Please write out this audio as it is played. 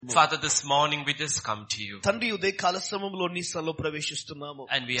Father, this morning we just come to you. తండ్రి ఉదయ కాల సమయంలో నీ సన్నిధిలో ప్రవేశిస్తున్నాము.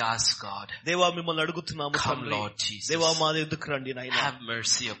 And we ask God, దేవా మిమ్మల్ని అడుగుతున్నాము come తండ్రి. Lord Jesus. దేవా మా ఎదుకు రండి నాయనా. Have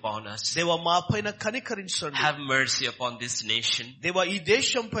mercy upon us. దేవా మా పైన కనికరించండి. Have mercy upon this nation. దేవా ఈ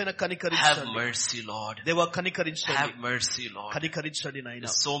దేశం పైన Have కనికరించండి. mercy, Lord. దేవా కనికరించండి. Have mercy, Lord. కనికరించండి నాయనా.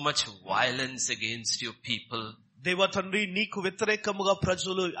 There's so much violence against your people. దేవా తండ్రి నీకు వ్యతిరేకముగా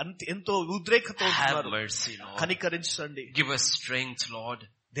ప్రజలు ఎంతో ఉద్రేకతో Have ఉన్నారు. mercy, Lord. కనికరించండి. Give us strength, Lord.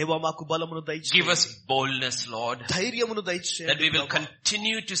 దేవా మాకు బలమును దయచేయండి. Give us boldness, Lord. ధైర్యమును దయచేయండి. That we will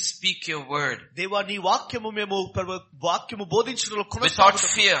continue to speak your word. దేవా నీ వాక్యము మేము వాక్యము బోధించడంలో Without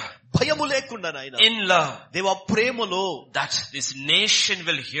fear. భయము లేకుండా నాయనా. In love. దేవా ప్రేమలో. That this nation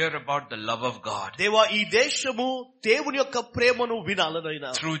will hear about the love of God. దేవా ఈ దేశము దేవుని యొక్క ప్రేమను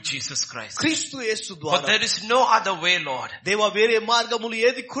వినాలనైనా. Through Jesus Christ. క్రీస్తు యేసు But ద్వారా. there is no other way, Lord. దేవా వేరే మార్గములు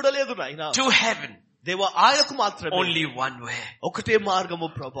ఏది కూడా లేదు నాయనా. To heaven. దేవా ఆయనకు మాత్రమే. Only one way. ఒకటే మార్గము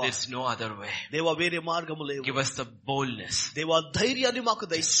ప్రభువా. There's no other way. దేవా వేరే మార్గము లేవు. Give us the boldness. దేవా ధైర్యాన్ని మాకు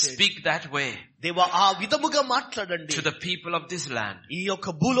దయచేయండి. Speak that way. దేవా ఆ విధముగా మాట్లాడండి. To the people of this land. ఈ యొక్క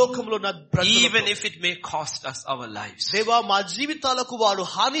భూలోకంలో నా ప్రజలకు. Even if it may cost us our lives. దేవా మా జీవితాలకు వారు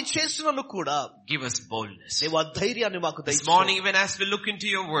హాని చేసినను కూడా. Give us boldness. దేవా ధైర్యాన్ని మాకు This దయచేయండి. morning even as we look into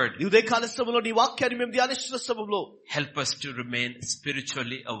your word. ఈ ఉదయ కాల సమయంలో నీ వాక్యాన్ని మేము ధ్యానిస్తున్న సమయంలో. Help us to remain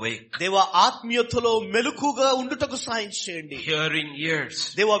spiritually awake. దేవా ఆత్మీయతలో మెలకుగా ఉండుటకు సహాయం చేయండి. Hearing ears.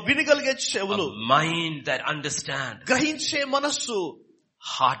 దేవా వినగలిగే చెవులు. A mind that understands. గ్రహించే మనస్సు.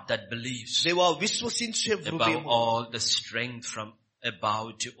 Heart that believes. దేవా విశ్వసించే హృదయం. Above all the strength from above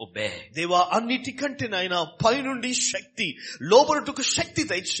to obey. దేవా అన్నిటికంటే నాయనా పైనుండి శక్తి, లోబడుటకు శక్తి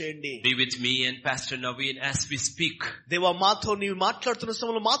దయచేయండి. Be with me and Pastor Naveen as we speak. దేవా మాతో నీవు మాట్లాడుతున్న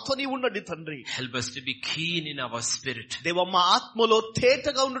సమయంలో మాతో నీవు ఉండండి తండ్రి. Help us to be keen in our spirit. దేవా మా ఆత్మలో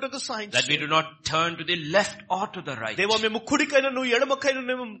తేటగా ఉండుటకు సహాయం That we do not turn to the left or to the right. దేవా మేము కుడికైనను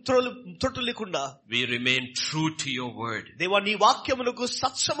ఎడమకైనను తొట్టలేకుండా we remain true to your word. దేవా నీ వాక్యమునకు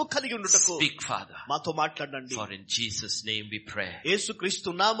సత్యము కలిగి ఉండుటకు. Speak, Father. మాతో మాట్లాడండి. For in Jesus' name we pray. యేసుక్రీస్తు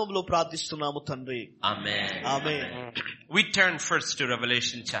నామములో ప్రార్థిస్తున్నాము తండ్రి. Amen. Amen. We turn first to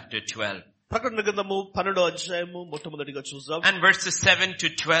Revelation chapter 12. ప్రకటన గ్రంథము 12వ అధ్యాయము మొట్టమొదటిగా చూద్దాం. And verses 7 to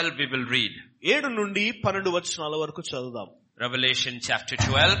 12 we will read. 7 నుండి 12 వచనాల వరకు చదువుదాం. Revelation chapter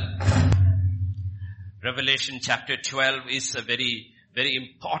 12. Revelation chapter 12 is a very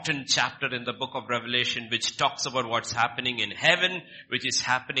important chapter in the book of Revelation, which talks about what's happening in heaven, which is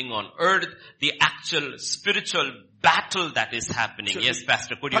happening on earth, the actual spiritual battle that is happening. Yes,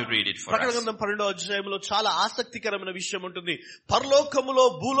 Pastor, could you read it for ప్రకటన us? గ్రంథం 12వ అధ్యాయంలో చాలా ఆసక్తికరమైన విషయం ఉంటుంది. పరలోకములో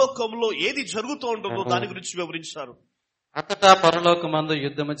భూలోకములో ఏది జరుగుతూ ఉంటుందో దాని గురించి వివరించారు. అంతటా పరలోకమందు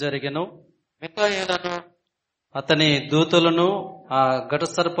యుద్ధము జరిగెను. మిఖాయేలును అతని దూతలను ఆ ఘట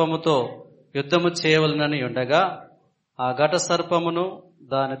సర్పముతో యుద్ధము చేయవలనని ఉండగా ఆ ఘట సర్పమును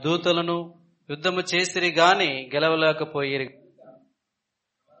దాని దూతలను యుద్ధము చేసిరి గాని గెలవలేకపోయిరి.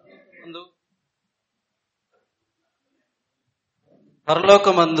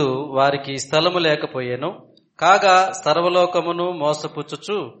 పరలోకమందు వారికి స్థలము లేకపోయెను. కాగా సర్వలోకమును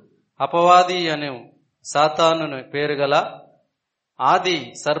మోసపుచ్చుచు అపవాది అను సాతానుని పేరుగల ఆది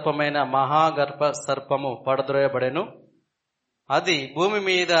సర్పమైన మహాగర్భ సర్పము పడద్రోయబడెను. అది భూమి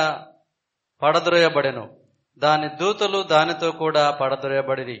మీద పడద్రోయబడెను. దాని దూతలు దానితో కూడా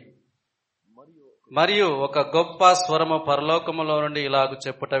పడద్రోయబడిరి. మరియు ఒక గొప్ప స్వరము పరలోకములో నుండి ఇలాగు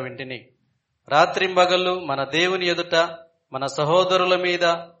చెప్పుట వింటిని, రాత్రింబగళ్ళు మన దేవుని ఎదుట మన సహోదరుల మీద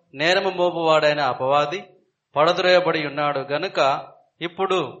నేరము మోపువాడైన అపవాది పడద్రోయబడి ఉన్నాడు గనుక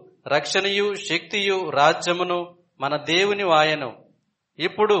ఇప్పుడు రక్షణయు శక్తియు రాజ్యమును మన దేవుని వాయను.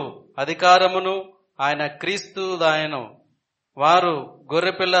 ఇప్పుడు అధికారమును ఆయన క్రీస్తు దాయను. వారు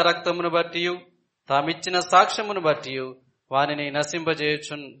గొర్రెపిల్ల రక్తమును బట్టియు తామిచ్చిన సాక్ష్యమును బట్టి వానిని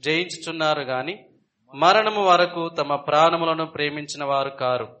జయించుచున్నారు గాని మరణము వరకు తమ ప్రాణములను ప్రేమించిన వారు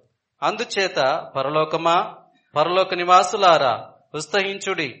కారు. అందుచేత పరలోకమా, పరలోక నివాసులారా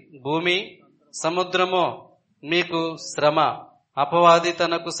ఉత్సహించుడి. భూమి సముద్రమో మీకు శ్రమ. అపవాది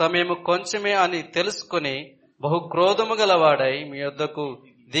తనకు సమయము కొంచెమే అని తెలుసుకుని బహు క్రోధము గలవాడై మీ యొద్దకు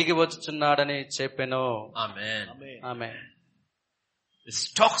దిగి వచ్చుచున్నాడని చెప్పెను. Amen. Amen. This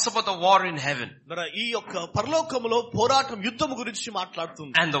talks about the war in heaven. ఈ యొక్క పరలోకములో పోరాటం యుద్ధం గురించి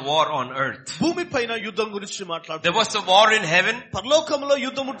మాట్లాడుతుంది. And the war on earth. భూమి పైన యుద్ధం గురించి మాట్లాడుతుంది. There was a war in heaven. పరలోకములో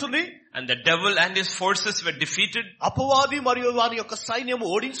యుద్ధం ఉంటుంది. and the devil and his forces were defeated, అపవాది మరియు వారి యొక్క సైన్యము and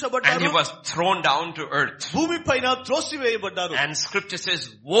he ఓడించబడ్డారు, was thrown down to earth. భూమిపైన త్రోసివేయబడ్డారు. And scripture says,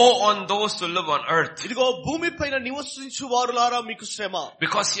 woe on those who live on earth, ఇదిగో భూమిపైన నివసించు వారులారా మీకు శ్రమ,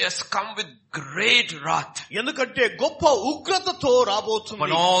 because he has come with great wrath ఎందుకంటే గొప్ప ఉగ్రతతో upon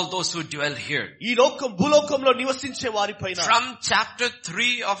రాబోతుంది all those who dwell here. ఈ భూలోకంలో నివసించే వారిపైన. From chapter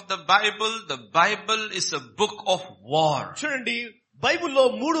 3 of the Bible is a book of war. చూడండి, బైబిల్లో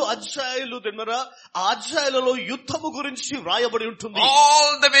 3 అధ్యాయాలు తిన్నరా, ఆ అధ్యాయాలలో యుద్ధము గురించి వ్రాయబడి ఉంటుంది.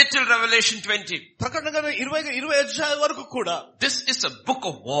 All the way till Revelation 20. ప్రకటన 20 అధ్యాయాల వరకు కూడా This is a book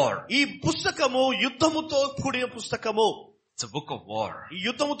of war. ఈ పుస్తకము యుద్ధముతో కూడిన పుస్తకము. It's a book of war. ఈ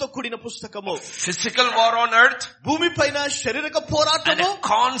యుద్ధముతో కూడిన పుస్తకము. Physical war on earth, భూమిపైన శారీరక and పోరాటము, a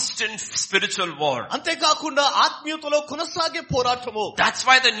constant spiritual war. అంతేకాకుండా ఆత్మీయతలో కొనసాగే పోరాటము. That's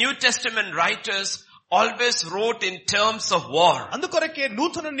why the New Testament writers always wrote in terms of war. అందుకొరకే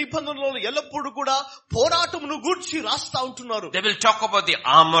నూతన నిబంధనలో ఎల్లప్పుడూ కూడా పోరాటమును గూర్చి రాస్తా ఉంటున్నారు. They will talk about the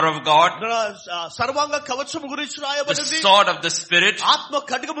armor of God, సర్వాంగ కవచము గురించి the రాయబడింది, sword of the Spirit. ఆత్మ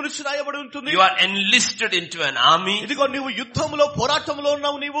ఖడ్గము గురించి రాయబడి ఉంటుంది. You are enlisted into an army. ఇదిగో నీవు యుద్ధములో పోరాటంలో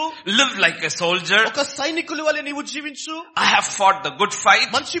ఉన్నావు. నీవు Live like a soldier. ఒక సైనికుల వలె నీవు జీవించు. I have fought the good fight,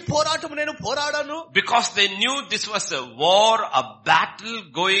 మంచి పోరాటము నేను పోరాడాను. because they knew this was a war, a battle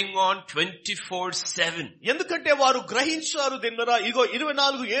going on 24/7. ఎందుకంటే వారు గ్రహించారు దిన్నరా, ఇగో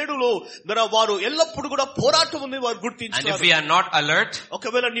 24/7లో వారు ఎల్లప్పుడు కూడా పోరాటం ఉంది వారు And if గుర్తించారు. we are not alert,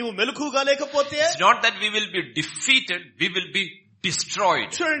 ఒకవేళ నీవు మెలకుగా లేకపోతే, it's not that we will be defeated, we will be destroyed.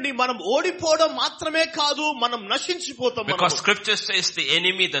 చూడండి, మనం ఓడిపోవడం మాత్రమే కాదు, మనం నశించిపోతాం. Because scripture says the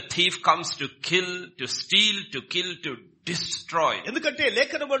enemy, the thief, comes to kill, to steal, to kill, to destroy. ఎందుకంటే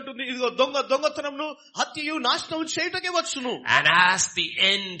లేఖనం అంటుంది, ఇదిగో దొంగతనంను హత్యయు నాశనం చేయటకే వచ్చును. And as the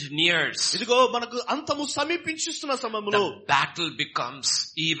end nears, ఇదిగో మనకు అంతము సమీపించిస్తున్న సమయంలో the battle becomes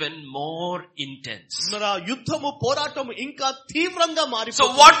even more intense. మన యుద్ధము పోరాటము ఇంకా తీవ్రంగా So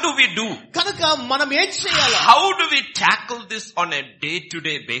మారిపోతుంది. what do we do? కనుక మనం ఏం చేయాలి? How do we tackle this on a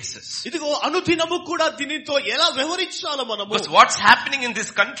day-to-day basis? ఇదిగో అనుదినము కూడా దీనితో ఎలా వ్యవహరించాలి మనము? Because what's happening in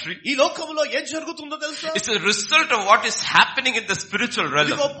this country ఈ లోకంలో ఏం జరుగుతుందో తెలుసా? is a result of what is happening in the spiritual realm.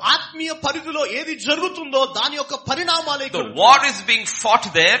 ఇదిగో ఆత్మీయ పరిధిలో ఏది జరుగుతుందో దాని యొక్క పరిణామాలే. The war is being fought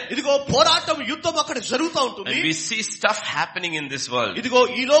there, ఇదిగో పోరాటం యుద్ధం అక్కడ జరుగుతూ ఉంటుంది. and we see stuff happening in this world. ఇదిగో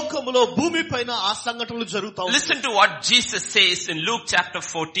ఈ లోకములో భూమి పైన ఆ సంఘటనలు జరుగుతూ ఉంటాయి. Listen to what Jesus says in Luke chapter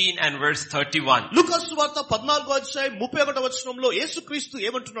 14 and verse 31. లూకా సువార్త 14వ అధ్యాయం 31వ వచనంలో యేసుక్రీస్తు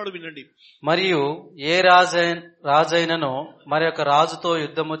ఏమంటున్నాడు వినండి. మరియు ఏ రాజైనను మరి ఒక రాజుతో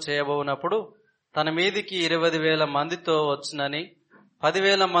యుద్ధము చేయబోనప్పుడు తన మీదికి 20,000 మందితో వచ్చునని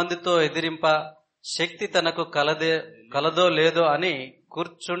 10,000 మందితో ఎదిరింప శక్తి తనకు కలదో లేదో అని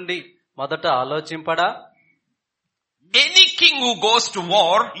కూర్చుండి మొదట ఆలోచింపడా? Any king who goes to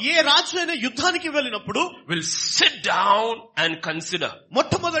war ఏ రాజు అయినా యుద్ధానికి వెళ్ళినప్పుడు will sit down and consider,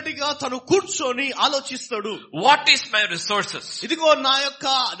 మొట్టమొదటిగా తను కూర్చొని ఆలోచిస్తాడు. what is my resources? ఇదిగో నా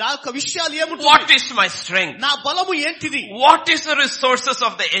యొక్క విషయాలు ఏముంటుంది? What is my strength? నా బలము ఏంటిది? What is the resources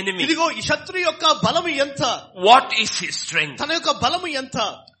of the enemy? ఇదిగో ఈ శత్రు యొక్క బలము ఎంత? What is his strength? తన యొక్క బలము ఎంత?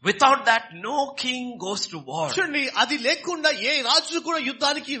 Without that, no king goes to war. చూడండి, అది లేకుండా ఏ రాజు కూడా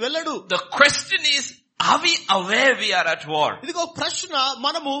యుద్ధానికి వెళ్ళడు. The question is, are we aware we are at war? ఇదిగో ప్రశ్న,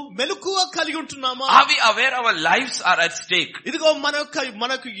 మనము మెలకువ కలిగి ఉంటున్నామా? Are we aware our lives are at stake? ఇదిగో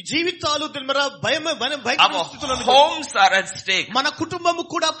మనకు జీవితాలు Our homes are at stake. మన కుటుంబము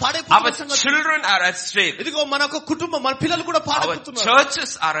కూడా Our పాడైపోతున్న, children are at stake. ఇదిగో మన కుటుంబం, మన పిల్లలు కూడా Our పాడైపోతున్నారు.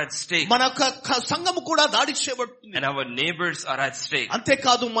 churches are at stake. మన సంఘము కూడా దాడి చేయబడుతుంది. And our neighbors are at stake.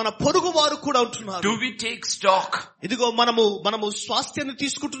 అంతేకాదు మన పొరుగు వారు కూడా ఉంటున్నారు. Do we take stock? ఇదిగో మనము స్వాస్థ్యాన్ని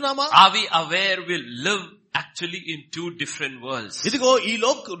తీసుకుంటున్నామా? Are we aware we live actually in two different worlds? ఇదిగో ఈ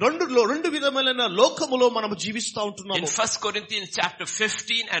రెండు విధమైన లోకములో మనము జీవిస్తూ In ఉంటున్నాము. 1 Corinthians chapter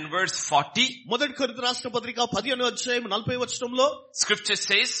 15 and verse 40, మొదటి కొరింథీ రాసిన పత్రిక 15వ అధ్యాయం 40వ వచనంలో scripture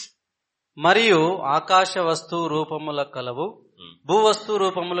says, మరియు ఆకాశ వస్తు రూపముల కలవు, భూవస్తు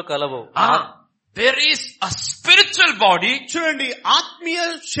రూపములు కలవు. there is a spiritual body చూడండి, ఆత్మీయ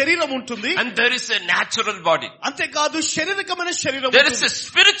శరీరం ఉంటుంది, and there is a natural body. అంతేకాదు శారీరకమైన శరీరం There is ఉంటుంది. a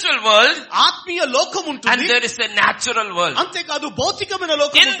spiritual world ఆత్మీయ లోకం and ఉంటుంది, there is a natural world. అంతేకాదు భౌతికమైన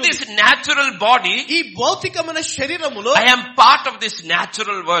లోకం In ఉంటుంది. this natural body, ఈ భౌతికమైన శరీరములో I am part of this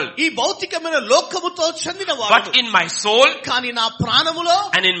natural world. ఈ భౌతికమైన లోకముతో చెందిన But వాడు, in my soul కానీ నా ప్రాణములో,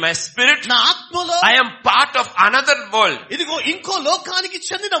 and in my spirit, నా ఆత్మలో I am part of another world. ఇదిగో ఇంకో లోకానికి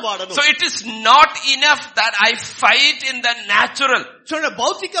చెందిన వాడను. So it is not not enough that I fight in the natural. చూడండి,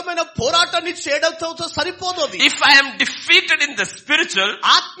 భౌతికమైన పోరాటాన్ని చేయడంతో సరిపోదు. If I am defeated in the spiritual,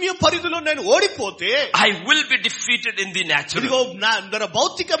 ఆత్మీయ పరిధిలో నేను ఓడిపోతే I will be defeated in the natural. ఇదిగో నా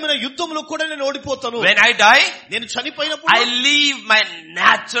భౌతికమైన యుద్ధంలో కూడా నేను ఓడిపోతాను. When I die, నేను చనిపోయినప్పుడు I leave my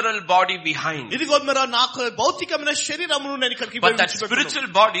natural body behind. ఇదిగో మరి నాకు భౌతికమైన శరీరమును నేను ఇక్కడికి But that spiritual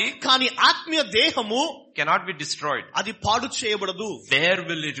body కానీ ఆత్మీయ దేహము cannot be destroyed. అది పాడు చేయబడదు. Where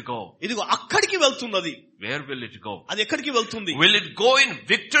will it go? ఇదిగో అక్కడికి వెళ్తున్నది. Where will it go? అది ఎక్కడికి వెళ్తుంది? Will it go in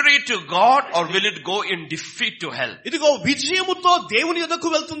victory to God or will it go in defeat to hell? ఇదిగో విజయముతో దేవుని యొద్దకు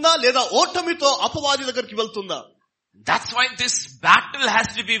వెళ్తుందా లేదా ఓటమితో అపవాది దగ్గరికి వెళ్తుందా? That's why this battle has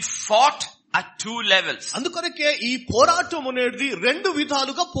to be fought at two levels. అందుకొరకే ఈ పోరాటం అనేది రెండు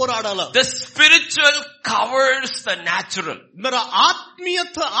విధాలుగా పోరాడాల. The spiritual covers the natural. మరి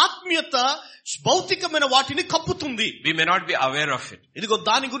ఆత్మీయత భౌతికమైన వాటిని కప్పుతుంది. We may not be aware of it. ఇదిగో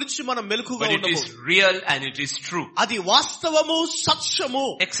దాని గురించి మనం మెలకుగా But it ఉండము. is real and it is true. అది వాస్తవము, సత్యము.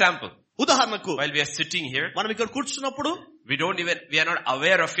 Example. ఉదాహరణకు While we are sitting here, మనం ఇక్కడ కూర్చున్నప్పుడు we are not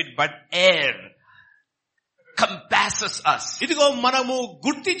aware of it, but air compasses us. ఇదిగో మనము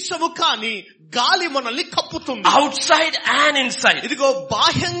గుర్తించము కానీ గాలి మనల్ని కప్పుతుంది. Outside and inside. ఇదిగో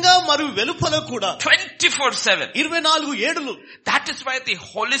బాహ్యంగా మరియు వెలుపల కూడా 24/7. 24/7. That is why the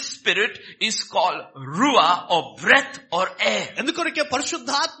Holy Spirit is called Ruah or breath or air. ఎందుకొరకే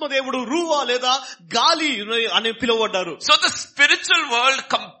పరిశుద్ధాత్మ దేవుడు రూవా లేదా గాలి అని పిలువబడ్డారు. So the spiritual world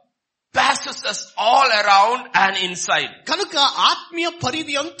passes us all around and inside. కనుక ఆత్మీయ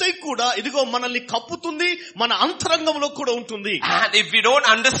పరిధి అంతా కూడా ఇదిగో మనల్ని కప్పుతుంది, మన అంతరంగంలో కూడా ఉంటుంది. And if we don't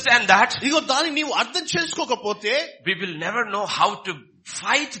understand that, ఇదిగో దాన్ని నీవు అర్థం చేసుకోకపోతే we will never know how to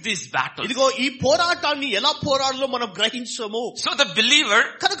fight these battles. ఇదిగో ఈ పోరాటాన్ని ఎలా పోరాడాలో మనం గ్రహించము. So the believer,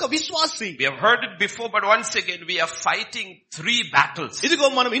 కనుక విశ్వాసి, we have heard it before, but once again we are fighting 3 battles. ఇదిగో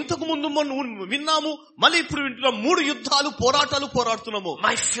మనం ఇంతకు ముందు విన్నాము, మళ్ళీ ఇప్పుడు వింటున్నాం. 3 యుద్ధాలు పోరాటాలు పోరాడుతున్నాము.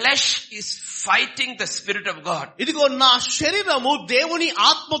 My flesh is fighting the Spirit of God. ఇదిగో నా శరీరము దేవుని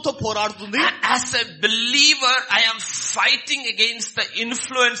ఆత్మతో పోరాడుతుంది. As a believer, I am fighting against the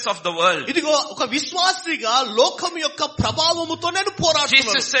influence of the world. ఇదిగో ఒక విశ్వాసిగా లోకం యొక్క ప్రభావముతో నేను పోరాడుతున్నాను.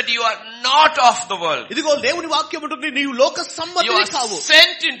 Jesus said, you are not of the world. ఇదిగో దేవుని వాక్యం ఉంటుంది, నీవు లోక You సంబంధి కావు. are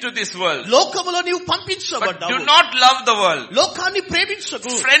sent into this world. లోకములో నీవు But పంపించబడ్డావు. do not love the world. లోకాన్ని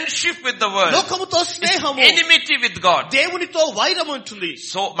ప్రేమించకు. Friendship with the world లోకముతో is స్నేహము, enmity with God. దేవునితో వైరం ఉంటుంది.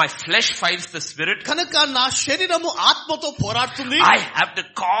 So my flesh fights the spirit. కనుక నా శరీరము ఆత్మతో పోరాడుతుంది. I have to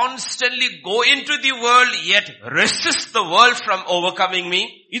constantly go into the world yet resist the world from overcoming me.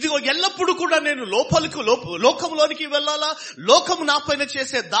 ఇదిగో ఎల్లప్పుడూ కూడా నేను లోకంలోనికి వెళ్ళాలా, లోకము నా పైన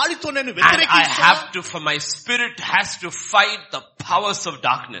చేసే దాడితో నేను And I వ్యతిరేకించాలా. have to, for my spirit has to fight the powers of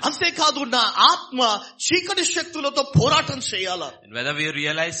darkness. అంతేకాదు నా ఆత్మ చీకటి శక్తులతో పోరాటం చేయాలా. And whether we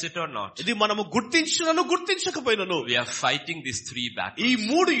realize it or not, ఇది మనము గుర్తించినను గుర్తించకపోయినను we are fighting these 3 battles. ఈ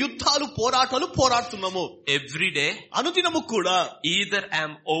 3 యుద్ధాలు పోరాటాలు పోరాడుతున్నాము. Every day, అనుదినము కూడా either I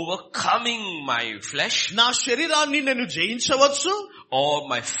am overcoming my flesh నా శరీరాన్ని నేను జయించవచ్చు, or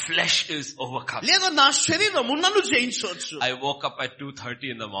my flesh is overcome. లేదా నా శరీరము నన్ను జయించవచ్చు. I woke up at 2:30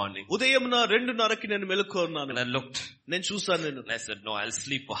 in the morning ఉదయం 2:30కి నేను మెలుకున్నాను. and I looked నేను చూసాను. and I said, no, I'll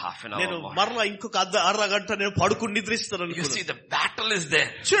sleep for half an hour నేను more. మరలా ఇంకొక అర్ధగంట నేను పడుకుని నిద్రిస్తాను. You see, the battle is there.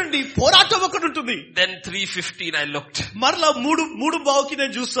 చూడండి, పోరాటం ఒకటి ఉంటుంది. Then 3:15 I looked. మరలా 3:15కి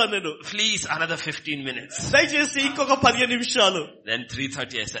నేను చూస్తాను. నేను Please, another 15 minutes. దయచేసి ఇంకొక 15 నిమిషాలు. Then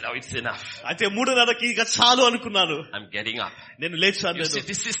 3:30 I said, oh, it's enough. అయితే 3:30కి ఇక చాలు అనుకున్నాను. I'm getting up. నేను లేచాను. You see,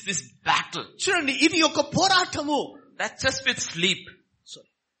 this is this battle. చూడండి, ఇది ఒక పోరాటము. That's just with sleep.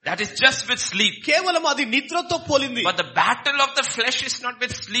 That is just with sleep. కేవలం అది నిద్రతో పోలింది. But the battle of the flesh is not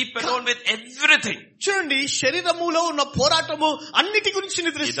with sleep alone, with everything. చూడండి, శరీరములో ఉన్న పోరాటము అన్నిటి గురించి Either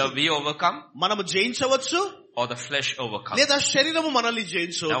నిద్రిస్తుంది. we overcome మనము జయించవచ్చు or the flesh overcomes. లేదా శరీరము మనల్ని Now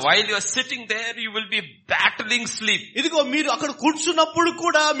జయించవచ్చు. while you are sitting there, you will be battling sleep. ఇదిగో మీరు అక్కడ కూర్చున్నప్పుడు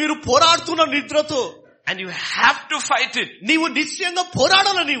కూడా మీరు పోరాడుతున్న నిద్రతో. And you have to fight it. నీవు నిశ్చయంగా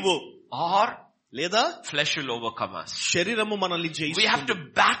పోరాడాల. నీవు Or లేదా flesh will overcome us. శరీరము మనల్ని We have to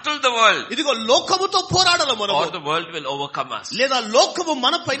జయిస్తుంది. battle the world, ఇదిగో లోకముతో పోరాడాల or మనము, the world will overcome us. లేదా లోకము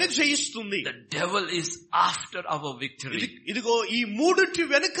మన పైన జయిస్తుంది. The devil is after our victory, ఇదిగో ఈ మూడిటి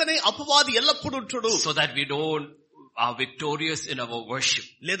వెనుకనే అపవాది ఎల్లప్పుడూ ఉంటాడు. so that we are victorious in our worship.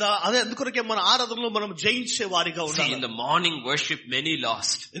 లేదా అదే అందుకొరకే మన ఆరాధనలో మనం జయించే వారిగా See, ఉండాలి. in the morning worship, many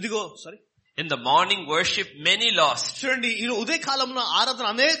lost. ఇదిగో sorry In the morning worship, many lost. చూడండి ఈ ఉదయకాలంలో ఆరాధన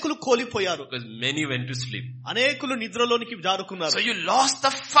అనేకులు కోల్పోయారు. Because many went to sleep. అనేకులు నిద్రలోనికి జారుకున్నారు. So you lost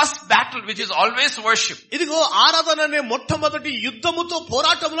the first battle, which is always worship. ఇదిగో ఆరాధన అనే మొట్టమొదటి యుద్ధముతో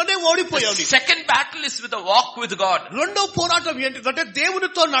పోరాటంలోనే ఓడిపోయారు. The second battle is with the walk with God. రెండో పోరాటం ఏంటంటే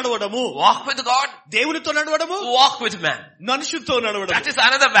దేవునితో నడవడము. Walk with God. దేవునితో నడవడము. Walk with man. మనుషులతో నడవడం. That is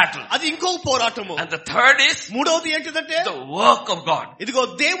another battle. అది ఇంకొక పోరాటము. And the third is మూడోది ఏంటంటే the work of God. ఇదిగో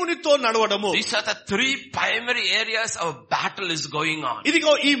దేవునితో నడవడము. These are the three primary areas of battle is going on.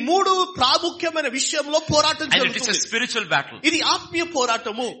 ఇదిగో ఈ మూడు ప్రాముఖ్యమైన విషయంలో పోరాటం And it is a జరుగుతుంది. spiritual battle. ఇది ఆత్మీయ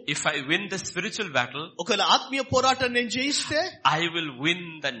పోరాటము. If I win the spiritual battle, ఒకవేళ ఆత్మీయ పోరాటం నేను జయిస్తే I will win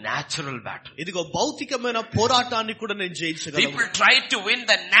the natural battle. ఇదిగో భౌతికమైన పోరాటాన్ని కూడా నేను జయించగలను. People try to win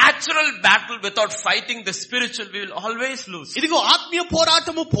the natural battle without fighting the spiritual, we will always lose. ఇదిగో ఆత్మీయ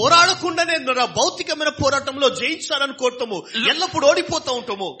పోరాటము పోరాడకుండానే భౌతికమైన పోరాటంలో జయించాలనుకోవటము ఎల్లప్పుడూ ఓడిపోతూ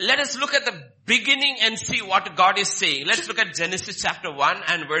ఉంటాము. Let us look at the beginning and see what God is saying. Let's look at Genesis chapter 1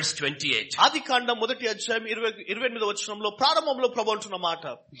 and verse 28. ఆదికాండం 1వ అధ్యాయం 28వ వచనంలో ప్రారంభంలో ప్రభువు అంటున్న మాట.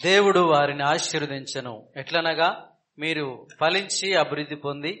 దేవుడు వారిని ఆశీర్వదించెను. ఎట్లనగా మీరు ఫలించి అభివృద్ధి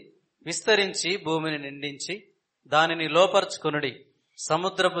పొంది విస్తరించి భూమిని నిండించి దానిని లోపర్చుకొనుడి.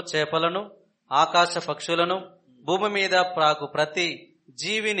 సముద్రపు చేపలను ఆకాశ పక్షులను భూమి మీద ప్రాకు ప్రతి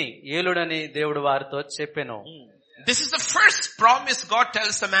జీవిని ఏలుడని దేవుడు వారితో చెప్పెను. This is the first promise God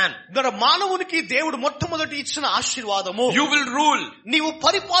tells a man. మానవునికి దేవుడు మొట్టమొదటి ఇచ్చిన ఆశీర్వాదము. You will rule. నీవు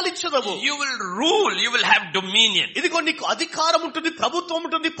పరిపాలించదవు. You will rule. You will have dominion. ఇదిగో నీకు అధికారం ఉంటుంది, ప్రభుత్వం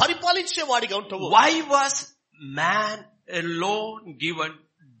ఉంటుంది, పరిపాలించే వాడిగా ఉంటావు. Why was man alone given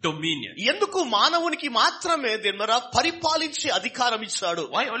dominion? ఎందుకు మానవునికి మాత్రమే దేవరా పరిపాలించే అధికారం ఇచ్చాడు?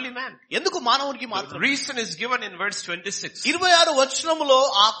 Why only man? ఎందుకు మానవునికి మాత్రం? The reason is given in verse 26. 26వ వచనములో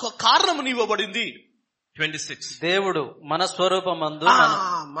ఆ కారణం ఇవ్వబడింది. 26. దేవుడు మన స్వరూపమందు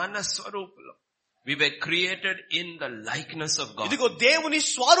మన స్వరూపంలో we were created in the likeness of God. ఇదిగో దేవుని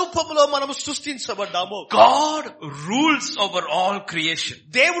స్వరూపములో మనము సృష్టించబడ్డాము. God rules over all creation.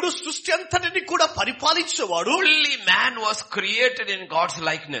 దేవుడు సృష్టి అంతటిని కూడా పరిపాలించేవాడు. Only man was created in God's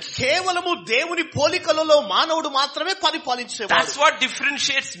likeness. కేవలము దేవుని పోలికలలో మానవుడు మాత్రమే పరిపాలించేవాడు. That's what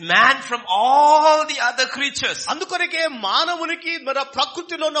differentiates man from all the other creatures. అందుకొరకే మానవునికి మన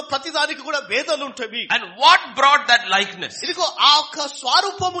ప్రకృతిలో ఉన్న ప్రతిదానికి కూడా భేదాలు ఉంటాయి. And what brought that likeness? ఇదిగో ఆ యొక్క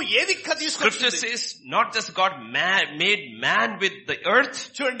స్వరూపము ఏది తీసుకొచ్చింది? Not just God made man with the earth.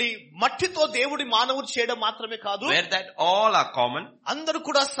 చూడండి, మట్టితో దేవుడి మానవుడు చేయడం మాత్రమే కాదు. Where that all are common. అందరూ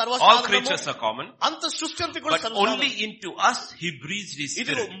కూడా All సర్వసాధారణము. creatures are common. అంత సృష్టి అంతా కూడా But సర్వసాధారణం. only into us he breathed his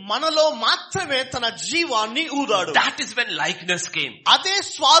ఇదిగో spirit. మనలో మాత్రమే తన జీవాన్ని ఊదాడు. That is when likeness came. అదే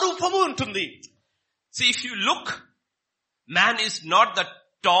స్వరూపము ఉంటుంది. See, if you look, man is not the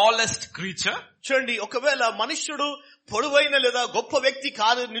tallest creature. చూడండి, ఒకవేళ మనుష్యుడు పొడవైన లేదా గొప్ప వ్యక్తి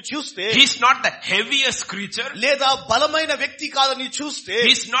కాదని చూస్తే, He's not the heaviest creature. లేదా బలమైన వ్యక్తి కాదని చూస్తే,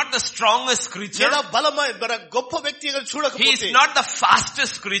 He's not the strongest creature. లేదా బలమైన గొప్ప వ్యక్తిగా He's చూడకపోతే, not the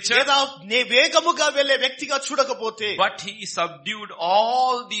fastest creature. లేదా వేగముగా వెళ్లే వ్యక్తిగా చూడకపోతే, But he subdued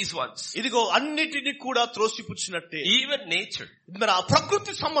all these ones. ఇదిగో అన్నిటిని కూడా త్రోసిపుచ్చినట్టే Even nature. మరి ఆ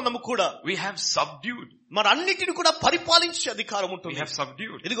ప్రకృతి సంబంధము కూడా We have subdued. మరి అన్నిటిని కూడా పరిపాలించే అధికారం We ఉంటుంది. have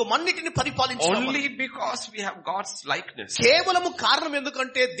subdued. ఇదిగో అన్నిటిని పరిపాలించే Only because we have God's likeness. కేవలము కారణం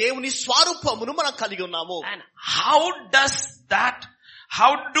ఎందుకంటే దేవుని స్వరూపమును మనం కలిగి ఉన్నాము. And how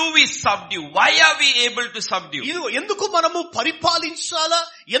do we subdue? Why are we able to subdue? ఇదిగో ఎందుకు మనము పరిపాలించాలా?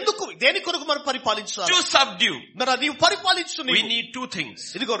 ఎందుకు దేని కొరకు మనం పరిపాలించాలి? To subdue, మరి నీవు పరిపాలించు. we need two things.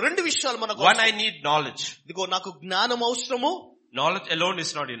 ఇదిగో రెండు విషయాలు మనకు. One, I need knowledge. ఇదిగో నాకు జ్ఞానం అవసరము. Knowledge alone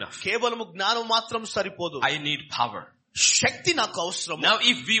is not enough. కేవలము జ్ఞానం మాత్రం సరిపోదు. I need power. శక్తి నాకు అవసరం. Now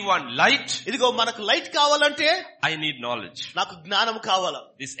if we want light, ఇదిగో మనకు లైట్ కావాలంటే I need knowledge. నాకు జ్ఞానం కావాలా.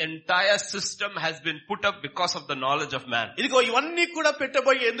 This entire system has been put up because of the knowledge of man. ఇదిగో ఇవన్నీ కూడా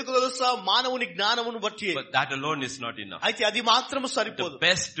పెట్టబోయి ఎందుకు తెలుసా? మానవుని జ్ఞానమును బట్టి. But that alone is not enough. అయితే అది మాత్రం సరిపోదు. The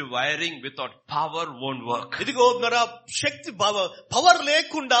best wiring without power won't work. ఇదిగో మన శక్తి పవర్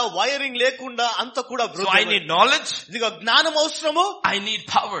లేకుండా, వైరింగ్ లేకుండా అంత కూడా. So I need knowledge. ఇదిగో జ్ఞానం అవసరము. I need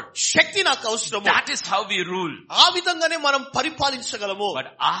power. శక్తి నాకు అవసరము. That is how we rule. ఆ విధంగానే మనం పరిపాలించగలము. But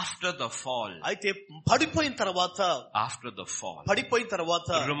after the fall, అయితే పడిపోయిన తర్వాత, పడిపోయిన తర్వాత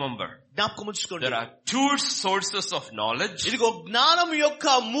remember, జ్ఞాపకం ఉంచుకోండి, there are two sources of knowledge. ఇదిగో జ్ఞానం యొక్క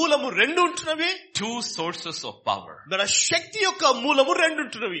మూలము రెండు ఉంటున్నవి. Two sources of power. మన శక్తి యొక్క మూలము రెండు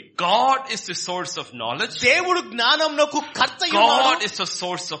ఉంటున్నవి. God is the source of knowledge. దేవుడు జ్ఞానమునకు కర్త అయి ఉన్నాడు. God is the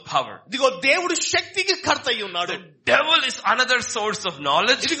source of power. ఇదిగో దేవుడు శక్తికి కర్త అయి ఉన్నాడు. The devil is another source of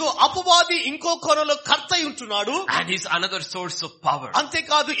knowledge. ఇదిగో అపవాది ఇంకో కోణంలో కర్త అయి ఉంటున్నాడు. And he's another source of power.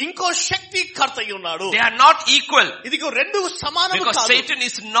 అంతేకాదు ఇంకో శక్తి కర్త అయి ఉన్నాడు. They are not equal. ఇదిగో రెండు సమానము Because కాదు. Satan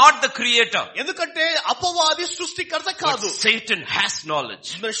is not the creator. ఎందుకంటే అపవాది సృష్టికర్త But కాదు. Satan has knowledge.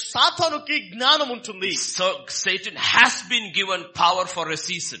 సాతానుకి జ్ఞానం ఉంటుంది. So Satan has been given power for a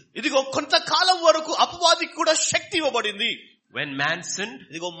season. ఇదిగో కొంతకాలం వరకు అపవాదికి కూడా శక్తి ఇవ్వబడింది. When man sinned,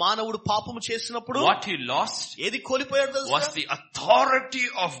 ఇదిగో మానవుడు పాపము చేసినప్పుడు what he lost ఏది కోల్పోయాడు తెలుసా? was the authority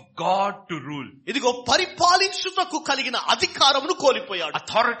of God to rule. ఇదిగో పరిపాలించుటకు కలిగిన అధికారమును కోల్పోయాడు.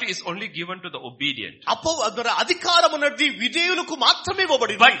 Authority is only given to the obedient. అధికారం అనేది విధేయులకు మాత్రమే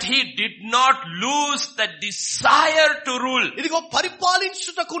ఇవ్వబడింది. But he did not lose the desire to rule. ఇదిగో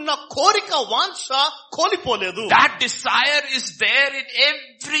పరిపాలించుటకున్న కోరిక వాంఛ కోల్పోలేదు. That desire is there in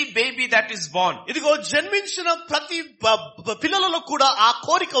every baby that is born. ఇదిగో జన్మించిన ప్రతి పిల్లలలో కూడా ఆ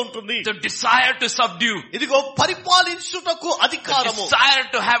కోరిక ఉంటుంది. The desire to subdue. ఇదిగో పరిపాలించుటకు అధికారము. The desire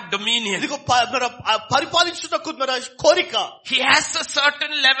to have dominion. ఇదిగో పరిపాలించుటకు కోరిక. He has a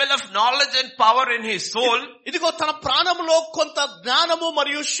certain level of knowledge and power in his soul. ఇదిగో తన ప్రాణంలో కొంత జ్ఞానము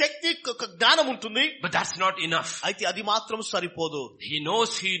మరియు శక్తి జ్ఞానం ఉంటుంది. But that's not enough. అయితే అది మాత్రం సరిపోదు. He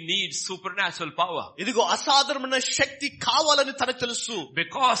knows he needs supernatural power. ఇదిగో అసాధారణమైన శక్తి కావాలని తనకు తెలుసు.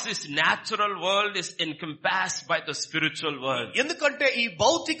 Because this natural world is encompassed by the spiritual world. ఎందుకంటే ఈ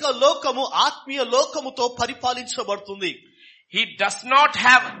భౌతిక లోకము ఆత్మీయ లోకముతో పరిపాలించబడుతుంది. He does not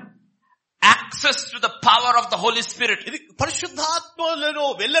have access to the power of the Holy Spirit. ఇది పరిశుద్ధాత్మలో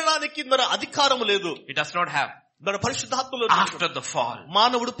వెళ్ళడానికి అధికారం లేదు. He does not have. పరిశుద్ధాత్మలో after the fall.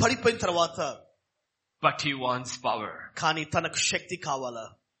 మానవుడు పడిపోయిన తర్వాత. But he wants power. కానీ తనకు శక్తి కావాలా?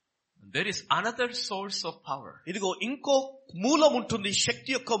 There is another source of power. ఇదిగో ఇంకో మూలం ఉంటుంది,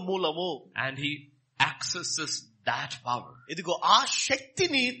 శక్తి యొక్క మూలము. And he accesses that power. ఇదిగో ఆ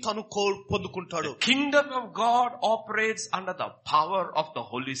శక్తిని తను పొందుకుంటాడు. The kingdom of God operates under the power of the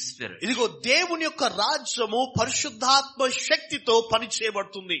Holy Spirit. ఇదిగో దేవుని యొక్క రాజ్యము పరిశుద్ధాత్మ శక్తితో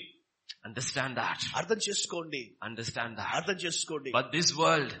పనిచేయబడుతుంది. Understand that. అర్థం చేసుకోండి. Understand that. అర్థం చేసుకోండి. But this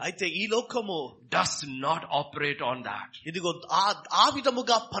world అయితే ఈ లోకము does not operate on that. ఇదిగో ఆ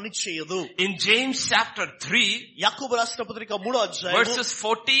విధముగా పనిచేయదు. In James chapter 3, యాకోబు రాసిన పత్రిక 3వ అధ్యాయం verses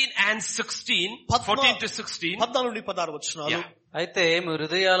 14 and 16, 14 to 16. 14 నుండి 16 వచనాలు. అయితే మీ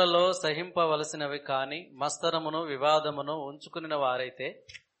హృదయాలలో సహింపవలసినవి కాని మస్తరమును వివాదమును ఉంచుకుని వారైతే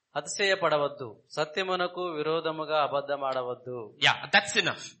అతిశయపడవద్దు, సత్యమునకు విరోధముగా అబద్ధమాడవద్దు. Yeah, that's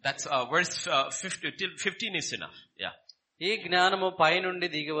enough. That's verse 15 is enough. Yeah. ఈ జ్ఞానము పైనుండి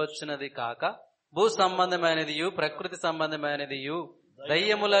దిగి వచ్చినది కాక భూ సంబంధమైనదియు ప్రకృతి సంబంధమైనదియు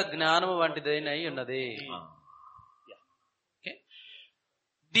దయ్యముల జ్ఞానము వంటిదైనై ఉన్నది.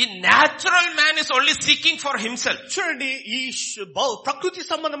 The natural man is only seeking for himself. చూడండి, ఈ ప్రకృతి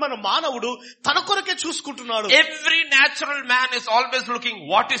సంబంధమైన మానవుడు తన కొరకే చూసుకుంటున్నాడు. Every natural man is always looking,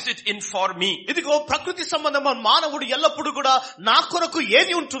 what is it in for me? ఇదిగో ప్రకృతి సంబంధమైన మానవుడు ఎల్లప్పుడూ కూడా నా కొరకు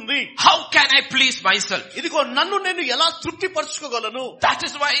ఏది ఉంటుంది, how can I please myself? ఇదిగో నన్ను నేను ఎలా తృప్తిపరచుకోగలను. That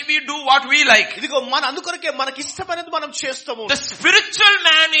is why we do what we like. ఇదిగో అందుకొరకే మనకి ఇష్టమైనది మనం చేస్తాము. The spiritual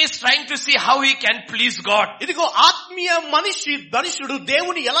man is trying to see how he can please God. ఇదిగో ఆత్మీయ మనుషుడు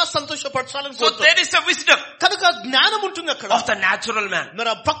దేవుని ఎలా సంతోషపరచాలని. So there is a wisdom కనుక జ్ఞానం ఉంటుంది అక్కడ of the natural man.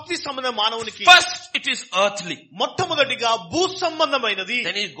 భక్తి సంబంధ మానవునికి first it is earthly, మొట్టమొదటిగా భూ సంబంధమైనది.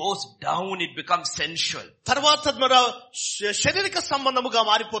 then it goes down, it becomes sensual, తర్వాత శారీరక సంబంధముగా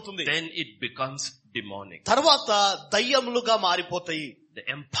మారిపోతుంది, then it becomes demonic. తర్వాత దయ్యములుగా మారిపోతాయి. The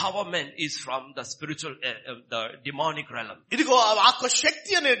empowerment is from the spiritual, the demonic realm. ఇదిగో ఆ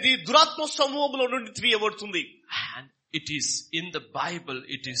శక్తి అనేది దురాత్మ సమూహంలో నుండి తీయబడుతుంది. And it is in the Bible,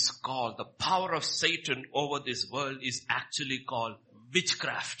 it is called, the power of Satan over this world is actually called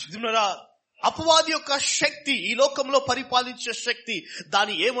witchcraft. అపవాది యొక్క శక్తి, ఈ లోకంలో పరిపాలించే శక్తి,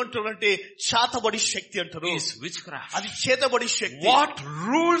 దాని ఏమంటారంటే చేతబడి శక్తి అంటారు. Is witchcraft. అది చేతబడి శక్తి. What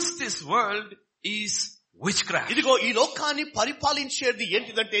rules this world is witchcraft. ఇదిగో ఈ లోకాన్ని పరిపాలించేది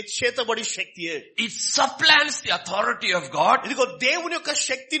ఏంటిదంటే చేతబడి శక్తియే. It supplants the authority of God. ఇదిగో దేవుని యొక్క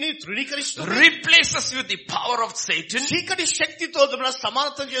శక్తిని తృణీకరిస్తుంది. Replaces with the power of Satan. చీకటి శక్తితో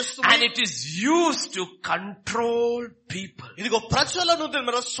సమానత చేస్తుంది. And it is used to control people. ఇదిగో ప్రజలను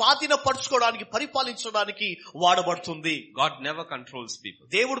స్వాధీనపరచుకోవడానికి, పరిపాలించడానికి వాడబడుతుంది. God never controls people.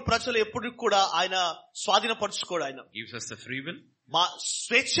 దేవుడు ప్రజలు ఎప్పుడు కూడా ఆయన స్వాధీనపరచుకోడు. ఆయన gives us the free will. మా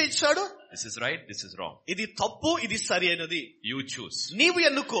స్వేచ్ఛ ఇచ్చాడు. This is right, this is wrong. ఇది తప్పు, ఇది సరి అయినది. You choose. నీవు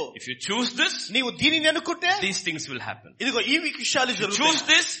ఎన్నుకో. If you choose this, నీవు దీనిని ఎన్నుకుంటే these things will happen. ఇదిగో ఈ విషయాలు Choose జరుగుతాయి.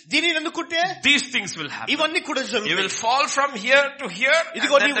 this, దీనిని ఎన్నుకుంటే these things will happen. ఇవన్నీ కూడా You జరుగుతాయి. will fall from here to here, and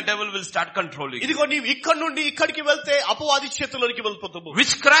ఇదిగో then నీవు- the devil will start controlling you. ఇదిగో నీవు ఇక్కడ నుండి ఇక్కడికి వెళ్తే అపవాది చేతుల్లోకి వెళ్ళిపోతావు.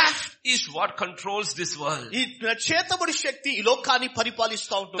 Witchcraft is what controls this world. ఈ చేతబడి శక్తి ఈ లోకాన్ని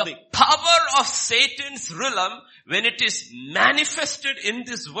పరిపాలిస్తా ఉంటుంది. The power of Satan's realm, when it is manifested in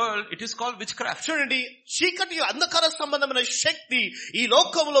this world, it is called witchcraft. చూడండి, చీకటి అంధకార సంబంధమైన శక్తి ఈ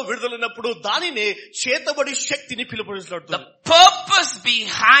లోకంలో విడుదలైనప్పుడు దానినే చేతబడి శక్తిని పిలుపునిస్తుంది. The purpose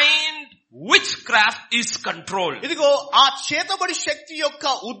behind witchcraft is control. ఇదిగో ఆ చేతబడి శక్తి యొక్క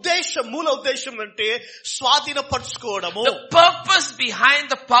ఉద్దేశం, మూల ఉద్దేశం అంటే స్వాధీనపరచుకోవడము. The purpose behind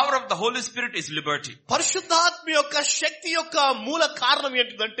the power of the Holy Spirit is liberty. పరిశుద్ధాత్మ యొక్క శక్తి యొక్క మూల కారణం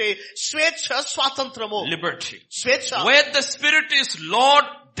ఏంటిదంటే స్వేచ్ఛ, స్వాతంత్రము. Liberty. స్వేచ్ఛ. Where the Spirit is Lord,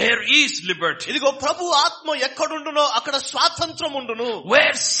 there is liberty. ఇదిగో ప్రభు ఆత్మ ఎక్కడుండునో అక్కడ స్వాతంత్రం ఉండును.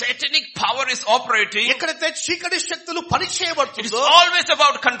 Where satanic power is operating, ఎక్కడైతే చీకటి శక్తులు పని it is చేయబడుతుందో always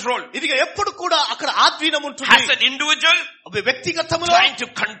about control. ఇది ఎప్పుడు కూడా అక్కడ ఆధీనం ఉంటుంది. As an individual, వ్యక్తిగతంలో trying to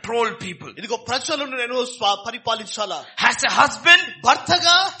control people. ఇదిగో ప్రజలను నేను పరిపాలించాలా. As a husband,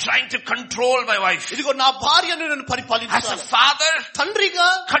 భర్తగా trying to control my wife. ఇదిగో నా భార్యను నేను As a పరిపాలించాలా. father, తండ్రిగా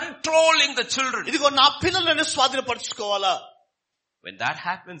controlling the children. ఇదిగో నా పిల్లలను స్వాధీనపరచుకోవాలా. When that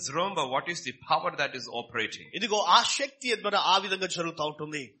happens, remember what is the power that is operating. ఇదిగో ఆ శక్తి ద్వారా ఆ విధంగా జరుగుతూ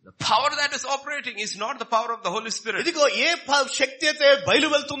ఉంటుంది. The power that is operating is not the power of the Holy Spirit. ఇదిగో ఏ శక్తి అయితే బయలు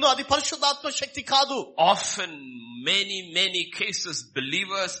వెళ్తుందో అది పరిశుద్ధాత్మ శక్తి కాదు. Often, many cases,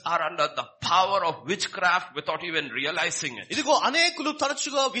 believers are under the power of witchcraft without even realizing it. ఇదిగో అనేకులు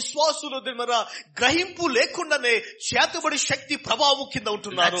తరచుగా విశ్వాసులు గ్రహింపు లేకుండానే చేతబడి శక్తి ప్రభావం కింద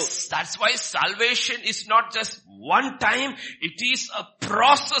ఉంటున్నారు. That's why salvation is not just one time, it is a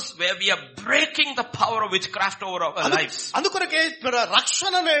process where we are breaking the power of witchcraft over our lives. అందుకొరకే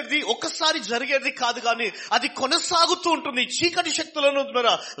రక్షణ అనేది ఒక్కసారి జరిగేది కాదు కానీ అది కొనసాగుతూ ఉంటుంది. చీకటి శక్తులను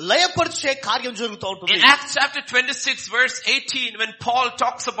లయపరిచే కార్యం జరుగుతూ ఉంటుంది. In Acts chapter 26 verse 18, when Paul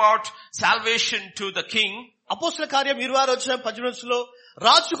talks about salvation to the king, అపోస్తల కార్యం 26:18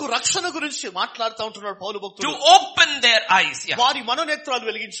 రాజుకు రక్షణ గురించి మాట్లాడుతూ ఉంటున్నాడు పౌలు to భక్తుడు. open their eyes. వారి మనోనేత్రాలు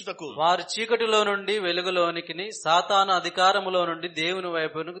వెలిగించుటకు, వారు చీకటిలో నుండి వెలుగులోనికి, సాతాను అధికారములో నుండి దేవుని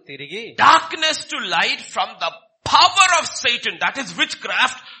వైపునకు తిరిగి, Darkness to light, from the power of Satan, that is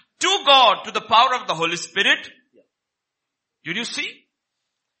witchcraft, to God, to the power of the Holy Spirit. Did you see?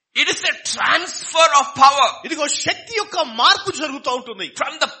 It is a transfer of power. ఇదిగో శక్తి యొక్క మార్పు జరుగుతూ ఉంటుంది.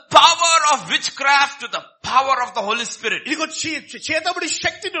 From the power of witchcraft to the power of the Holy Spirit. ఇదిగో చేతబడి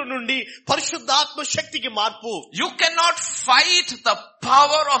శక్తి నుండి పరిశుద్ధాత్మ శక్తికి మార్పు. You cannot fight the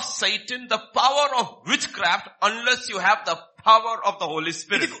power of Satan, the power of witchcraft, unless you have the power of the Holy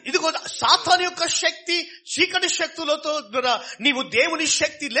Spirit. ఇదిగో సాతాను యొక్క శక్తి, చీకటి శక్తులతో నీవు దేవుని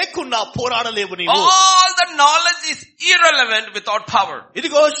శక్తి లేకుండా పోరాడలేవు నీవు. All the knowledge is irrelevant without power.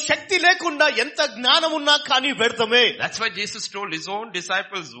 ఇదిగో శక్తి లేకుండా ఎంత జ్ఞానం ఉన్నా కానీ వ్యర్థమే. That's why Jesus told his own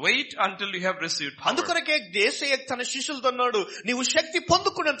disciples, wait until you have received power. అందుకొరకే యేసయ్య తన శిష్యులతో అన్నాడు, నీవు శక్తి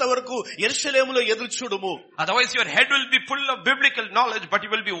పొందుకునేంత వరకు యెరూషలేములో ఎదురు చూడుము. Otherwise your head will be full of biblical knowledge, but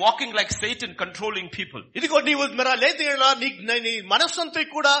you will be walking like Satan, controlling people. ఇదిగో నీవు లేదు నీ మనస్సంతా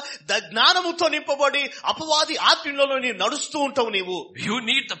కూడా జ్ఞానముతో నింపబడి అపవాది ఆత్మలో నీ నడుస్తూ ఉంటావు నీవు. You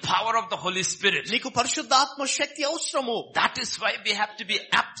need the power of the Holy Spirit. నీకు పరిశుద్ధాత్మ శక్తి అవసరము. That is why we have to be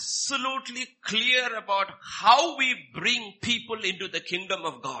absolutely clear about how we bring people into the kingdom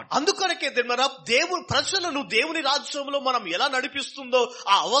of God. అందుకొరకే దేవుని ప్రజలను దేవుని రాజ్యంలో మనం ఎలా నడిపిస్తుందో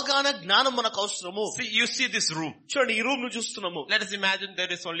ఆ అవగాహన జ్ఞానం మనకు అవసరము. See, you see this room. చూడండి, ఈ రూమ్ ను చూస్తున్నాము. Let us imagine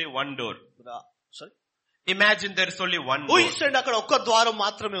there is only one door. Sorry? Imagine there is only one door. ఊహించండి, అక్కడ ఒక్క ద్వారం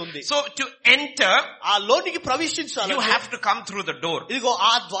మాత్రమే ఉంది. So to enter, ఆ లోనికి ప్రవేశించాలి. you have to come through the door. ఇదిగో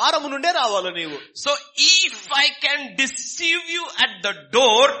ఆ ద్వారము నుండే రావాలి నీవు. So if I can deceive you at the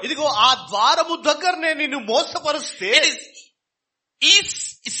door, ఇదిగో ఆ ద్వారము దగ్గరనే నిన్ను మోసపరిస్తే it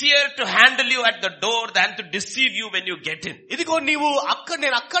is easier to handle you at the door than to deceive you when you get in. ఇదిగో నీవు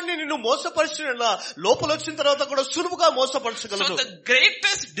నేను అక్కడనే నిన్ను మోసపరిచిన లోపల వచ్చిన తర్వాత కూడా సులువుగా మోసపరచగలను. So the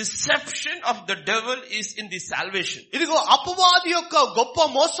greatest deception of the devil is in the salvation. ఇదిగో అపవాది యొక్క గొప్ప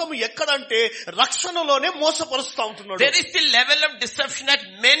మోసం ఎక్కడంటే రక్షణలోనే మోసపరుస్తా ఉంటున్నాడు. There is the level of deception at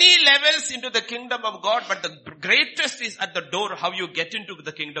many levels into the kingdom of God, but the greatest is at the door, how you get into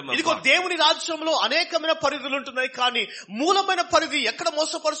the kingdom of ఇదిగో God. దేవుని రాజ్యంలో అనేకమైన పరిధులు ఉంటున్నాయి, కానీ మూలమైన పరిధి ఎక్కడ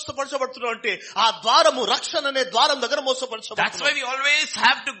మోసపరచబడుతున్నావు అంటే ఆ ద్వారము రక్షణ అనే ద్వారం దగ్గర మోసపరచబడుతున్నావు. That's why we always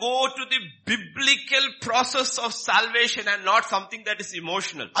have to go to the biblical process of salvation and not something that is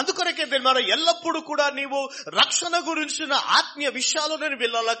emotional. అందుకొరకే మనం ఎల్లప్పుడూ కూడా నీవు రక్షణ గురించిన ఆత్మీయ విషయాల్లోనే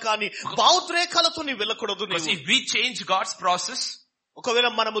వెళ్ళాలా కానీ భావోద్రేకాలతో నీవు వెళ్ళకూడదు. Because if we change God's process, ఒకవేళ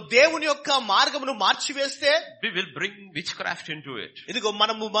మనము దేవుని యొక్క మార్గమును మార్చివేస్తే we will bring witchcraft into it. ఇదిగో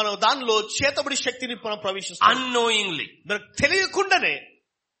మన దానిలో చేతబడి శక్తిని మనం ప్రవేశిస్తాం. Unknowingly. మనకు తెలియకుండానే.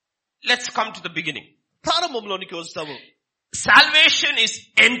 Let's come to the beginning. ప్రారంభంలోనికి వస్తాము. Salvation is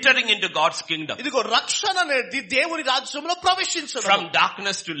entering into God's kingdom. ఇదిగో రక్షణ అనేది దేవుని రాజ్యంలో ప్రవేశించడం. From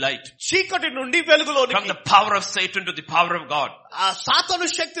darkness to light. చీకటి నుండి వెలుగులోనికి. From the power of Satan to the power of God. ఆ సాతాను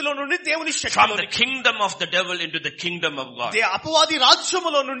శక్తిలో నుండి దేవుని శక్తిలోనికి. From the kingdom of the devil into the kingdom of God. అపవాది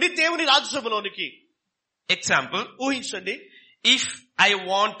రాజ్యములో నుండి దేవుని రాజ్యములోనికి. Example. ఊహించండి. If I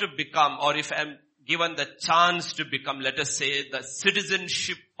want to become, or if I'm given the chance to become, let us say, the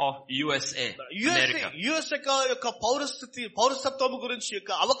citizenship of USA, America. USA యొక్క పౌరసత్వం గురించి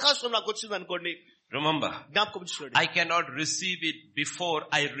యొక్క అవకాశం నాకు వచ్చింది అనుకోండి. Remember, జ్ఞాపకం చేసుకోండి. I cannot receive it before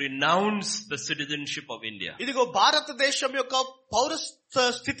I renounce the citizenship of India. ఇదిగో భారతదేశం యొక్క పౌరత్వ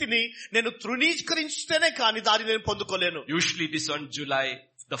స్థితిని నేను తృణీకరిస్తేనే కానీ దాన్ని నేను పొందుకోలేను. Usually it is on July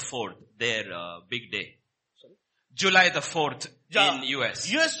the 4th, their big day. July the 4th in US.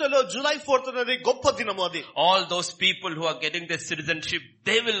 US లో July 4th అనేది గొప్ప దినము అది. All those people who are getting their citizenship,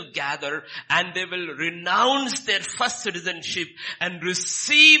 they will gather and they will renounce their first citizenship and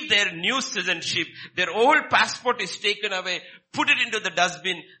receive their new citizenship. Their old passport is taken away, put it into the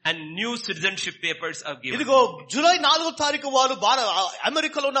dustbin, and new citizenship papers are given. ఇదిగో July 4వ తారీఖు వారు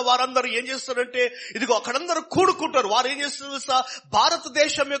అమెరికాలో ఉన్న వారందరూ ఏం చేస్తారంటే ఇదిగో అక్కడందరూ కూడుకుంటారు. వారు ఏం చేస్తారు,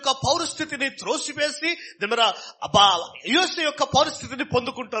 భారతదేశం యొక్క పౌరస్థితిని త్రోసివేసి యుఎస్ఏ యొక్క పౌరస్థితిని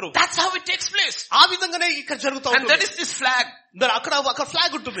పొందుకుంటారు. That's how it takes place. ఆ విధంగానే ఇక్కడ జరుగుతా ఉంటుంది. And that is this flag. అక్కడ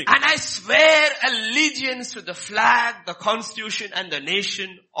ఫ్లాగ్ ఉంటుంది. And I swear allegiance to the flag, the constitution and the nation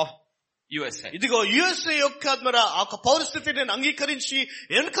of USA. ఇదిగో యుఎస్ఏ యొక్క పౌరస్థితిని నేను అంగీకరించి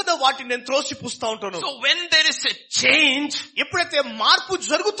వెనుకద వాటిని నేను త్రోసి పూస్తా ఉంటాను. So when there is a change, ఎప్పుడైతే మార్పు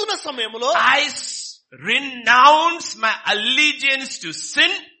జరుగుతున్న సమయంలో I renounce my allegiance to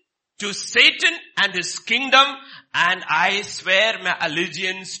sin, to Satan and his kingdom, and I swear my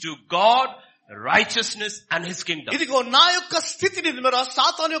allegiance to God, righteousness and his kingdom. ఇదిగో నా యొక్క స్థితిని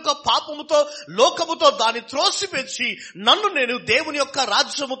సాతాను యొక్క పాపముతో లోకముతో దాన్ని త్రోసిపెచ్చి నన్ను నేను దేవుని యొక్క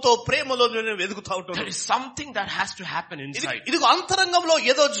రాజ్యముతో ప్రేమలో నేను వెతుకుతా ఉంటాను. There is something that has to happen inside. ఇదిగో అంతరంగంలో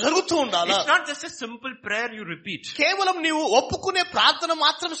ఏదో జరుగుతూ ఉండాలి. It's not just a simple prayer you repeat. కేవలం నీవు ఒప్పుకునే ప్రార్థన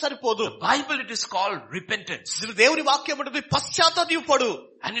మాత్రం సరిపోదు. The Bible, it is called repentance. దేవుని వాక్యం అంటే పశ్చాత్తాపడు.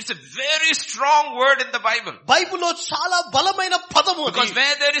 And it's a very strong word in the Bible. బైబిల్లో చాలా బలమైన పదము. Because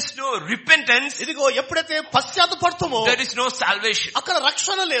where there is no repentance, ఇదిగో ఎప్పుడైతే పశ్చాత్తాపడతామో there is no salvation. అక్కడ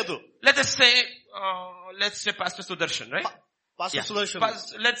రక్షణ లేదు. Let us say Pastor Sudarshan, right? Pastor Sudarshan.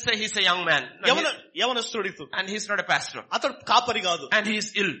 Let's say he's a young man. యవనస్తుడు. And he's not a pastor. అతడు కాపరి కాదు. And he is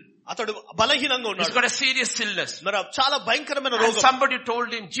ill. అతడు బలహీనంగా ఉన్నాడు. He's got a serious illness. మరి చాలా భయంకరమైన రోగం. రోగం. Somebody told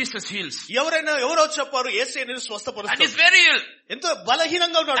him Jesus heals. ఎవరో చెప్పారు యేసుని స్వస్థపరుస్తాడు. And he's very ill. ఎంతో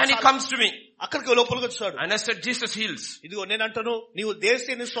బలహీనంగా ఉన్నాడు. And he comes to me. అక్కడికి లోపలికి వచ్చాడు. And I said Jesus heals. ఇదిగో నేను అంటాను నీవు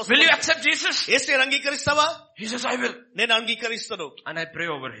యేసుని స్వస్థపరుస్తావు. Will you accept Jesus? యేసుని అంగీకరిస్తావా? He says I will. నేను అంగీకరిస్తాను. And I pray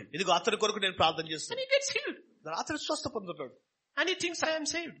over him. ఇదిగో అతని కొరకు నేను ప్రార్థన చేస్తాను. And he gets healed. అతడు స్వస్థ పొందుతాడు. And he thinks I am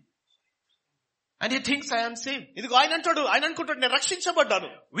saved. And he thinks I am saved. ఇదిగో ఆయన అనుకుంటాడు నేను రక్షించబడ్డాను.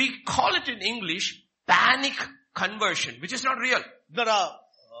 We call it in English panic conversion, which is not real.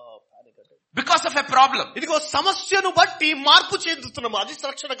 Because of a problem. ఇదిగో సమస్యను బట్టి మార్పు చెందుతున్నాము. అది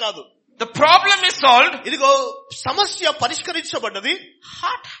రక్షణ కాదు. The problem is solved. ఇదిగో సమస్య పరిష్కరించబడ్డది.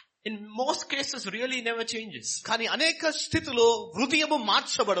 Heart in most cases really never changes. కానీ అనేక స్థితిలో హృదయము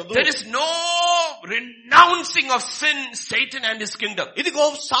మార్చబడదు. There is no renouncing of sin, Satan and his kingdom. ఇదిగో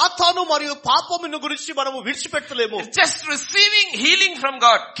సాతాను మరియు పాపమును గురించి మనము విడిచిపెట్టలేము. It's just receiving healing from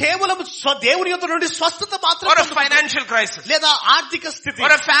God. కేవలం దేవుని యొద్ద నుండి స్వస్థత మాత్రమే. Or a financial crisis. లేదా ఆర్థిక స్థితి.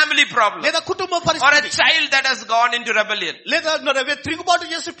 Or a family problem. లేదా కుటుంబ Or పరిస్థితి. a child that has gone into rebellion. లేదా తిరుగుబాటు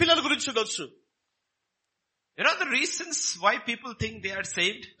చేసే పిల్లల గురించి ఉండొచ్చు. You know the reasons why people think they are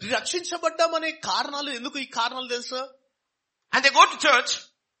saved? రక్షించబడ్డామనే కారణాలు ఎందుకు ఈ కారణాలు తెలుసా? And they go to church.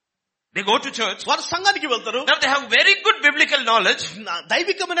 వారు సంఘానికి వెళ్తారు. Now they have very good biblical knowledge.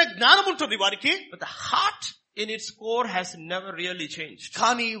 దైవికమైన జ్ఞానం ఉంటుంది వారికి. But the heart in its core has never really changed.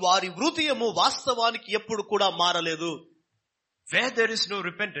 కానీ వారి హృదయము వాస్తవానికి ఎప్పుడు కూడా మారలేదు. Where there is no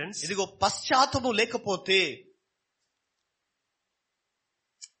repentance, ఇదిగో పశ్చాత్తాపము లేకపోతే,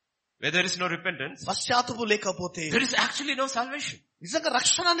 where there is no repentance, పశ్చాత్తాపము లేకపోతే there is actually no salvation. నిజంగా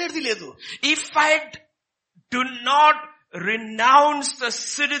రక్షణ అనేది లేదు. If I do not renounce the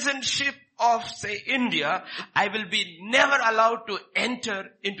citizenship of, say, India, I will be never allowed to enter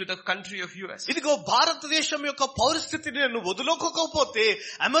into the country of US. ఇదిగో భారతదేశం యొక్క పౌరస్థితిని నేను వదులుకోకపోతే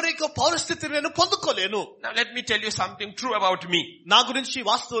అమెరికా పౌరస్థితిని నేను పొందుకోలేను. Now let me tell you something true about me. నా గురించి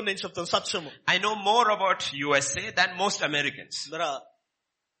వాస్తవం నేను చెప్తాను, సత్యము. I know more about USA than most Americans.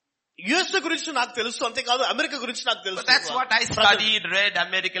 US గురించి నాకు తెలుసు, అంతేకాదు అమెరికా గురించి నాకు తెలుసు. But that's what I studied, read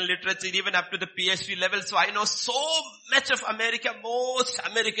American literature even up to the PhD level. So I know so much of America, most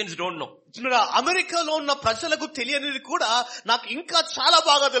Americans don't know. అమెరికాలో ఉన్న ప్రజలకు తెలియనిది కూడా నాకు ఇంకా చాలా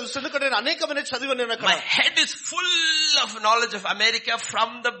బాగా తెలుసు, ఎందుకంటే నేను అనేకమైన చదివాను. My head is full of knowledge of America from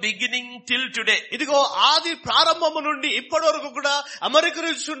the beginning till today. ఇదిగో ఆది ప్రారంభము నుండి ఇప్పటి వరకు కూడా అమెరికా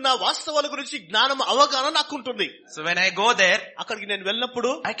గురించి ఉన్న వాస్తవాల గురించి జ్ఞానం, అవగాహన నాకు ఉంటుంది. So when I go there, అక్కడికి నేను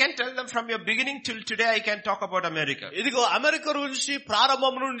వెళ్ళినప్పుడు I can tell them from your beginning till today I can talk about America. ఇదిగో అమెరికా గురించి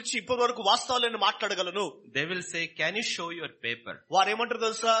ప్రారంభం నుంచి ఇప్పటి వరకు వాస్తవాలను మాట్లాడగలను. They will say, can you show your paper? వారు ఏమంటారు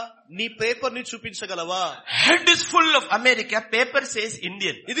తెలుసా, నీ పేపర్ ని చూపించగలవా? Head is full of America, paper says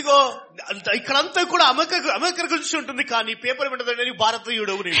Indian. ఇదిగో ఇక్కడంతా కూడా అమెరికా గురించి ఉంటుంది, కానీ పేపర్ ఏమంటుంది,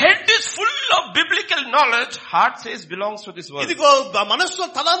 భారతీయుడు. Head is full of biblical knowledge, heart says belongs to this world. ఇదిగో మనస్సు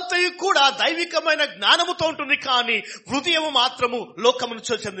తలంతా కూడా దైవికమైన జ్ఞానముతో ఉంటుంది, కానీ హృదయం మాత్రము లోకము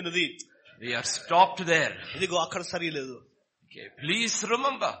నుంచి చెందినది. We are stopped there. ఇదిగో అక్కడ సరిలేదు. Okay, please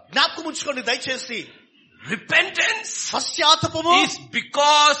remember. జ్ఞాపకం ఉంచుకోండి దయచేసి. Repentance పశ్చాత్తాపము is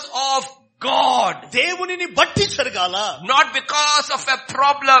because of God. దేవునిని బట్టి జరగాల, not because of a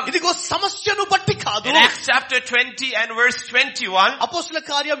problem. ఇదిగో సమస్యను బట్టి కాదు. In Acts chapter 20 and verse 21, అపోస్తలుల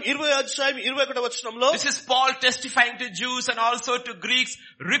కార్యం 20 అధ్యాయం 21వ వచనంలో, this is Paul testifying to Jews and also to Greeks,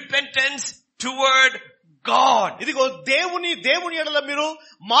 repentance toward God. ఇదిగో దేవుని ఎడల మీరు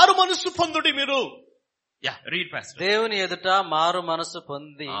మారు మనస్సు పొందుడి. మీరు Yeah, read pastor. దేవుని ఎదుట మారు మనసు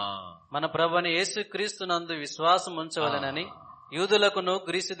పొంది మన ప్రభువైన యేసుక్రీస్తునందు విశ్వాసం ఉంచవలెనని యూదులకును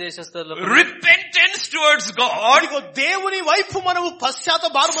గ్రీసు దేశస్థులకు repentance towards God. ఇదిగో దేవుని వైపు మనము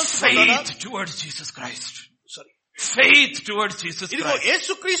మారు మనసు పొందాలి. Faith towards Jesus Christ. Faith towards Jesus Christ. ఇదిగో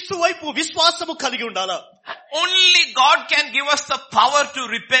యేసుక్రీస్తు వైపు విశ్వాసము కలిగి ఉండాలా. Only God can give us the power to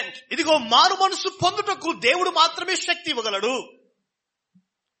repent. ఇదిగో మారు మనసు పొందుటకు దేవుడు మాత్రమే శక్తి ఇవ్వగలడు.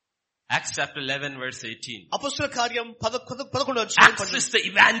 Acts chapter 11 verse 18. అపోస్తలుల కార్యం 11వ అధ్యాయం. Acts is the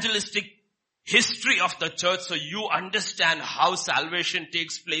evangelistic history of the church, so you understand how salvation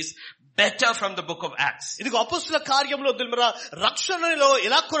takes place better from the book of Acts. ఇదిగో అపోస్తలుల కార్యంలో రక్షణలో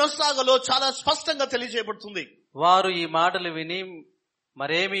ఎలా కొనసాగాలో చాలా స్పష్టంగా తెలియజేయబడుతుంది. వారు ఈ మాటలు విని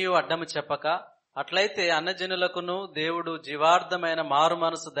మరేమీ అడ్డము చెప్పక, అట్లయితే అన్యజనులకును దేవుడు జీవార్థమైన మారు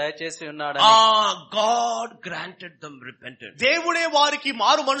మనసు దయచేసి ఉన్నాడని. God granted them repentance. దేవుడే వారికి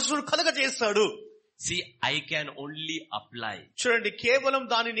మారు మనసును కలుగజేశాడు. See, I can only apply. చూడండి, కేవలం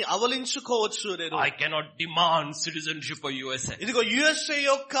దానిని అవలించుకోవచ్చు. నేను I cannot demand citizenship for USA. ఇదిగో యుఎస్ఏ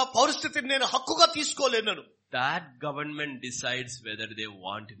యొక్క పౌరస్థితిని నేను హక్కుగా తీసుకోలేను. That government decides whether they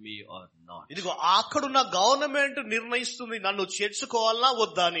want me or not. ఇదిగో అక్కడున్న గవర్నమెంట్ నిర్ణయిస్తుంది నన్ను చేర్చుకోవాలా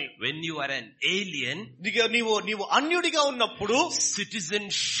వద్దా అని. When you are an alien, నీవు అన్యుడిగా ఉన్నప్పుడు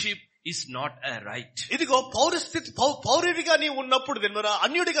citizenship is not a right. ఇదిగో పౌరుడిగా నీవు ఉన్నప్పుడు,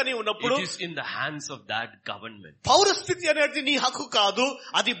 అన్యుడిగా నీవు ఉన్నప్పుడు, it is in the hands of that government. పౌరస్థితి అనేది నీ హక్కు కాదు,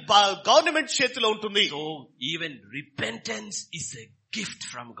 అది గవర్నమెంట్ చేతిలో ఉంటుంది. So even repentance is a gift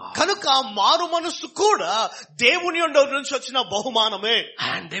from God. కనుక మారు మనస్సు కూడా దేవుని నుంచి వచ్చిన బహుమానమే.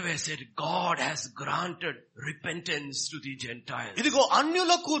 And they were said, God has granted repentance to the Gentiles. ఇదిగో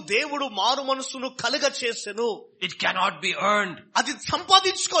అన్యులకు దేవుడు మారు మనస్సును కలుగ చేసెను. It cannot be earned. అది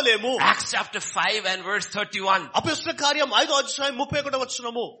సంపాదించుకోలేము. Acts chapter 5 and verse 31. అపోస్తలుల కార్యం 5వ అధ్యాయం 31వ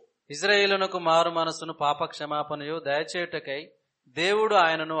వచనము. ఇశ్రాయేలునకు మారు మనసును పాప క్షమాపణయు దయచేయుటకై దేవుడు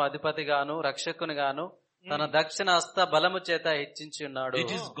ఆయనను అధిపతిగాను రక్షకునిగాను తన దక్షిణ హస్త బలము చేత హెచ్చించి ఉన్నాడు.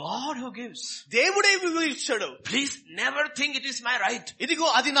 It is God who gives. దేవుడే ఇచ్చాడు. Please never think it is my right. ఇదిగో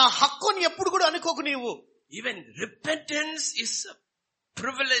అది నా హక్కు అని ఎప్పుడు కూడా అనుకోకు నీవు. Even repentance is a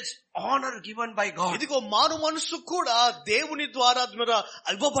privilege, honor given by God. ఇదిగో మారు మనసు కూడా దేవుని ద్వారా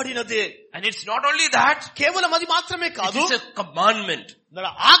ఇవ్వబడినదే. And it's not only that, కేవలం అది మాత్రమే కాదు, it is a commandment.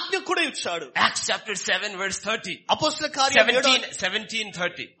 ఆజ్ఞ కూడా ఇచ్చాడు. Acts chapter 7 verse 30. అపోస్తలుల కార్యం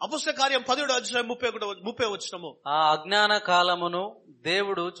 17:30. అపోస్తలుల కార్యం 17వ అధ్యాయం 30వ వచనము. ఆ అజ్ఞాన కాలమును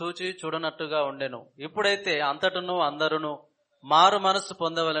దేవుడు చూచి చూడనట్టుగా ఉండెను. ఇప్పుడైతే అంతటను అందరును మారు మనసు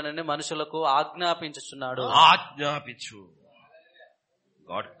పొందవలనని మనుషులకు ఆజ్ఞాపించుచున్నాడు. ఆజ్ఞాపించు.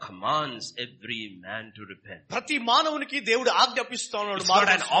 God commands every man to repent. ప్రతి మానవునికి దేవుడు ఆజ్ఞాపిస్తున్నాడు. It's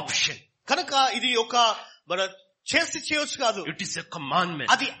not an option. కనుక ఇది ఒక చేసి చేయొచ్చు కాదు. It is a commandment.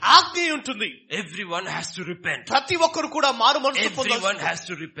 అది ఆజ్ఞ ఉంటుంది. Everyone has to repent. ప్రతి ఒక్కరు కూడా మారు మనసు పొందాలి. Everyone has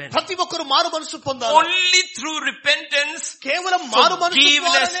to repent. ప్రతి ఒక్కరు మారు మనసు పొందాలి. Only through repentance, కేవలం మారు మనసు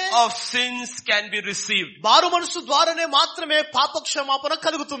forgiveness ద్వారానే of sins can be received. మారు మనసు ద్వారానే మాత్రమే పాప క్షమాపణ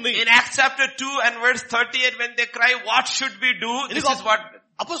కలుగుతుంది. In Acts chapter 2 and verse 38, when they cry, what should we do? This is what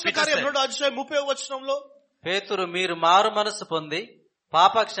అపొస్తలుల కార్యం 2వ అధ్యాయం 30వ వచనంలో, పేతురు మీరు మారు మనసు పొంది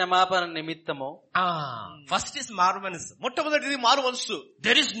పాప క్షమాపణ నిమిత్తము. first is maru manasu. మొట్టమొదటిది మారు మనసు.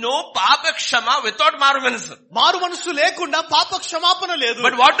 There is no papa kshama without maru manasu. మారు మనసు లేకుండా పాప క్షమాపణ లేదు.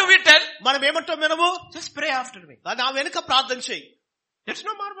 But what do we tell? మనం ఏమంటాం? మనము just pray after me. నా వెనుక ప్రార్థన చేయి. There is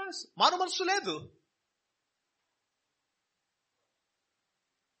no maru manasu. మారు మనసు లేదు.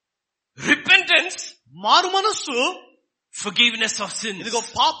 Repentance, మారు మనసు, forgiveness of sins. ఇదిగో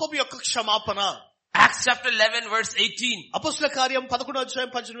పాపం యొక్క క్షమాపణ. Acts chapter 11 verse 18. అపొస్తలుల కార్యం 11వ అధ్యాయం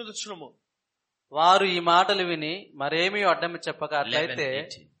 18వ వచనము, వారు ఈ మాటలు విని మరేమీ అడ్డమి చెప్పక, 11, అట్లయితే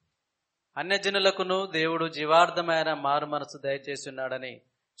 18. అన్యజనులకును దేవుడు జీవార్థమైన మారు మనసు దయచేస్తున్నాడని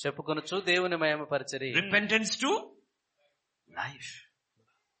చెప్పుకొనుచు దేవుని మహిమపరచిరి. Repentance to life.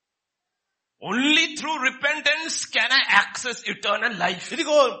 Only through repentance can I access eternal life.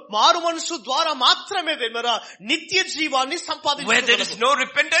 ఇదిగో మారు మనసు ద్వారా మాత్రమే నిత్య జీవాన్ని Where there is సంపాదించగలము. no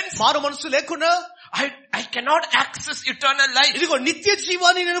repentance, మారు మనసు లేకుండా I cannot access eternal life. ఇదిగో నిత్య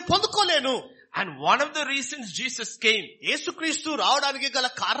జీవాన్ని నేను పొందుకోలేను. And one of the reasons Jesus came, యేసుక్రీస్తు రావడానికి గల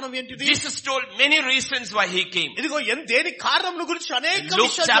కారణం ఏంటిది? Jesus told many reasons why he came. ఇదిగో దేని కారణం గురించి అనేక In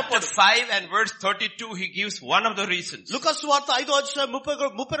Luke విషయాలు chapter చెప్పాడు. 5 and verse 32, he gives one of the reasons. లూకా సువార్త 5వ అధ్యాయం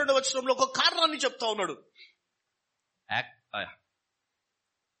 32వ వచనంలో ఒక కారణాన్ని చెప్తా ఉన్నాడు.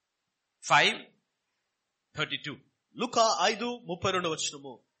 5:32. లూకా 5:32వ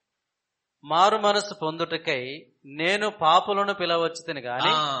వచనము, మారు మనసు పొందుటకై నేను పాపులను పిలవచ్చుతిని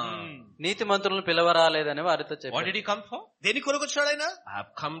గాని నీతిమంతులను పిలవరాలేదని వారితో What చెప్పాడు. did he come for? దేని కొరకు వచ్చాడు ఆయన? I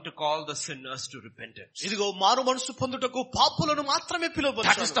have come to call the sinners to repentance. ఇదిగో మారు మనసు పొందుటకు పాపులను మాత్రమే That is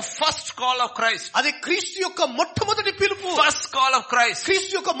పిలువబడ్డాడు. the first call of Christ. అది క్రీస్తు యొక్క మొట్టమొదటి పిలుపు. First call of Christ.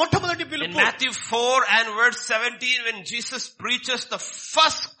 క్రీస్తు యొక్క మొట్టమొదటి In పిలుపు. Matthew 4 and verse 17, when Jesus preaches, the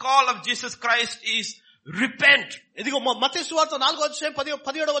first call of Jesus Christ is repent. ఇదిగో మత్తయి సువార్త 4వ అధ్యాయం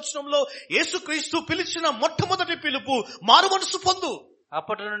 17వ వచనంలో యేసుక్రీస్తు పిలిచిన మొట్టమొదటి పిలుపు మారు మనసు పొందు.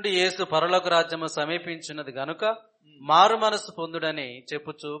 అప్పటి నుండి యేసు పరలోక రాజ్యము సమీపించినది గనుక మారు మనసు పొందుడని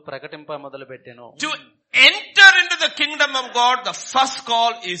చెప్పుచు ప్రకటింప మొదలు పెట్టెను. To enter into the kingdom of God, the first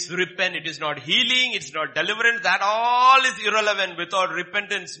call is repent. It is not healing, it's not deliverance, that all is irrelevant. Without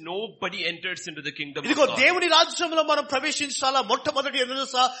repentance, nobody enters into the kingdom of ఇదిగో God. దేవుని రాజ్యంలో మనం ప్రవేశించాలా మొట్టమొదటి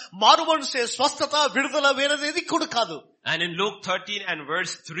తెలుసా? మారు మనసే స్వస్థత, విడుదల, వేరేది కూడా కాదు. And in Luke 13 and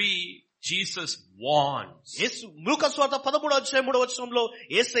verse 3, Jesus warns. లూకా సువార్త 13వ అధ్యాయం 3వ వచనంలో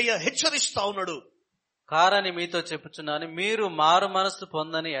యేసయ్య హెచ్చరిస్తా ఉన్నాడు. కారని మీతో చెప్పుచున్నాను, మీరు మారు మనసు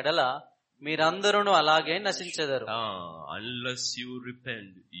పొందని ఎడల మీరందరూ అలాగే నశించెదరు. Unless you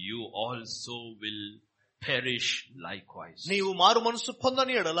repent, you also will perish likewise. నీవు మారు మనసు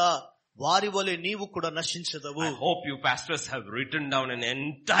పొందని ఎడల వారి వలె నీవు కూడా నశించదవు. I hope you pastors have written down an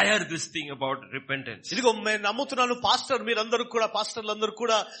entire this thing about repentance. ఇదిగో నేను నమ్ముతున్నాను పాస్టర్లందరూ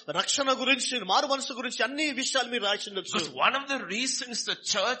కూడా రక్షణ గురించి, మారు మనసు గురించి అన్ని విషయాలు మీరు రాసిండొచ్చు. Because one of the reasons the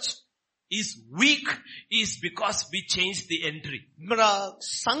church is weak is because we changed the entry. మన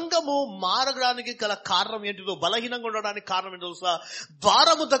సంఘము మారడానికి గల కారణం ఏంటిదో, బలహీనంగా ఉండడానికి కారణం ఏంటో తెలుసా?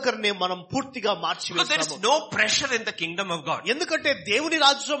 ద్వారము దగ్గరనే మనం పూర్తిగా Because there is మార్చివేస్తాము. no pressure in the kingdom of God. ఎందుకంటే దేవుని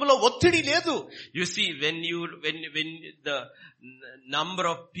రాజ్యంలో ఒత్తిడి లేదు. You see, when the number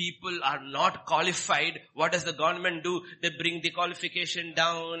of people are not qualified, what does the government do? They bring the qualification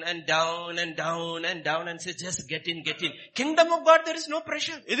down and down and down and down and say, just get in. Kingdom of God, there is no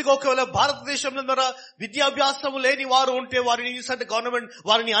pressure. ఇదిగో ఒకవేళ భారతదేశంలో విద్యాభ్యాసం లేని వారు ఉంటే వారిని government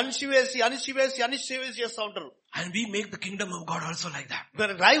వారిని అణిచివేసి చేస్తా ఉంటారు. And we make the kingdom of God also like that.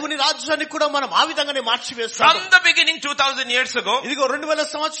 దేవుని రాజ్యాన్ని కూడా మనం ఆ విధంగానే మార్చివేస్తాం. From the beginning 2000 years ago, ఇదిగో 2000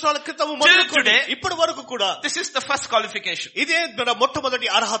 సంవత్సరాల క్రితం till today, ఇప్పటి వరకు కూడా this is the first qualification. ఇదే మన మొట్టమొదటి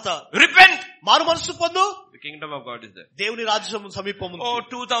అర్హత. Repent. మారు మనసు పొందు. The kingdom of God is there. దేవుని రాజ్యం సమీపం ఉంది. Oh,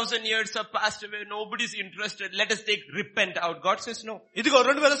 2000 years have passed away. Nobody's interested. Let us take repent out. God says no. ఇదిగో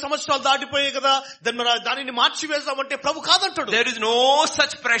 2000 సంవత్సరాలు దాటిపోయాయి కదా, దానిని మార్చివేస్తామంటే ప్రభు కాదంటాడు. There is no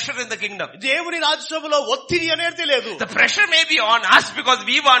such pressure in the kingdom. దేవుని రాజ్యంలో ఒత్తిడి అనేది లేదు. The pressure may be on us because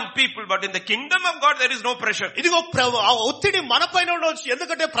we want people, but in the kingdom of God there is no pressure. ఇదిగో ఆ ఒత్తిడి మన పైన ఉండవచ్చు,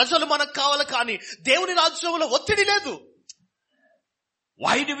 ఎందుకంటే ప్రజలు మనకు కావాలి, కానీ దేవుని రాజ్యంలో ఒత్తిడి లేదు.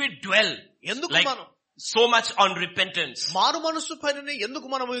 Why do we dwell ఎందుకు like మనం so much on repentance? మారు మనసు పైననే ఎందుకు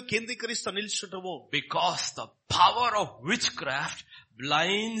మనము కేంద్రీకరిస్తా నిల్చుంటాము? Because the power of witchcraft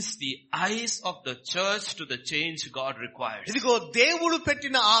blinds the eyes of the church to the change God requires. ఇదిగో దేవుడు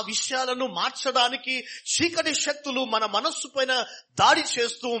పెట్టిన ఆ విషయాలను మార్చడానికి చీకటి శక్తులు మన మనస్సు పైన దాడి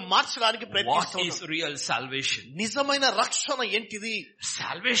చేస్తూ మార్చడానికి What ప్రయత్నిస్తాయి. is real salvation? నిజమైన రక్షణ ఏంటిది?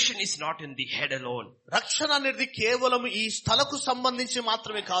 Salvation is not in the head alone. రక్షణ అనేది కేవలం ఈ స్థలకు సంబంధించి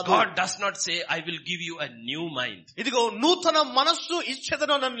మాత్రమే కాదు. God does not say, I will give you a new mind. ఇదిగో నూతన మనస్సు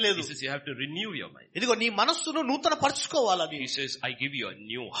ఇచ్చేదను అని లేదు. He says you have to renew your mind. ఇదిగో నీ మనస్సును నూతన పరచుకోవాలని. He says, I give you a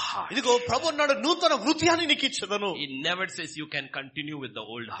new heart. ఇదిగో ప్రభు అన్నాడు నూతన హృదయాన్ని నీకు ఇచ్చేదను. He never says you can continue with the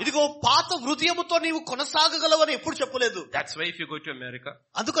old heart. ఇదిగో పాత హృదయముతో నీవు కొనసాగగలవని ఎప్పుడు చెప్పలేదు. That's why if you go to America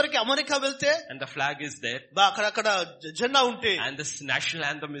అందుకొరకే అమెరికా వెళ్తే and the flag is there అక్కడ జెండా ఉంటే and this national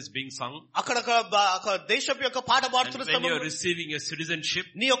anthem is being sung, అక్కడ దేశం యొక్క పాట పాడుతున్న when you are సమయంలో receiving your citizenship,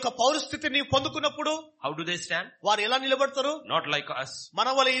 నీ యొక్క పౌరస్థితిని నీవు పొందుకున్నప్పుడు how do they stand? వారు ఎలా నిలబడతారు? Not like us. మన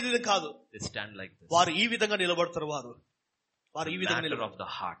వల్ల ఇది కాదు, They stand like this. వారు ఈ విధంగా నిలబడతారు. వారు ఈ విధంగా Matter నిలబడతారు. of the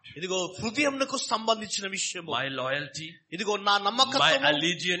heart. ఇదిగో హృదయంకు సంబంధించిన విషయము. My loyalty, ఇదిగో నా my నమ్మకత్వము,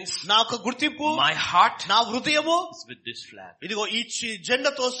 allegiance, నా యొక్క గుర్తింపు, my heart నా హృదయము is with this flag. ఇదిగో ఈ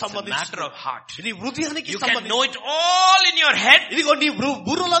జెండాతో It's a matter సంబంధించిన of heart. ఇది హృదయానికి You can సంబంధించిన. know it all in your head. ఇదిగో నీ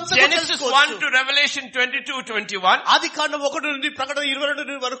బుర్రలంతా Genesis 1 to Revelation 22:21. ఆది కాండం 1 నుండి ప్రకటన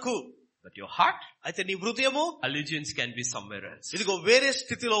 22 వరకు. But your heart, అయితే నీ హృదయము allegiance can be somewhere else. ఇదిగో వేరే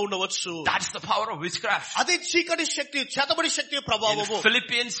స్థితిలో ఉండవచ్చు. That's the power of witchcraft. అదే చీకటి శక్తి, చేతబడి శక్తి In ప్రభావము.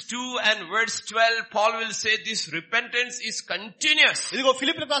 Philippians 2 and verse 12, Paul will say this repentance is continuous. ఇదిగో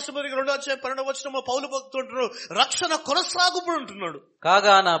ఫిలిప్పీయులకు రాసిన పత్రిక 2:12 పౌలు భక్తుడు రక్షణ కొనసాగుతూ ఉంటున్నాడు.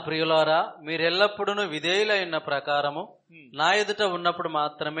 కాగా నా ప్రియులారా, మీరెల్లప్పుడూ విధేయులైన ప్రకారము నా ఎదుట ఉన్నప్పుడు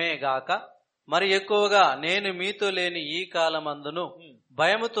మాత్రమే గాక మరి ఎక్కువగా నేను మీతో లేని ఈ కాలమందును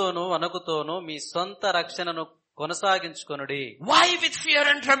భయముతోనూ వణకుతోనూ మీ సొంత రక్షణను కొనసాగించుకొనుడి. Why with fear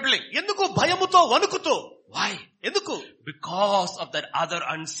and trembling? ఎందుకు భయముతో వణుకుతో? Why? ఎందుకు? Because of that other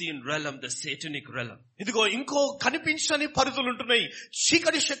unseen realm, the satanic realm. ఇదిగో ఇంకో కనిపించని పరిధులు ఉంటున్నాయి.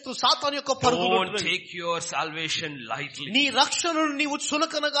 చీకటి శక్తి సాతాను యొక్క పరిధులు Don't ఉంటున్నాయి. take your salvation lightly. నీ రక్షణను నీవు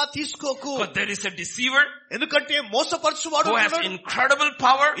చులకనగా తీసుకోకు. Because there is a deceiver ఎందుకంటే మోసపరచువాడు who has ఉన్నాడు. incredible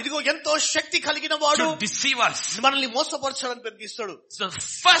power ఇదిగో ఎంతో శక్తి కలిగిన వాడు to deceive us. మనల్ని మోసపరచడానికి ప్రయత్నిస్తాడు. So the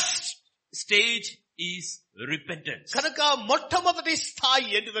first stage is repentance. కనుక మొట్టమొదటి స్థాయి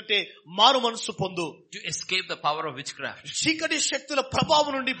ఏంటంటే మారు మనసు పొందు. To escape the power of witchcraft. చీకటి శక్తుల ప్రభావం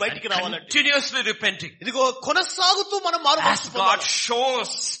నుండి బయటికి రావాలంటే Continuously repenting. ఇదిగో కొనసాగుతూ మనం మారు As మనసు God పొందాలి. shows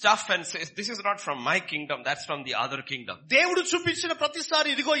stuff and says, this is not from my kingdom, that's from the other kingdom. దేవుడు చూపించిన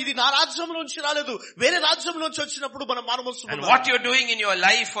ప్రతిసారి ఇదిగో ఇది నా రాజ్యం నుంచి రాలేదు, వేరే రాజ్యం నుంచి వచ్చినప్పుడు మనం మారు మనసు And పొందాలి. what you're doing in your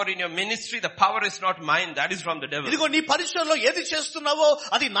life or in your ministry, the power is not mine, that is from the devil. ఇదిగో నీ పరిచయంలో ఏది చేస్తున్నావో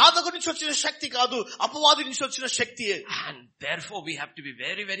అది నా దగ్గర నుంచి వచ్చిన శక్తి కాదు, అపవాది నుంచి వచ్చిన శక్తియే. And therefore we have to be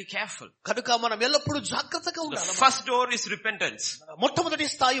very, very careful. కనుక మనం ఎల్లప్పుడూ జాగ్రత్తగా The ఉండాలి. first door is repentance. మొట్టమొదటి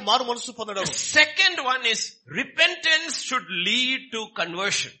స్థాయి మారు మనసు పొందడం. The second one is repentance should lead to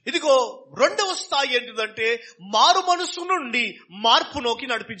conversion. ఇదిగో రెండవ స్థాయి ఏంటిదంటే మారు మనసు నుండి మార్పులోకి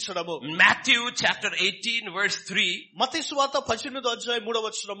నడిపించడము. Matthew chapter 18 verse 3. మత్తయి సువార్త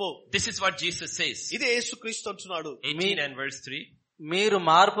 18:3. This is what Jesus says. ఇదే యేసుక్రీస్తు అంటున్నాడు. 18 and verse 3. మీరు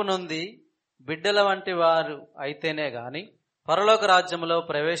మార్పు నొంది బిడ్డల వంటి వారు అయితేనే గాని పరలోక రాజ్యములో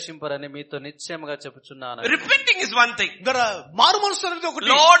ప్రవేశింపరని మీతో నిశ్చయముగా చెప్పుచున్నాను. Repenting is one thing. మారు మనసు అనేది ఒకటి.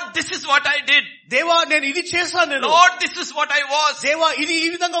 Lord, this is what I did. దేవా నేను ఇది చేశాను, నేను Lord, this is what I was. దేవా ఇది ఈ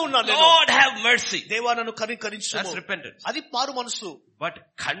విధంగా ఉన్నాను నేను. Lord, have mercy. దేవా నన్ను కనికరించు. That's repentance. అది మారు మనసు. But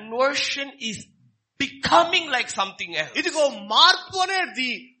conversion is becoming like something else. ఇదిగో మార్పు అనేది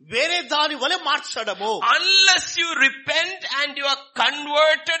వేరే దాని వలె మార్చడము. Unless you repent and you are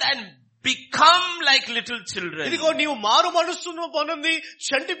converted and become like little children. ఇదిగో నీవు మారు మనసును పొంది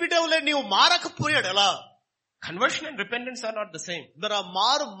చంటి బిడ్డవులే నీవు మారకపోయాడు ఎలా? Conversion and repentance are not the same.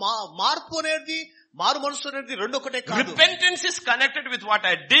 మార్పు అనేది మారు మనసు అనేది రెండు ఒకటే కాదు. Repentance is connected with what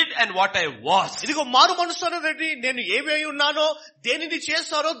I did and what I was. ఇదిగో మారు మనసు అనేది నేను ఏమై ఉన్నానో దేనిని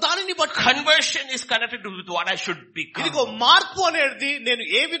చేశానో దానిని బట్టి. Conversion is connected with what I should become. ఇదిగో మార్పు అనేది నేను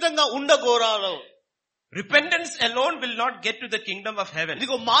ఏ విధంగా ఉండగోరాలో. Repentance alone will not get to the kingdom of heaven.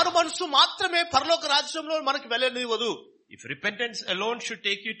 ఇదిగో మారు మనసు మాత్రమే పరలోక రాజ్యంలో మనకి వెళ్ళనివ్వదు. If repentance alone should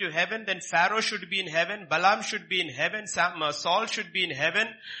take you to heaven, then Pharaoh should be in heaven, Balaam should be in heaven, Saul should be in heaven,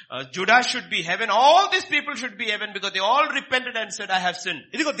 Judah should be heaven. All these people should be heaven because they all repented and said, I have sinned.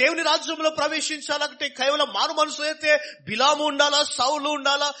 ఇదిగో దేవుని రాజ్యంలో ప్రవేశించాలంటే కేవలం మారు మనసు అయితే బిలాము ఉండాలా, సౌలు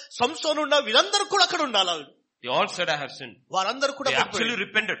ఉండాలా, సంసోను ఉండాలా, వీరందరూ కూడా అక్కడ ఉండాలా. They all said, I have sinned. వారందరూ కూడా They actually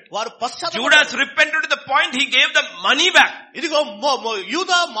repented. వారు పశ్చాత్తాప Judas repented to the point he gave the money back. ఇదిగో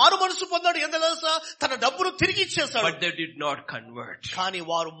యూదా మారు మనసు పొందాడు, ఎంత తెలుసా, తన డబ్బును తిరిగి ఇచ్చేశాడు. But they did not convert. కానీ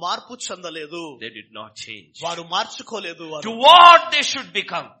వారు మార్పు చెందలేదు, They did not change. వారు మార్చుకోలేదు. To what they should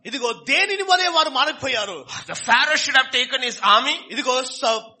become. ఇదిగో దేనిని వలె వారు మారిపోయారు. The Pharaoh should have taken his army. ఇదిగో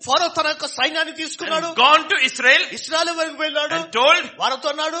ఫరో తన యొక్క సైన్యాన్ని తీసుకున్నాడు, and gone to Israel. ఇశ్రాయేలు వరకు వెళ్ళాడు, and told, వారితో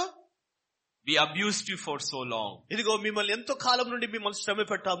అన్నాడు, we abused you for so long. ఇదిగో మిమ్మల్ని ఎంతో కాలం నుండి మిమ్మల్ని శ్రమ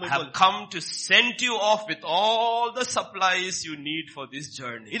పెట్టాము. I have come to send you off with all the supplies you need for this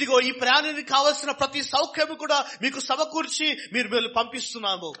journey. ఇదిగో ఈ ప్రయాణానికి కావాల్సిన ప్రతి సౌఖ్యము కూడా మీకు సమకూర్చి మీరు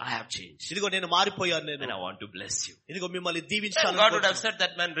పంపిస్తున్నాము. I have changed. ఇదిగో నేను మారిపోయాను నేను. And I want to bless you. ఇదిగో మిమ్మల్ని దీవించాలి. God would have said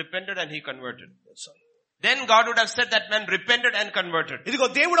that man repented and he converted. Then God would have said that man repented and converted. ఇదిగో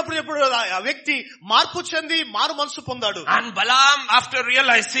దేవుడు అప్పుడు ఎప్పుడు ఆ వ్యక్తి మార్పు చెంది మారు మనసు పొందాడు. And Balaam, after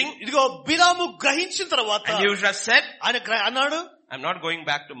realizing, ఇదిగో బిలాము గ్రహించిన తర్వాత, and he would have said, ఆయన అన్నాడు, I'm not going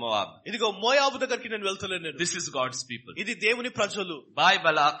back to Moab. ఇదిగో మోయాబు దగ్గరికి నేను వెళ్తలేను. This is God's people. ఇది దేవుని ప్రజలు. Bye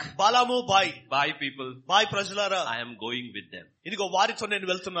Balak. బాలాము bye. Bye people. Bye ప్రజలారా. I am going with them. ఇదిగో వారితో నేను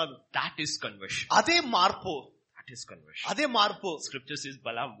వెళ్తున్నాను. That is conversion. అదే మార్పు. That is conversion. అదే మార్పు. Scripture says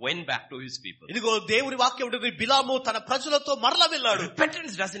Balaam went back to his people. ఇదిగో దేవుని వాక్యం ఉంటుంది, బిలాము తన ప్రజలతో మరలా వెళ్ళాడు.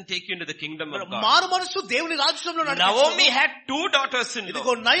 Repentance doesn't take you into the kingdom of God. మారు మనసు దేవుని రాజ్యంలో నడిపిస్తుంది. Naomi had 2 daughters-in-law.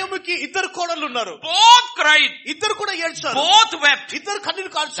 ఇదిగో నయోమికి 2 కోడళ్ళు ఉన్నారు. Both cried. ఇద్దరు కూడా ఏడ్చారు. Both wept. ఇద్దరు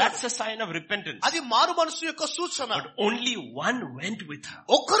కన్నీరు కార్చారు. That's a sign of repentance. అది మారు మనసు యొక్క సూచన. But only one went with her.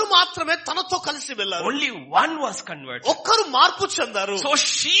 ఒక్కరు మాత్రమే తనతో కలిసి వెళ్ళారు. Only one was converted. ఒక్కరు మార్పు చెందారు. So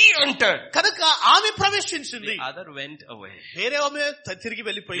she entered. కనుక ఆమె ప్రవేశించింది. The other went away. వేరే ఆమె తిరిగి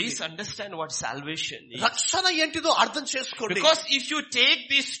వెళ్ళిపోయింది. Please understand what salvation is. రక్షణ ఏంటిదో అర్థం చేసుకోండి. Because if you take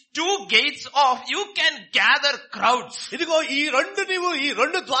these 2 gates off, you can gather crowds. ఇదిగో ఈ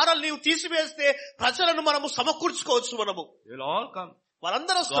 2 ద్వారాలు నీవు తీసివేస్తే ప్రజలను మనము సమకూర్చుకోవచ్చు. మనము They'll all come.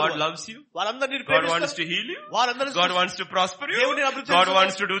 వారందరూ వస్తారు. God loves you. వారందరినీ God wants to heal you. వారందరూ God wants to prosper you. దేవుని అభివృద్ధి God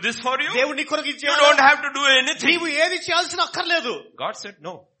wants to do this for you. దేవుని కొరకు You don't have to do anything. నీవు ఏది చేయాల్సిన అక్కర్లేదు. God said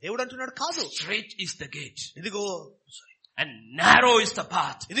no. దేవుడు అంటున్నాడు కాదు. Straight is the gate. ఇదిగో and narrow is the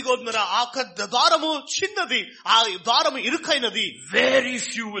path. ఇదిగో ఆ ద్వారము చిన్నది, ఆ ద్వారము ఇరుకైనది. Very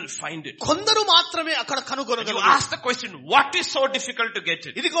few will find it. కొందరు మాత్రమే అక్కడ కనుగొనగలరు. You ask the question, what is so difficult to get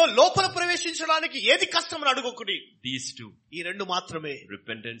it? ఇదిగో లోపల ప్రవేశించడానికి ఏది కష్టమని అడుగుకుని. These 2. ఈ 2 మాత్రమే.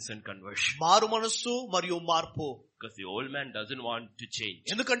 Repentance and conversion. మారు మనస్సు మరియు మార్పు. Because the old man doesn't want to change.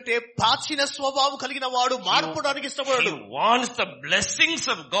 ఎందుకంటే ప్రాచీన స్వభావం కలిగిన వాడు మార్పుడానికి ఇష్టపడడు. He wants the blessings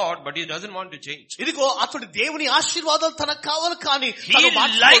of God, but he doesn't want to change. ఇదిగో అతడు దేవుని ఆశీర్వాదాలు తనకు కావాలి, కానీ he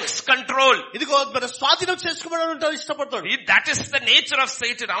likes control. ఇదిగో మన స్వాధీనం చేసుకోవడం ఇష్టపడతాడు. That is the nature of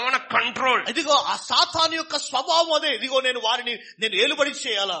Satan. I want to control. ఇదిగో ఆ సాతాను యొక్క స్వభావం అదే. ఇదిగో నేను ఏలుబడి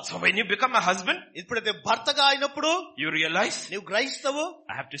చేయాలా. So when you become a husband, ఇప్పుడైతే భర్తగా అయినప్పుడు you realize, నీవు గ్రహిస్తావు,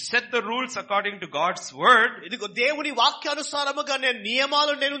 I have to set the rules according to God's word. ఇదిగో దేవుని వాక్యానుసారముగా నేను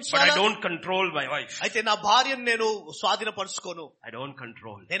నియమాలు నేను But I don't control my wife. అయితే నా భార్యను నేను స్వాధీనపరచుకోను. I don't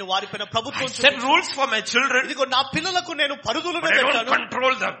control. నేను వారిపైన ప్రభుత్వం set rules for my children. ఇదిగో నా పిల్లలకు నేను పరుగులను పెట్టాను. I పెట్టాను. don't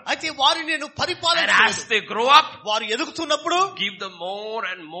control them. అయితే వారిని నేను పరిపాలన And as చేయను. they grow up, వారు ఎదుగుతున్నప్పుడు give them more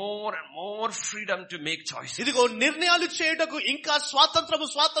and more and more freedom to make choices. ఇదిగో నిర్ణయాలు చేయటకు ఇంకా స్వాతంత్రం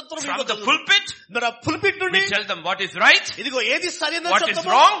From the pulpit, పుల్పిట్ నుండి we tell them what is right, ఇదిగో ఏది సరైనది what is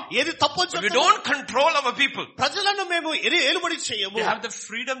చెప్తామో, wrong, ఏది తప్పు but we don't control our people. ప్రజలను మేము ఏలుబడి చేయము. They have the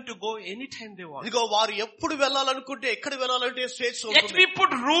freedom to go anytime they want. ఇదిగో వారు ఎప్పుడు వెళ్ళాలనుకుంటే ఎక్కడ వెళ్ళాలంటే స్వేచ్ఛ Yet ఉంటుంది. we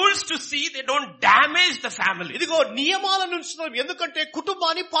put rules to see they don't damage the family. ఇదిగో నియమాలను ఉంచుతాం ఎందుకంటే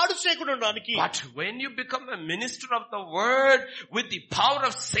కుటుంబాన్ని పాడు చేయకుండా ఉండడానికి. But when you become a minister of the word with the power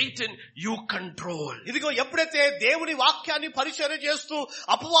of Satan, you control. ఇదిగో ఎప్పుడైతే దేవుని వాక్యాన్ని పరిచయం చేస్తూ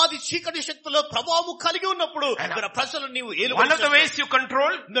అపవాది చీకటి శక్తుల ప్రభావం కలిగి ఉన్నప్పుడు ప్రజలను నీవు One of the ways you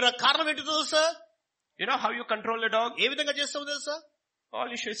control, కారణం ఏంటో తెలుసా? you know how you control a dog? ఏ విధంగా చేస్తావు తెలుసా? All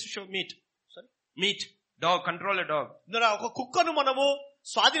you show is to show meat. Meat. Dog, control a dog. ఒక కుక్కను మనము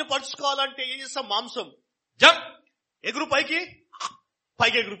స్వాధీనపరచుకోవాలంటే ఏం చేస్తాం? మాంసం. Jump. ఎగురు పైకి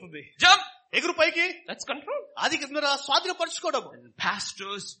ఎగురుతుంది. Jump. ఎగురు పైకి. That's control. అది స్వాధీనపరచుకోవడం.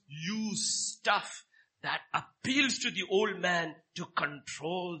 Pastors use stuff that appeals to the old man to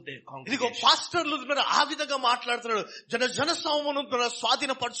control their congregation. ఇదిగో పాస్టర్లు ఆ విధంగా మాట్లాడుతున్నాడు. జన సమూహమును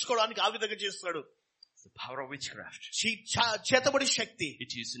స్వాధీనపరచుకోవడానికి ఆ విధంగా చేస్తున్నాడు. The power of witchcraft. చేతబడి శక్తి.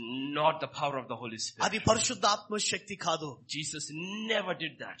 It is not the power of the Holy Spirit. అది పరిశుద్ధాత్మ శక్తి కాదు. Jesus never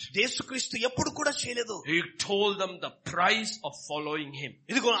did that. యేసుక్రీస్తు ఎప్పుడు కూడా చేయలేదు. He told them the price of following him.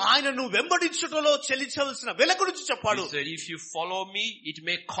 ఇదిగో ఆయనను వెంబడించుటలో చెల్లించవలసిన వెల గురించి చెప్పాడు. He said, if you follow me, it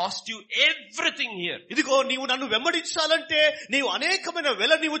may cost you everything here. ఇదిగో నీవు నన్ను వెంబడించాలంటే నీవు అనేకమైన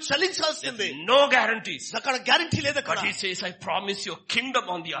వెల నీవు చెల్లించాల్సిందే. No guarantees. అక్కడ గ్యారెంటీ లేదు అక్కడ. But he says, I promise you a kingdom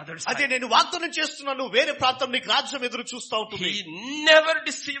on the other side. అదే నేను వాగ్దానం చేస్తున్నాను, వేరే ప్రాంతం నీకు రాజ్యం ఎదురు చూస్తా ఉంటుంది. He never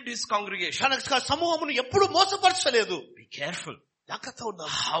deceived his congregation. తన సమూహమును ఎప్పుడు మోసపరచలేదు. Be careful. జాగ్రత్త ఉందాం.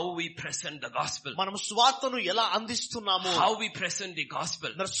 How we present the gospel. మనం సువార్తను ఎలా అందిస్తున్నాము. How we present the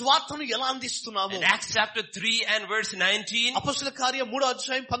gospel. మన సువార్తను ఎలా అందిస్తున్నాము. In Acts chapter 3 and verse 19. అపొస్తలుల కార్యం 3వ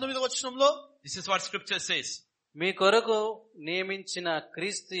అధ్యాయం 19వ వచనంలో This is what scripture says. మీ కొరకు నియమించిన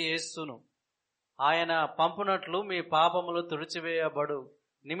క్రీస్తు యేసును ఆయన పంపునట్లు మీ పాపములు తుడిచివేయబడు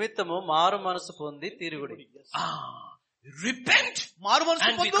నిమిత్తము మారు మనసు పొంది తిరుగుడి. Repent మారు మనసు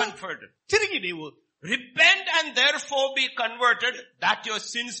and be పొందు, converted. తిరిగి నీవు Repent and therefore be converted, that your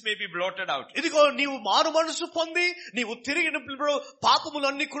sins may be blotted out. ఇదిగో నీవు మారు మనసు పొంది నీవు తిరిగినప్పుడు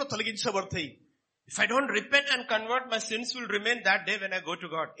పాపములన్నీ కూడా తొలగించబడతాయి. If I don't repent and convert, my sins will remain that day when I go to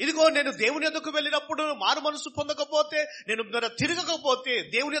God. ఇదిగో నేను దేవుని యొద్దకు వెళ్ళినప్పుడు మారు మనసు పొందకపోతే, నేను తిరగకపోతే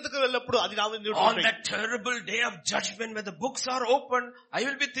దేవుని యొద్దకు వెళ్ళినప్పుడు అది నా మీద On that terrible day of judgment when the books are opened, I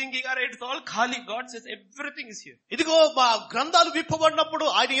will be thinking, it's all khali. God says everything is here. ఇదిగో మా గ్రంథాలు విప్పబడినప్పుడు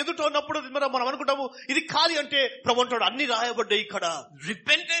ఆయన ఎదుట ఉన్నప్పుడు మనం అనుకుంటాము ఇది ఖాళీ అంటే ప్రభు అంటాడు అన్ని రాయబడ్డాయి ఇక్కడ.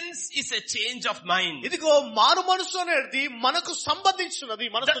 Repentance is a change of mind. ఇదిగో మారు మనసు అనేది మనకు సంబంధించినది,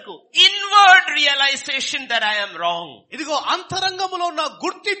 మనసుకు. Inward realization that I am wrong. ఇదిగో అంతరంగములో ఉన్న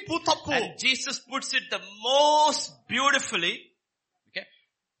గుర్తింపు తప్పు. And Jesus puts it the most beautifully. Okay,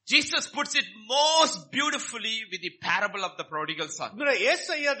 Jesus puts it most beautifully with the parable of the prodigal son.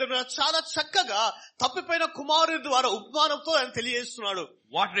 యేసయ్య చాలా చక్కగా తప్పిపోయిన కుమారుడి ద్వారా ఉపమానంతో ఆయన తెలియజేస్తున్నాడు.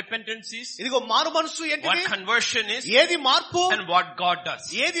 What repentance is, ఇదిగో మారు మనసు ఏంటి, what conversion is, ఏది మార్పు, and what God does.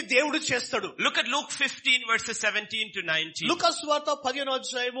 ఏది దేవుడు చేస్తాడు. Look at Luke 15 verses 17 to 19. లూకా సువార్త 15వ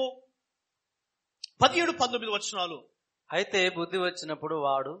అధ్యాయము 17-19 వచనాలు. అయితే బుద్ధి వచ్చినప్పుడు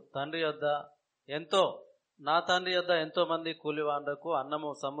వాడు నా తండ్రి యొద్ద ఎంతో మంది కూలివాండ్రకు అన్నము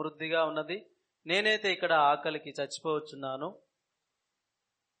సమృద్ధిగా ఉన్నది, నేనైతే ఇక్కడ ఆకలికి చచ్చిపోవచ్చున్నాను.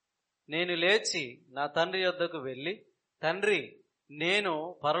 నేను లేచి నా తండ్రి యొద్దకు వెళ్లి, తండ్రి, నేను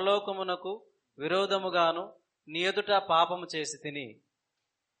పరలోకమునకు విరోధముగాను నీ ఎదుట పాపము చేసి తిని,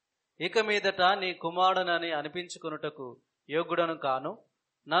 ఇక మీదట నీ కుమారుడనని అనిపించుకొనుటకు యోగ్యుడను కాను,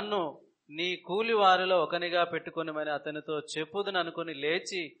 నన్ను నీ కూలి వారిలో ఒకనిగా పెట్టుకొనిమని అతనితో చెప్పుదుననుకుని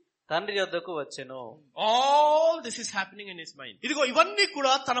లేచి తండ్రి యొద్దకు వచ్చెను. All this is happening in his mind. ఇదిగో ఇవన్నీ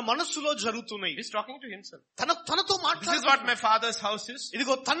కూడా తన మనస్సులో జరుగుతున్నాయి. He is talking to himself. తనతో This is what my father's house is.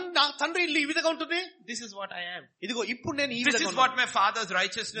 ఇదిగో తండ్రి ఇల్లు ఈ విధంగా ఉంటుంది. This is what I am. ఇదిగో ఇప్పుడు నేను ఈ This విధంగా is what my father's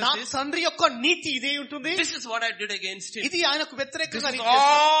righteousness నా is. తండ్రి యొక్క నీతి ఇదే ఉంటుంది. This is what I did against him. ఇది ఆయనకు వ్యతిరేకంగా This is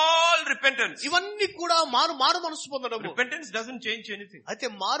all repentance. ఇవన్నీ కూడా మారు మనసు పొందడం. Repentance doesn't change anything. అయితే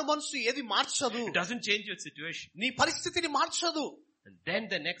మారు మనసు ఏది మార్చదు. It doesn't change your situation. నీ పరిస్థితిని మార్చదు. And then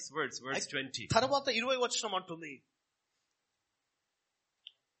the next verse 20. తర్వాత 20 వచనం అంటుంది.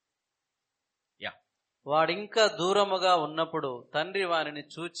 వాడింకా దూరముగా ఉన్నప్పుడు తండ్రి వానిని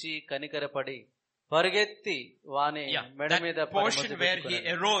చూచి కనికరపడి పరిగెత్తి వాని మెడ మీద portion where he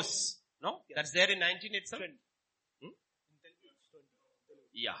arose. No? That's there in 19 itself.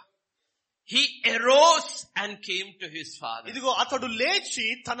 Yeah. He arose and came to his father. ఇదిగో అతడు లేచి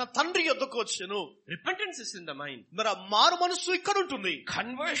తన తండ్రి యొద్దకు వచ్చెను. Repentance is in the mind. మరి మారు మనసు ఇక్కడ ఉంటుంది.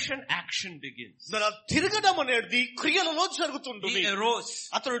 Conversion action begins. మరి తిరగడం అనేది క్రియలలో జరుగుతుంది. He arose.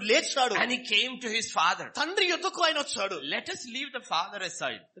 అతడు లేచాడు. And he came to his father. తండ్రి యొద్దకు ఆయన వచ్చాడు. Let us leave the father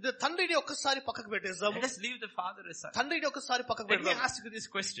aside. తండ్రిని ఒక్కసారి పక్కకు పెట్టేద్దాం. Let us leave the father aside. తండ్రిని ఒక్కసారి పక్కకు పెడదాం. Let me పెడదాం. ask you this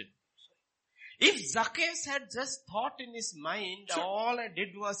question. If Zacchaeus had just thought in his mind, all I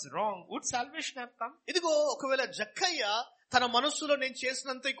did was wrong, would salvation have come? ఇదిగో ఒకవేళ జక్కయ్య తన మనస్సులో నేను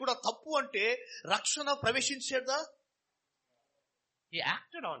చేసినంత కూడా తప్పు అంటే రక్షణ ప్రవేశించేదా? He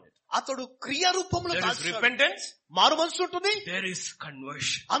acted on it. అతడు క్రియారూపంలో There is repentance. మారు మనసు ఉంటుంది. There is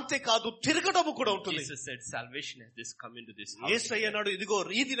conversion. అంతేకాదు తిరగడము కూడా ఉంటుంది. Jesus said, salvation has just come into this house. యేసయ్య అన్నాడు, ఇదిగో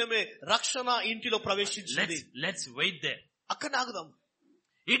ఈ దినమే రక్షణ ఇంటిలో ప్రవేశించింది. Let's wait there. అక్కడ ఆగుదాం.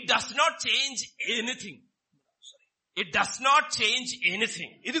 It does not change anything. It does not change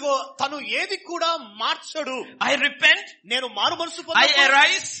anything. ఇదిగో తను ఏది కూడా మార్చడు. I repent. నేను మారు మనసు I పొందాను.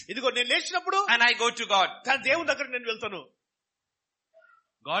 arise. ఇదిగో నేను లేచినప్పుడు And I go to God. కానీ దేవుని దగ్గర నేను వెళ్తాను.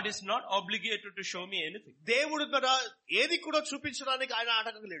 God is not obligated to show me anything. దేవుడు ఏది కూడా చూపించడానికి ఆయన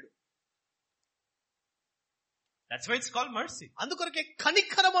ఆటంకం లేడు. That's why it's called mercy. అందుకొరకే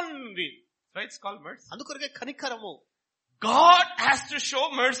కనికరం ఉంది. So it's called mercy. అందుకొరకే కనికరము. God has to show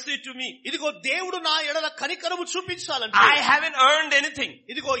mercy to me. ఇదిగో దేవుడు నా ఎడల కనికరము చూపించాలంటే I haven't earned anything.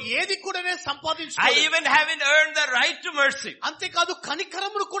 ఇదిగో ఏది కూడా నేను I సంపాదించుకోలేదు. even haven't earned the right to mercy. అంతేకాదు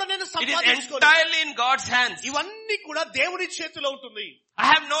కనికరమును కూడా నేను It is సంపాదించుకోలేదు. entirely in God's hands. ఇవన్నీ కూడా దేవుని చేతిలో ఉంటుంది. I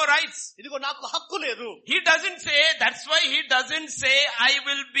have no rights. ఇదిగో నాకు హక్కు లేదు. He doesn't say, that's why he doesn't say, I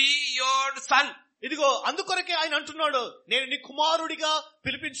will be your son. ఇదిగో అందుకొరకే ఆయన అంటున్నాడు, నేను నీ కుమారుడిగా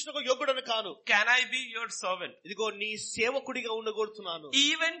పిలిపించుటకు యోగ్యుడను కాను. Can I be your servant? ఇదిగో నీ సేవకుడిగా ఉండగోరుతున్నాను.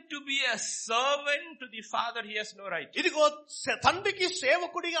 Even to be a servant to the father, he has no right. ఇదిగో తండ్రికి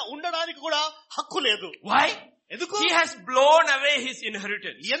సేవకుడిగా ఉండడానికి కూడా హక్కు లేదు. Why? ఎందుకు? He has blown away his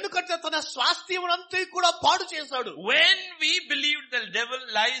inheritance. ఎందుకంటే తన స్వాస్థ్యమునంతా కూడా పాడు చేశాడు. When we believed the devil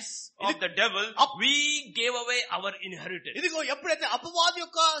lies of the devil, we gave away our inheritance. ఇదిగో ఎప్పుడైతే అపవాది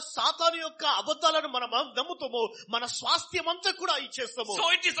యొక్క సాతాను యొక్క అబద్ధాలను మనం నమ్ముతామో మన స్వాస్థ్యం అంతా కూడా ఇచ్చేస్తాము. So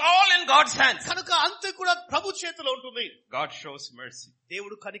it is all in God's hands. కనుక అంతా కూడా ప్రభు చేతిలో ఉంటుంది. God shows mercy.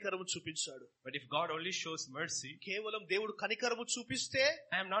 దేవుడు కనికరము చూపించాడు. But if God only shows mercy, కేవలం దేవుడు కనికరము చూపిస్తే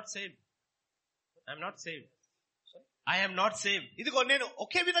I am not saved. I am not saved. I am not saved. ఇదిగో నేను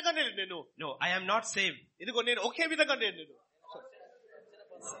ఒకే విధంగా నేను No, I am not saved. ఇదిగో నేను ఒకే విధంగా నేను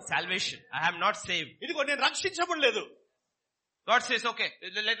Salvation. I am not saved. ఇదిగో నేను రక్షించబడలేదు. God says, okay,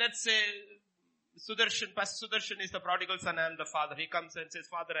 let's say Pastor Sudarshan is the prodigal son, I am the father. He comes and says,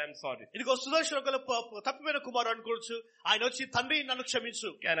 Father, I am sorry. ఇదిగో సుదర్శన్ ఒక తప్పిపోయిన కుమారుడు అనుకోవచ్చు. ఆయన వచ్చి తండ్రి నన్ను క్షమించు.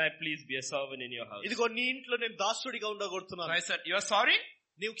 Can I please be a servant in your house? ఇదిగో నీ ఇంట్లో నేను దాసుడిగా So ఉండగొడుతున్నాను. I said, you are sorry?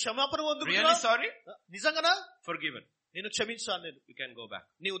 నీవు క్షమాపణ Really పొందుకున్నావా? sorry? నిజంగానా? Forgiven. నేను క్షమించాను. నేను You can go back.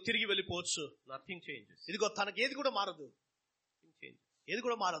 నీవు తిరిగి వెళ్ళిపోవచ్చు. Nothing changes. ఇదిగో తనకి ఏది కూడా మారదు. Nothing changes. ఏది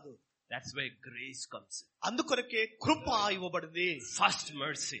కూడా మారదు. That's where grace comes in. అందుకొరకే కృప ఇవ్వబడింది. First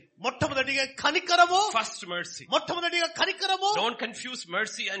mercy. మొట్టమొదటిగా కనికరము. First mercy. మొట్టమొదటిగా కనికరము. Don't confuse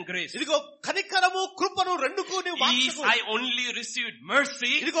mercy and grace. ఇదిగో కనికరము కృపను రెండుకు నీవు If మార్చకు. I only received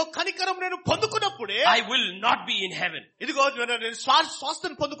mercy, ఇదిగో కనికరం నేను పొందుకున్నప్పుడే I will not be in heaven. ఇదిగో నేను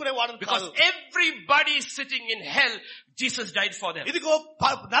స్వాస్థ్యం పొందుకునే వాడను Because కాదు. everybody sitting in hell, Jesus died for them. ఇదిగో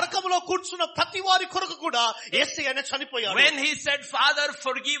నరకములో కూర్చున్న ప్రతి వారి కొరకు కూడా యేసయ్య చనిపోయాడు. When he said, Father,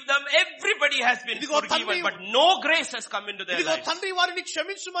 forgive them, everybody has been ఇదిగో forgiven, but no grace has come into their ఇదిగో lives. తండ్రి వారిని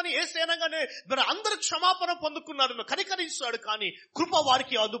క్షమించమని యేసయ్య అనగానే మరి అందరూ క్షమాపణ పొందుకున్నారు, కనికరించాడు, కానీ కృప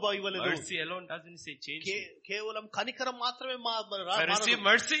వారికి అందుబాటు ఇవ్వలేదు. Mercy alone doesn't say change. కేవలం కనికరం మాత్రమే If I receive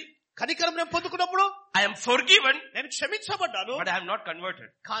mercy, కనికరం నేను పొందుకున్నప్పుడు I am forgiven, నేను క్షమించబడ్డాను, but I am not converted.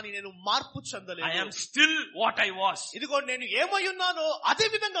 కానీ నేను మార్పు I చెందలేదు. am still what I was. ఇదిగో నేను ఏమై ఉన్నానో అదే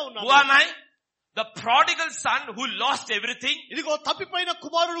విధంగా Who ఉన్నాను. am I? The prodigal son who lost everything, ఇదిగో తప్పిపోయిన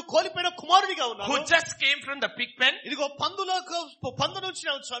కుమారుడు, కోల్పోయిన కుమారుడిగా ఉన్నాను. who just came from the pig pen, ఇదిగో పందు నుంచి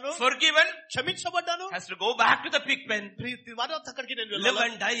వచ్చాను, forgiven, క్షమించబడ్డాను, has to go back to the pig pen, అక్కడికి నేను live వెళ్ళాలి.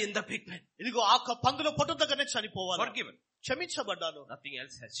 and die in the pig pen. ఇదిగో ఆ పందుల పొట్టు దగ్గరనే చనిపోవాలి. Forgiven. క్షమించబడ్డాను. Nothing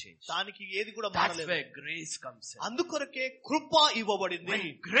else has changed. దానికి ఏది కూడా That's మారలేదు. where grace comes in. అందుకొరకే కృప ఇవ్వబడింది. When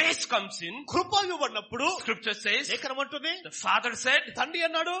grace comes in, Krupa ఇవ్వబడినప్పుడు scripture says, లేఖనం అంటుంది, the father said, తండ్రి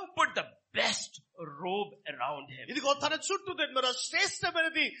అన్నాడు, put the best robe around him. ఇదిగో తన చుట్టూ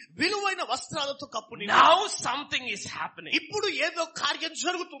శ్రేష్టమైనది విలువైన వస్త్రాలతో cup. Now something is happening. ఇప్పుడు ఏదో కార్యం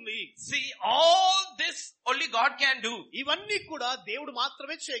జరుగుతుంది. See, all this only God can do. ఇవన్నీ కూడా దేవుడు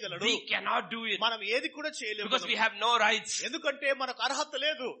మాత్రమే చేయగలడు. We cannot do it. మనం ఏది కూడా చేయలేము. Because we have no rights. ఎందుకంటే మనకు అర్హత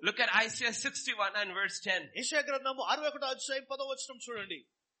లేదు. Look at Isaiah 61 and verse 10. యెషయా గ్రంథము 61వ అధ్యాయం 10వ వచనం చూడండి.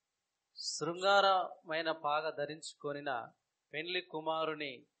 శృంగారమైన పాగ ధరించుకొనిన పెండ్లి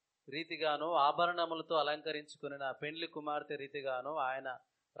కుమారుని రీతిగాను, ఆభరణములతో అలంకరించుకొనిన పెండ్లి కుమార్తె రీతిగాను ఆయన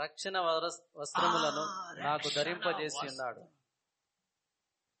రక్షణ వస్త్రములను నాకు ధరింపజేసి ఉన్నాడు.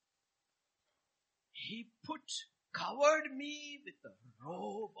 He covered me with the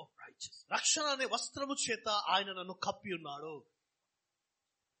robe of righteousness. రక్షణ అనే వస్త్రము చేత ఆయన నన్ను కప్పి ఉన్నాడు.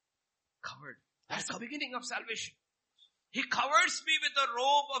 Covered. That's the beginning of salvation. He covers me with the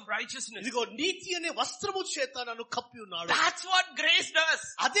robe of righteousness. ఇదిగో నీతి అనే వస్త్రము చేత నన్ను కప్పి ఉన్నాడు. That's what grace does.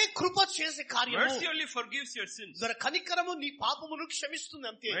 అదే కృప చేసే కార్యము. Mercy only forgives your sins. మరి కనికరము నీ పాపమును క్షమిస్తుంది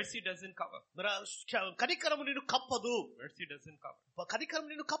అంతే. Mercy doesn't cover. మరి కనికరము నిన్ను కప్పదు. Mercy doesn't cover. కనికరము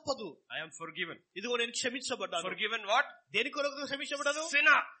నిన్ను కప్పదు. I am forgiven. ఇదిగో నేను క్షమించబడ్డాను. Forgiven what? దేని కొరకు క్షమించబడ్డాను?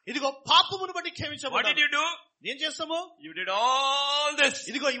 Sinner. ఇదిగో పాపమును బట్టి What క్షమించబడ్డాను. did you do? ఏం చేస్తాము? You did all this.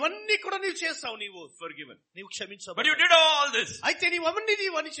 ఇదిగో ఇవన్నీ కూడా నీవు చేస్తావు. నీవు Forgiven. నీవు But you క్షమించబడ్డావు. did all this. అయితే నీవు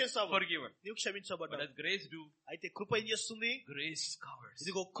ఇవన్నీ చేస్తావు. Forgiven. నీవు What క్షమించబడ్డావు. does grace do? అయితే కృప ఏం చేస్తుంది? Grace covers.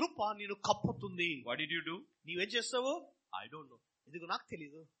 ఇదిగో కృప నిన్ను కప్పుతుంది. What did you do? నీవేం చేస్తావు? I don't know. ఇదిగో నాకు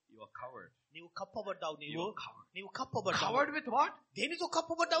తెలియదు. You are covered. నీవు కప్పబడ్డావు. You are covered. నీవు కప్పబడ్డావు. Covered with what? దేనితో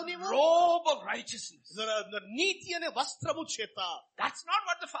కప్పబడ్డావు నీవు? Robe of righteousness. నీతి అనే వస్త్రము చేత. That's not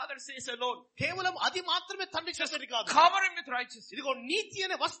what the Father says alone. కేవలం అది మాత్రమే తండ్రి చేసేది కాదు. Cover him with righteousness. ఇదిగో నీతి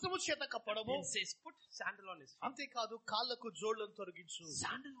అనే వస్త్రము చేత కప్పడము. Then says put sandal on his feet. అంతేకాదు కాళ్ళకు జోళ్లను తొలగించు.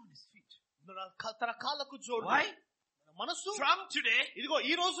 Sandal on his feet. తన కాళ్ళకు జోడు. Why? మనసు From today, ఇదిగో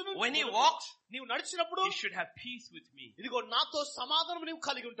ఈ రోజు నుండి when he walks, నీవు నడిచినప్పుడు he should have peace with me. ఇదిగో నాతో సమాధానం నీవు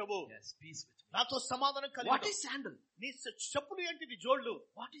కలిగి ఉంటావు. Yes, peace with me. నాతో సమాధానం కలిగి What ఉంటావు. is sandal? నీ చెప్పులు ఏంటిది? జోళ్ళు.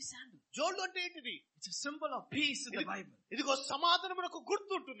 What is sandal? జోళ్ళు అంటే ఏంటిది? It's a symbol of peace in the Bible. ఇదిగో సమాధానమునకు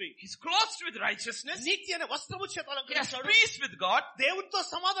గుర్తు ఉంటుంది. He's clothed with righteousness. నీతి అనే వస్త్రము చేత He has అలంకరించాడు. peace with God. దేవునితో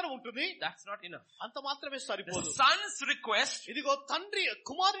సమాధానం ఉంటుంది. That's not enough. అంత మాత్రమే The సరిపోదు. son's request, ఇదిగో తండ్రి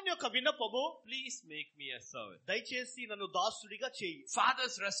కుమారుని యొక్క విన్నపము, please make me a servant. దయచేసి నన్ను దాసుడిగా చేయి.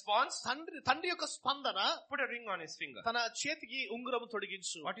 Father's response, తండ్రి యొక్క స్పందన, put a ring on his finger. తన చేతికి ఉంగరము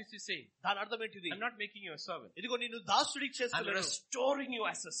తొడిగించు. What is he saying? దాని అర్థం ఏంటిది? I'm not making you a servant. ఇదిగో నిన్ను దాసుడికి I'm చేస్తున్నాను. restoring you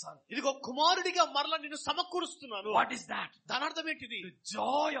as a son. ఇదిగో కుమారుడిగా మరలా నిన్ను సమకూరుస్తున్నాను. What is that? దాని అర్థం ఏంటిది? The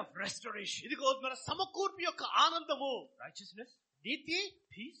joy of restoration. ఇదిగో మన సమకూర్పు యొక్క ఆనందము, Righteousness, నీతి,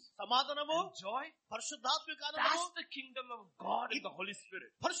 peace, సమాధానము, and joy. పరిశుద్ధాత్మక ఆనందము. That's the kingdom of God in the Holy Spirit.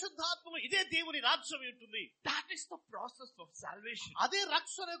 పరిశుద్ధాత్మము ఇదే దేవుని రాజ్యం ఉంటుంది. That is the process of salvation. అదే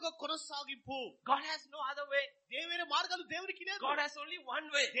రక్షణ యొక్క కొనసాగింపు. God has no other way. దేవుని మార్గాలు దేవునికి లేదు. God has only one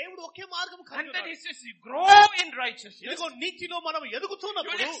way. దేవుడు ఒకే మార్గం And కలిగి then ఉన్నాడు. he says, you grow in righteousness. ఇదిగో నీతిలో మనం You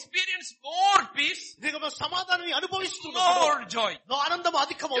ఎదుగుతున్నప్పుడు will experience more peace, ఇదిగో మనం సమాధానాన్ని అనుభవిస్తున్నప్పుడు more joy. ఆనందం Your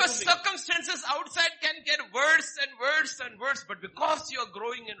అధికమవుతుంది. circumstances outside can get worse and worse and worse, but because you are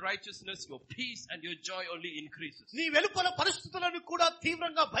growing in righteousness, your peace and your joy only increases. నీ వెలుపల పరిస్థితులను కూడా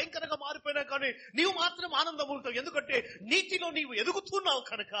తీవ్రంగా భయంకరంగా మారిపోయినా కానీ నీవు మాత్రం ఆనందం ఉంటావు. ఎందుకంటే నీతిలో నీవు ఎదుగుతున్నావు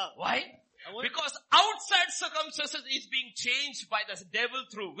కనుక. Why? Because outside circumstances is being changed by the devil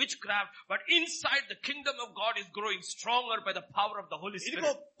through witchcraft, but inside the kingdom of God is growing stronger by the power of the Holy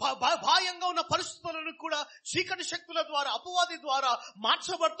ఇదిగో Spirit. భయంగా ఉన్న పరిస్థితులను కూడా చీకటి శక్తుల ద్వారా అపవాది ద్వారా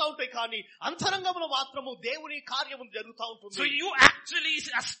మార్చబడతా ఉంటాయి. కానీ అంతరంగంలో మాత్రము దేవుని కార్యము జరుగుతూ So ఉంటుంది. you actually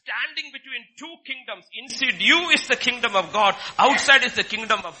are standing between two kingdoms. Inside you is the kingdom of God, outside is the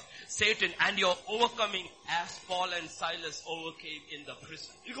kingdom of Satan, and you're overcoming as Paul and Silas overcame in the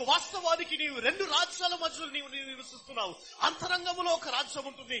prison. ఇదిగో వాస్తవానికి నీవు రెండు రాజ్యాల మధ్యలో నీవు నివసిస్తున్నావు. అంతరంగంలో ఒక రాజ్యం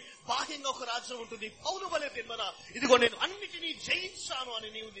ఉంటుంది, బాహ్యంగా ఒక రాజ్యం ఉంటుంది. పౌలు వలె తిమ్మన ఇదిగో నేను అన్నిటినీ జయించాను అని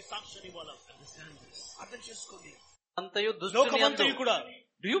నీవు నీ సాక్ష్యం ఇవ్వాలి. అర్థం చేసుకోండి. అంతయు దుష్టుని లోకమంతయు యందు కూడా.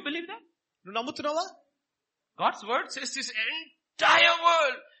 Do you believe that? నువ్వు నమ్ముతున్నావా? God's word says this entire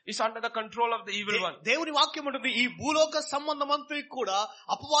world is under the control of the evil one. దేవుని వాక్యం ఉంటుంది ఈ భూలోక సంబంధమంతా కూడా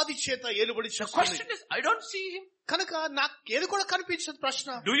అపవాది చేత ఏలుబడి The చేస్తుంది. question is, I don't see him. కనుక నాకు ఏది కూడా కనిపించదు. ప్రశ్న,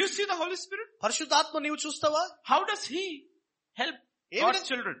 Do you see the Holy Spirit? పరిశుద్ధాత్మ నీవు చూస్తావా? How does he help God's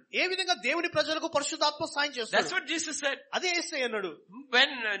children? ఏ విధంగా దేవుని ప్రజలకు పరిశుద్ధాత్మ సాయం That's చేస్తాడు? what Jesus said. అదే యేసయ్య అన్నాడు.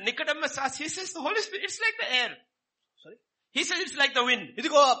 When Nicodemus asked, he says the Holy Spirit, it's like the air. Sorry? He says it's like the wind.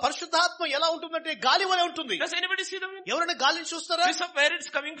 ఇదిగో పరిశుద్ధాత్మ ఎలా ఉంటుందంటే గాలి వలె ఉంటుంది. Does anybody see the wind? ఎవరైనా గాలిని చూస్తారా? See where it's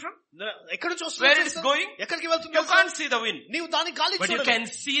coming from? ఎక్కడ Where it's going? ఎక్కడికి You వెళ్తుందో can't see the wind. నీవు దాని గాలి But you చూడగలవు. can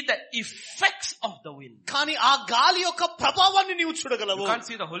see the effects of the wind. కానీ ఆ గాలి యొక్క ప్రభావాన్ని నీవు You చూడగలవు. can't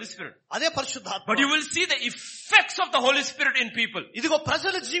see the Holy Spirit. అదే పరిశుద్ధాత్మ. But you will see the effects of the Holy Spirit in people. ఇదిగో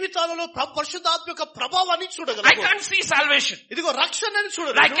ప్రజల జీవితాలలో పరిశుద్ధాత్మ యొక్క ప్రభావాన్ని I చూడగలవు. can't see salvation. ఇదిగో రక్షణని But I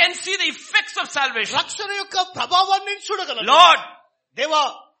చూడగలవు. can see the effects of salvation. రక్షణ యొక్క ప్రభావాన్ని చూడగలవు. Lord, దేవా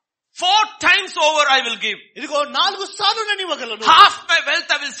 4 times over I will give. ఇదిగో 4 సార్లు నేను ఇవ్వగలను. Half my wealth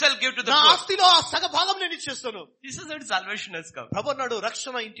I will still give to the నా poor. ఆస్తిలో ఆ సగ భాగం నేను ఇచ్చేస్తాను. This is when salvation has come. ప్రభు అన్నాడు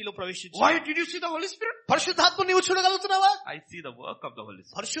రక్షణ ఇంటిలో ప్రవేశించి. Why did you see the Holy Spirit? పరిశుద్ధాత్మ నీవు చూడగలుగుతున్నావా? I see the work of the Holy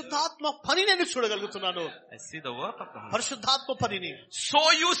Spirit. పరిశుద్ధాత్మ పని నేను చూడగలుగుతున్నాను. I see the work of the Holy Spirit. పరిశుద్ధాత్మ పనిని. So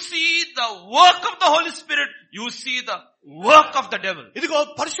you see the work of the Holy Spirit, you see the work of the devil. ఇదిగో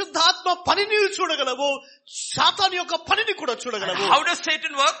పరిశుద్ధాత్మ పనిని చూడగలవు, సాతాను యొక్క పనిని కూడా And చూడగలవు. how does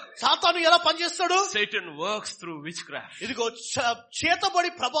Satan work? సాతాను ఎలా పనిచేస్తాడు? Satan works through witchcraft. ఇదిగో చేతబడి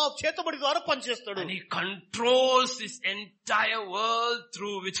ద్వారా పనిచేస్తాడు. And he controls this entire world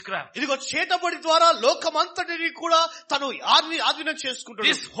through witchcraft. ఇదిగో చేతబడి ద్వారా లోకమంతటిని కూడా తను ఆధీనం చేసుకుంటాడు.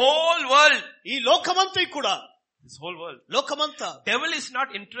 This whole world, ఈ లోకమంతా కూడా, this whole world. లోకమంతా. Devil is not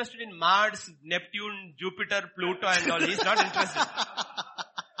interested in Mars, Neptune, Jupiter, Pluto and all. He's not interested.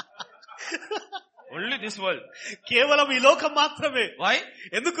 Only this world. కేవలం ఈ లోకం మాత్రమే. Why?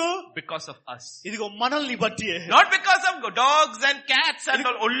 ఎందుకు? Because of us. ఇదిగో మనల్ని బట్టి. Not because of dogs and cats and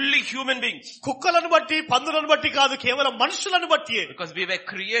all, only human beings. కుక్కలను బట్టి పందులను బట్టి కాదు, కేవలం మనుషులను బట్టి. Because we were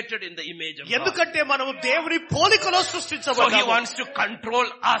created in the image of God. ఎందుకంటే మనము దేవుని పోలికలో So సృష్టించబడ్డాము. he wants to control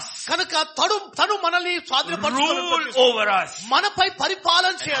us. కనుక తను మనల్ని Rule స్వాధీనపరచుకోవాలని over us. మనపై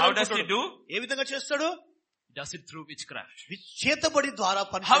పరిపాలన How does he చేయాలి. do? ఏ విధంగా చేస్తాడు? Does it through witchcraft. చేతబడి ద్వారా How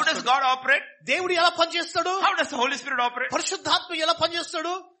does పనిచేస్తాడు. God operate? దేవుడు ఎలా పనిచేస్తాడు? How does the Holy Spirit operate? పరిశుద్ధాత్మ ఎలా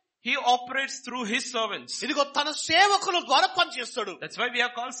పనిచేస్తాడు? He operates through his servants. ఇదిగో తన సేవకుల ద్వారా పనిచేస్తాడు. That's why we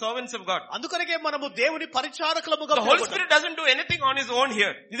are called servants of God. అందుకనే మనము దేవుని పరిచారకులముగా. The Holy Spirit doesn't do anything on his own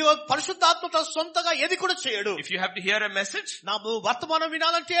here. ఇదిగో పరిశుద్ధాత్మ తన సొంతగా ఏది కూడా చేయడు. If you have to hear a message, నా వర్తమానం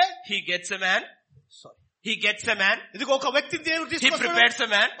వినాలంటే he gets a man. He gets a man. ఇదిగో ఒక వ్యక్తిని దేవుడు He తీసుకొస్తాడు. prepares a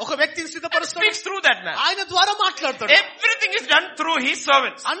man. ఒక వ్యక్తిని And సిద్ధపరుస్తాడు. speaks through that man. ఆయన ద్వారా మాట్లాడతాడు. Everything is done through his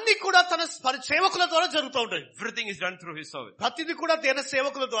servants. అన్ని కూడా తన సేవకుల ద్వారా జరుగుతూ ఉంటాయి. Everything is done through his servants. ప్రతిది కూడా దేని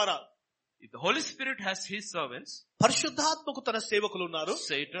సేవకుల ద్వారా. If the Holy Spirit has his servants, పరిశుద్ధాత్మకు తన సేవకులు ఉన్నారు.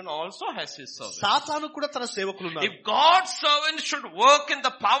 Satan also has his servants. సాతాను కూడా తన సేవకులు ఉన్నారు. If God's servants should work in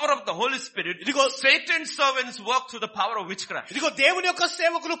the power of the Holy Spirit, ఇదిగో Satan's servants work through the power of witchcraft. ఇదిగో దేవుని యొక్క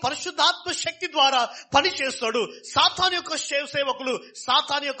సేవకులు పరిశుద్ధాత్మ శక్తి ద్వారా పని చేస్తాడు. సాతాను యొక్క సేవకులు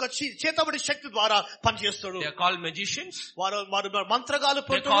సాతాను యొక్క చేతబడి శక్తి ద్వారా పని చేస్తాడు. They are called magicians. వారు మంత్రగాలు,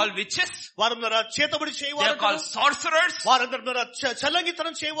 They are called witches. వారు చేతబడి They చేయవారు, are called sorcerers. వారందరూ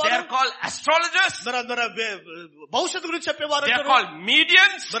చల్లంగితనం They చేయవారు, are called astrologers. భవిష్యత్తు గురించి చెప్పేవారు, They are called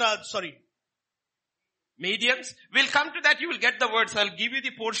mediums. Mediums. We'll come to that. You will get the words. I'll give you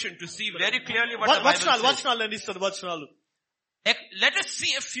the portion to see very clearly what the Bible says. వచనాలు నేను ఇస్తాను. వచనాలు Let us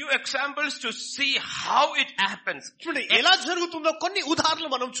see a few examples to see how it happens. చూడండి ఎలా జరుగుతుందో కొన్ని ఉదాహరణలు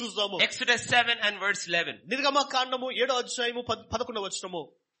మనం చూద్దాము. Exodus 7 and verse 11. నిర్గమకాండము 7వ అధ్యాయము 11వ వచనము.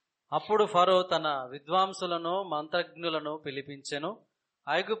 అప్పుడు ఫరో తన విద్వాంసులను మంత్రజ్ఞులను పిలిపించెను.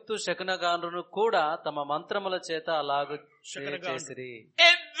 ఐగుప్తు శకునగాండ్రును కూడా తమ మంత్రముల చేత అలాగు చేసిరి.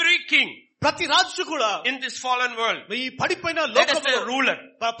 Every king, ప్రతి రాజు కూడా in this fallen world, ఈ పడిపోయిన let us say లోకంలో ruler,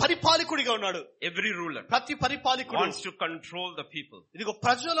 పరిపాలకుడిగా ఉన్నాడు. every ruler ప్రతి పరిపాలకుడు wants to control the people. ఇదిగో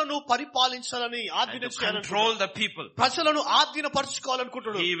ప్రజలను పరిపాలించాలని And to control the people, ప్రజలను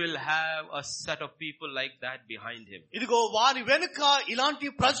ఆధీనపరచుకోవాలనుకుంటాడు. he will have a set of people like that behind him. ఇదిగో వారి వెనుక ఇలాంటి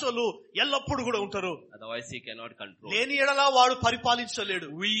ప్రజలు ఎల్లప్పుడూ కూడా ఉంటారు. Otherwise he cannot control. లేని ఎడలా వాడు పరిపాలించలేడు.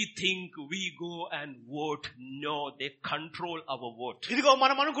 We think we go and vote. No, they control our vote. ఇదిగో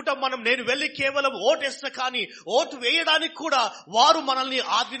మనం అనుకుంటాం నేను వెళ్ళి కేవలం ఓటేస్తా, కానీ ఓటు వేయడానికి కూడా వారు మనల్ని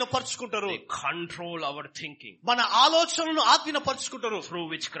ఆధీనపరుచుకుంటారు. They control our thinking. మన ఆలోచనలను ఆధీనపరుచుకుంటారు. Through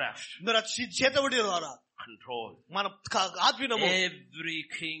witchcraft. చేతబడి ద్వారా Control. మన ఆధీనము. Every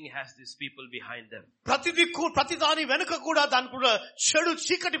king has these people behind them. ప్రతి దాని వెనుక కూడా దాని కూడా చెడు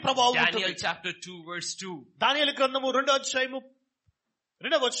చీకటి ప్రభావం ఉంటుంది. Daniel chapter 2 verse 2. దానియేలు గ్రంథము 2వ అధ్యాయము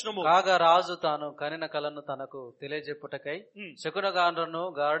 2వ వచనము. కాగా రాజు తాను కనిన కలను తనకు తెలియజెప్పుటకై శకునగాండ్రును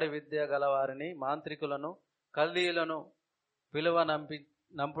గారడి విద్య గలవారిని మాంత్రికులను కల్దీయులను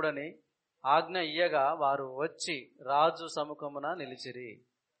నంపుడని ఆజ్ఞ ఇయ్యగా వారు వచ్చి రాజు సముఖమున నిలిచిరి.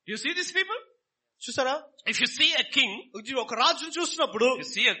 You see these people? చూసారా? If you see a king, ఒక రాజును చూసినప్పుడు, you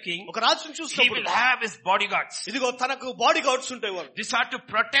see a king, ఒక రాజును he చూసినప్పుడు will have his bodyguards. ఇదిగో తనకు బాడీ గార్డ్స్ ఉంటాయి. వారు These are to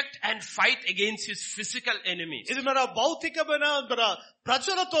protect and fight against his physical enemies. ఇది మన భౌతికమైన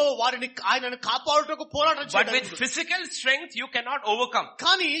ప్రజలతో వారిని ఆయనను కాపాడుటకు పోరాటం But with చేయడానికి. physical strength you cannot overcome.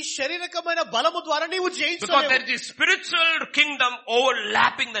 కానీ శారీరకమైన బలము ద్వారా నీవు Because జయించలేవు. there is a spiritual kingdom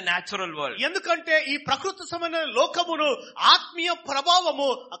overlapping the natural world. ఎందుకంటే ఈ ప్రకృతి సంబంధమైన లోకమును ఆత్మీయ ప్రభావము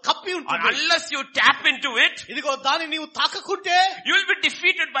కప్పి And ఉంటుంది. unless you tap into it, ఇదిగో దాన్ని నీవు తాకకుంటే you will be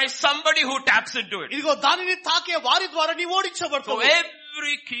defeated by somebody who taps into it. ఇదిగో దానిని తాకే వారి ద్వారా నీవు So ఓడించబడతావు.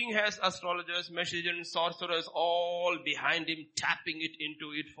 every king has astrologers, magicians, sorcerers, all behind him tapping it into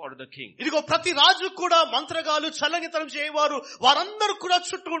it for the king. ఇదిగో ప్రతి రాజు కూడా మంత్రగాలు చల్లంగితనం చేయవారు వారందరూ కూడా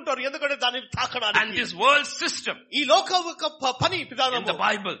చుట్టూ ఉంటారు. ఎందుకంటే దానిని And తాకడానికి. this world system ఈ లోక పని in the విధానము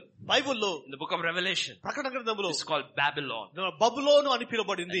Bible, బైబిల్లో in the book of Revelation, ప్రకటన గ్రంథంలో is called Babylon. బబులోను అని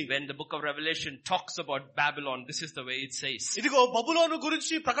పిలువబడింది. When the book of Revelation talks about Babylon, this is the way it says. ఇదిగో బబులోను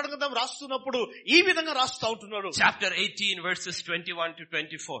గురించి ప్రకటన గ్రంథం రాస్తున్నప్పుడు ఈ విధంగా రాస్తా ఉంటున్నారు. Chapter 18 verses 21 to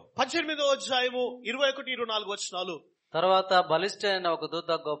 24. 18వ అధ్యాయము 21-24 వచనాలు. తర్వాత బలిష్ఠైన ఒక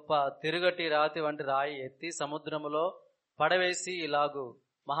దూత గొప్ప తిరుగటి రాతి వంటి రాయి ఎత్తి సముద్రములో పడవేసి ఇలాగు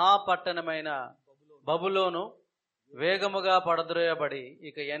మహాపట్టణమైన బబులోను వేగముగా పడద్రోయబడి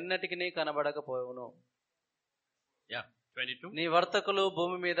ఇక ఎన్నటికి కనబడకపోవును. 22. నీ వర్తకులు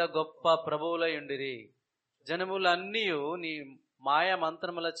భూమి మీద గొప్ప ప్రభువులయుండిరి. జనములన్నీయు నీ మాయ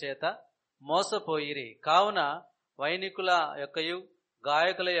మంత్రముల చేత మోసపోయిరి. కావున వైనికుల యొక్కయు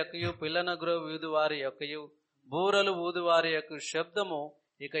గాయకుల యొక్కయు పిల్లనగ్రో ఊదువారి యొక్కయు బూరలు ఊదువారి యొక్క శబ్దము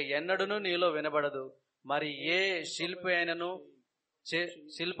ఇక ఎన్నడూను నీలో వినబడదు. మరి ఏ శిల్పమైనను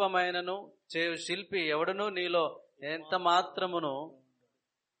చేయు శిల్పి ఎవడును నీలో ఎంత మాత్రమును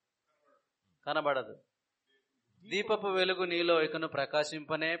కనబడదు. దీపపు వెలుగు నీలో ఇకను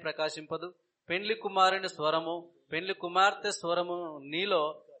ప్రకాశింపదు. పెండ్లి కుమారుని స్వరము పెండ్లి కుమార్తె స్వరము నీలో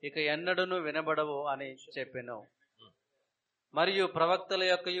ఇక ఎన్నడూను వినబడవు అని చెప్పెను. మరియు ప్రవక్తల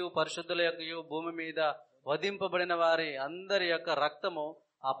యొక్కయు పరిశుద్ధుల యొక్కయు భూమి మీద వధింపబడిన వారి అందరి యొక్క రక్తము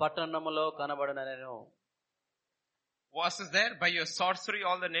ఆ పట్టణములో కనబడనెను. Was is there? By your sorcery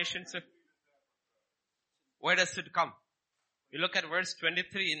all the nations have... Where does it come? You look at verse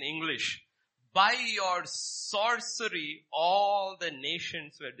 23 in English. By your sorcery all the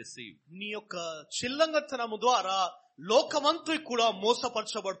nations were deceived. నీ యొక్క చిల్లంగతనము ద్వారా లోకమంతా కూడా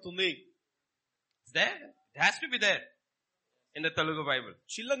మోసపరచబడుతుంది. It's there? It has to be there in the Telugu Bible.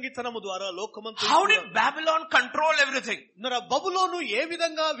 చిల్లంగితనము ద్వారా లోకమంతా. How did Babylon control everything? మరి బబులోను ఏ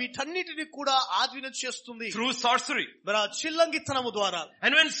విధంగా వీటన్నిటిని కూడా ఆధీనం చేస్తుంది? Through sorcery. మరి చిల్లంగితనము ద్వారా.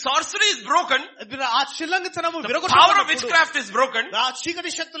 And when sorcery is broken, ఆ చిల్లంగితనము విరగొట్టబడినప్పుడు, the power of witchcraft is broken, ఆ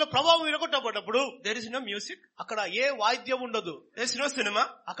చీకటి శక్తుల ప్రభావం విరగొట్టబడినప్పుడు, there is no music, అక్కడ ఏ వాయిద్యం ఉండదు. there is no cinema,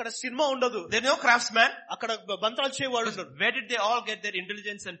 అక్కడ సినిమా ఉండదు. there is no craftsman, అక్కడ బంత్రాలు చేయవాడు ఉండడు. Where did they all get their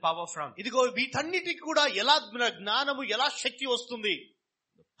intelligence and power from? ఇదిగో వీటన్నిటికి కూడా ఎలా జ్ఞానము ఎలా శక్తి వస్తుంది?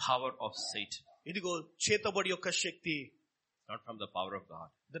 The power of Satan. ఇదిగో చేతబడి యొక్క శక్తి. Not from the power of God.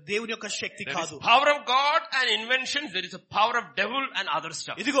 దేవుని యొక్క శక్తి కాదు. There is power of God and inventions. There is a power of devil and other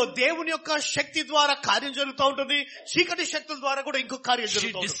stuff. ఇదిగో దేవుని యొక్క శక్తి ద్వారా కార్యం జరుగుతూ ఉంటుంది. చీకటి శక్తుల ద్వారా కూడా ఇంకో కార్యం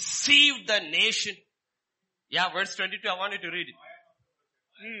జరుగుతూ ఉంటుంది. She deceived the nation. Yeah, verse 22. I want you to read it.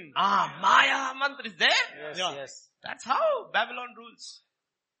 Maya mantra is there. Yes. That's how Babylon rules.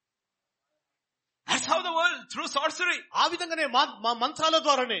 That's how the world, through sorcery. ఆ విధంగానే మా మంత్రాల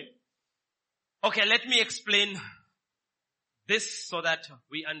ద్వారానే. Okay, let me explain this so that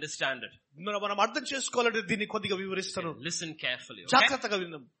we understand it. మనం అర్థం చేసుకోవాలంటే దీన్ని కొద్దిగా వివరిస్తాను. Listen carefully. Okay? జాగ్రత్తగా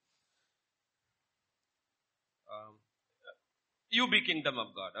వినండి. You be kingdom of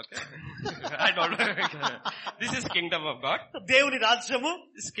God, okay? I don't know. This is kingdom of God. దేవుని రాజ్యము.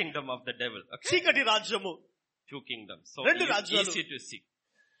 This is kingdom of the devil. Okay? చీకటి రాజ్యము. Two kingdoms. So రెండు రాజ్యాలు. easy to see.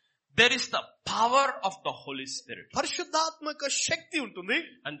 There is the power of the Holy Spirit. పరిశుద్ధాత్మక శక్తి ఉంటుంది.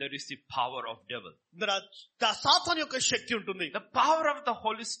 And there is the power of devil. సాతాను యొక్క శక్తి ఉంటుంది. The power of the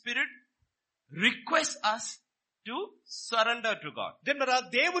Holy Spirit requests us to surrender to God.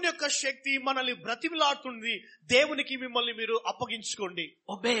 దేవుని యొక్క శక్తి మనల్ని బ్రతిమిలాడుతుంది. దేవునికి మిమ్మల్ని మీరు అప్పగించుకోండి.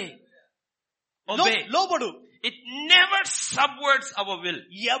 Obey. Obey. లోబడు. It never subverts our will.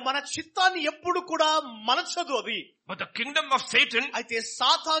 మన చిత్తాన్ని ఎప్పుడు కూడా మనచదు అది. But the kingdom of Satan అయితే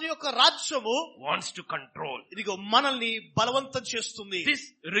సాతాను యొక్క రాజ్యము wants to control. ఇదిగో మనల్ని బలవంతం చేస్తుంది. This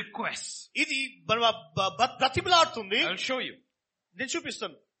request. ఇది బ్రతిమిలాడుతుంది. I'll show you. నేను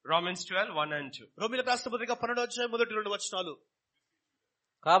చూపిస్తాను. Romans 12, 1 and 2. రోమీయులకు రాసిన పత్రిక 12వ అధ్యాయం మొదటి 2 వచనాలు.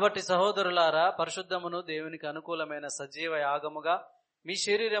 కాబట్టి సహోదరులారా, పరిశుద్ధమును దేవునికి అనుకూలమైన సజీవ యాగముగా మీ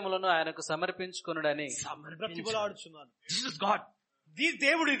శరీరములను ఆయనకు సమర్పించుకొనుడని బ్రతిమలాడుచున్నాను. This is God.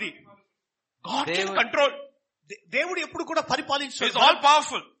 దేవుడు ఇది. God can control. దేవుడు ఎప్పుడు కూడా పరిపాలించాడు. He is all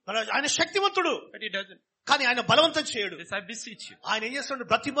powerful. ఆయన శక్తివంతుడు. But he doesn't. కానీ ఆయన బలవంతం చేయడు. Yes, I beseech you. ఆయన ఏం చేస్తున్నాడు?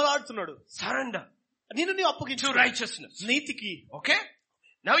 బ్రతిమలాడుతున్నాడు. Surrender. నిన్ను నీవు అప్పగించు. To righteousness. నీతికి. Okay?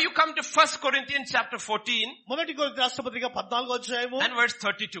 Now you come to 1 Corinthians chapter 14. మొదటి కొరింథీ రాసిన పత్రిక 14వ అధ్యాయము and verse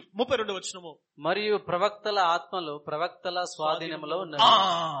 32. 32వ వచనము. మరియు ప్రవక్తల ఆత్మలు ప్రవక్తల స్వాధీనములో ఉన్నవి.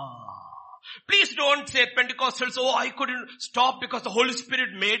 Please don't say Pentecostals, oh, I couldn't stop because the Holy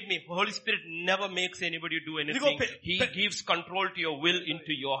Spirit made me. Holy Spirit never makes anybody do anything. He gives control to your will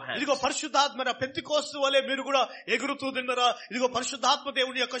into your hands. ఇదిగో పరిశుద్ధాత్మ Pentecost వలె మీరు కూడా ఎగురుతూ తిన్నరా. ఇదిగో పరిశుద్ధాత్మ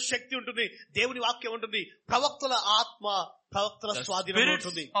దేవుని యొక్క శక్తి ఉంటుంది. దేవుని వాక్యం ఉంటుంది. ప్రవక్తల ఆత్మ ప్రవక్తల స్వాధీనంలో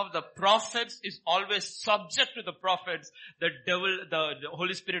ఉంటుంది. The spirit of the prophets is always subject to the prophets. The devil, the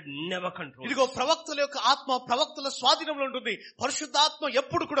Holy Spirit never controls. ఇదిగో ప్రవక్తల యొక్క ఆత్మ ప్రవక్తల స్వాధీనంలో ఉంటుంది. పరిశుద్ధాత్మ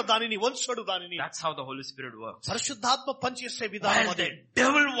ఎప్పుడు కూడా దానిని వంచడు. దానిని. That's how the Holy Spirit works. పరిశుద్ధాత్మ పనిచేసే విధానం అదే. The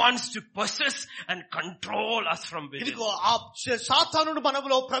devil wants to possess and control us from within. ఇదిగో ఆ సాతానుడు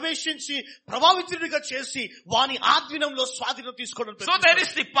మనలో ప్రవేశించి ప్రభావితుడిగా చేసి వాని ఆధీనంలో స్వాధీనం తీసుకోవడం. So there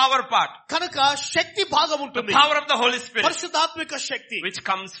is the power part. కనుక శక్తి భాగం ఉంటుంది. The power of the Holy Spirit. పరిశుద్ధాత్మిక Shakti. Which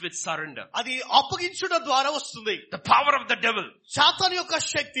comes with surrender. అది అప్పగించడం ద్వారా వస్తుంది. The power of the devil. సాతాను యొక్క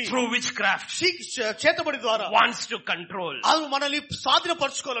శక్తి. Through witchcraft. చేతబడి ద్వారా. Wants to control. అది మనల్ని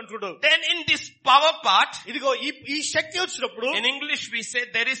స్వాధీనపరచుకోవాలంటున్నాడు. Then in this power part. ఇదిగో ఈ శక్తి వచ్చినప్పుడు. In English we say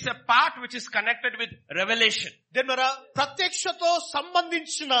there is a part which is connected with revelation. దేనివల్ల ప్రత్యక్షతో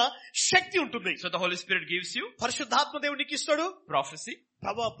సంబంధించిన శక్తి ఉంటుంది. So the Holy Spirit gives you పరిశుద్ధాత్మ దేవునికి ఇస్తాడు prophecy,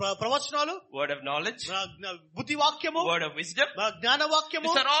 ప్రవచనాలు, word of knowledge, బుద్ధి వాక్యము, word of wisdom. జ్ఞాన వాక్యము.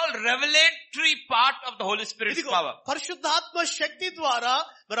 These are all revelatory part of the Holy Spirit's power. పరిశుద్ధాత్మ శక్తి ద్వారా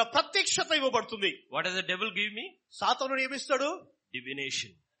మన ప్రత్యక్షత ఇవ్వబడుతుంది. What does the devil give me? సాతానుడు ఏమిస్తాడు?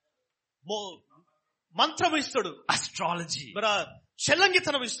 Divination, మంత్రం ఇస్తాడు, astrology, మన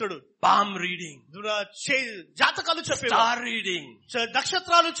చెల్లంగితనం ఇస్తాడు, palm reading, జాతకాలు చెప్పేవారు, star reading,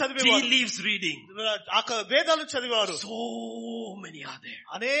 నక్షత్రాలు tea చదివేవారు, leaves reading. వేదాలు చదివేవారు. So many are there.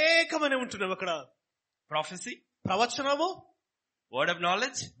 అనేకమనే ఉంటున్నావు అక్కడ. Prophecy, ప్రవచనము, word of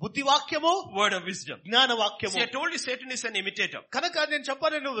knowledge, బుద్ధి వాక్యము, word of wisdom. జ్ఞాన వాక్యము. See, I told you Satan is an imitator. కనుక నేను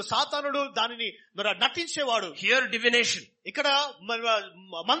చెప్పాను, నువ్వు సాతానుడు దానిని మరి నటించేవాడు. Here divination, ఇక్కడ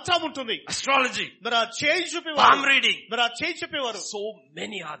మంత్రం ఉంటుంది, astrology, మరి చేయి palm చూపేవారు, reading. మరి చేయి చెప్పేవారు. So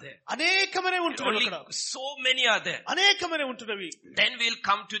many are there. అనేకమనే ఉంటున్నవి Only అక్కడ, so many are there. అనేకమనే ఉంటున్నవి. Then we'll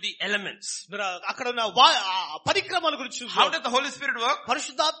come to the elements. మరి అక్కడ ఉన్న పరిక్రమాల గురించి How does the Holy Spirit work?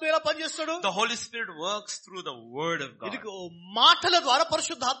 పరిశుద్ధాత్మ ఎలా పనిచేస్తాడు? The Holy Spirit works through the word of God. ఇది మాటల ద్వారా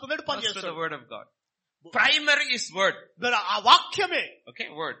పరిశుద్ధాత్మ Works through the పనిచేస్తాడు. word of God. Primary is word. మరి ఆ వాక్యమే, Okay,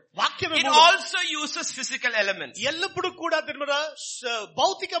 word. వాక్యమే It మూలం. also uses physical elements. ఎల్లప్పుడూ కూడా దీని మీద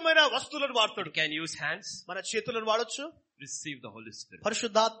భౌతికమైన వస్తువులను వాడతాడు. You can use hands. మన చేతులను వాడొచ్చు. Receive the Holy Spirit.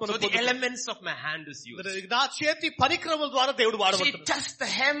 పరిశుద్ధాత్మను So the elements of my hand is used. నా చేతి పరిక్రమల ద్వారా దేవుడు She వాడబడుతున్నాడు. touched the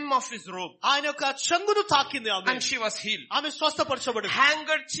hem of his robe ఆయన యొక్క చెంగును తాకింది ఆమె, and she was healed. ఆమె స్వస్థపరచబడింది.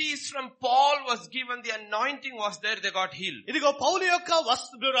 Handkerchiefs from Paul was given, the anointing was there, they got healed. ఇదిగో పౌలు యొక్క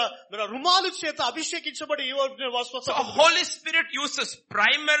రుమాలు చేత అభిషేకించబడి So Holy Spirit uses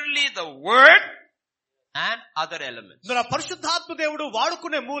primarily the word and other elements. పరిశుద్ధాత్మ దేవుడు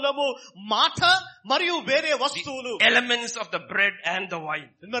వాడుకునే మూలము మాట మరియు వేరే వస్తువులు. Elements of the bread and the wine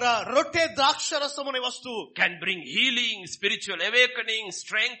రొట్టె, ద్రాక్ష రసం అనే వస్తువు can bring healing, spiritual awakening,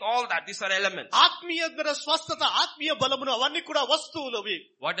 strength, all that. These are elements. ఆత్మీయ స్వస్థత, ఆత్మీయ బలమును, అవన్నీ కూడా వస్తువులు అవి.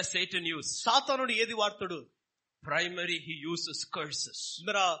 What does Satan use? సాతానుడు ఏది వాడతాడు? Primary, he uses curses.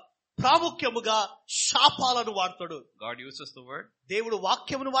 ప్రాముఖ్యముగా శాపాలను వాడతాడు. God uses the word. దేవుడు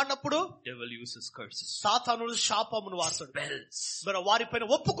వాక్యమును వాడినప్పుడు Devil uses curses. సాతానుడు శాపమును వాడతాడు. Spells. వారిపైన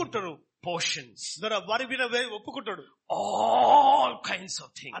ఒప్పుకుంటాడు. Potions. వారి మీద ఒప్పుకుంటాడు. All kinds of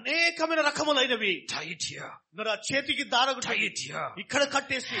things. అనేకమైన రకములైనవి. Tie it here. చేతికి దారగు Tie it here. ఇక్కడ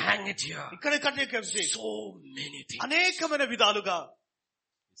కట్టేసి, Hang it here. ఇక్కడ కట్టేసి, So many things. అనేకమైన విధాలుగా.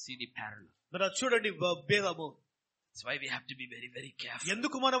 See the parallel. చూడండి భేదము. That's why we have to be very, very careful.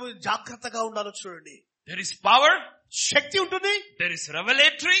 ఎందుకు మనం జాగ్రత్తగా ఉండాలో చూడండి. There is power, శక్తి ఉంటుంది, there is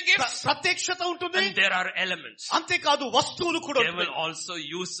revelatory gifts, ప్రత్యక్షత ఉంటుంది, and there are elements. అంతేకాదు వస్తువులు కూడా Devil ఉంటాయి. also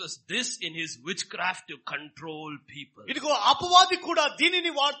uses this in his witchcraft to control people. ఇదిగో అపవాది కూడా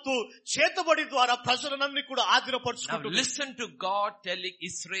దీనిని వాడుతూ చేతబడి ద్వారా ప్రజలనన్ని కూడా Now ఆధీనపరుచుకుంటుంది. listen to God telling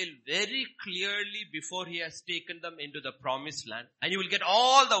Israel very clearly before he has taken them into the promised land. And you will get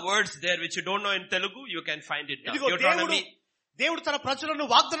all the words there which you don't know in Telugu, you can find it now. ఇదిగో Deuteronomy. దేవుడు తన ప్రజలను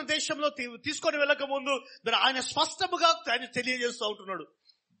వాగ్దాన దేశంలో తీసుకొని వెళ్ళక ముందు ఆయన స్పష్టముగా ఆయన తెలియజేస్తూ ఉంటున్నాడు.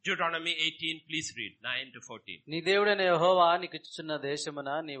 Deuteronomy 18, please read 9 to 14. నీ దేవుడైన యెహోవా నీకిచ్చుచున్న దేశమున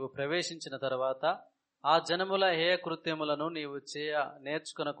నీవు ప్రవేశించిన తర్వాత ఆ జనముల హేయ కృత్యములను నీవు చేయ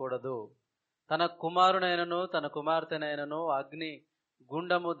నేర్చుకొనకూడదు. తన కుమారునైనను తన కుమార్తెనైనను అగ్ని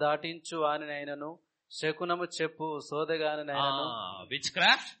గుండము దాటించు వానినైనను శకునము చెప్పు సోదగానినైనను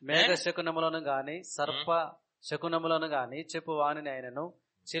Witchcraft, మేఘ శకునములను గాని సర్ప శకునములను గాని చెప్పు వానినైనను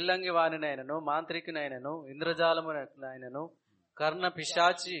చిల్లంగి వానినైనను మాంత్రికునైనను ఇంద్రజాలమునైనను కర్ణ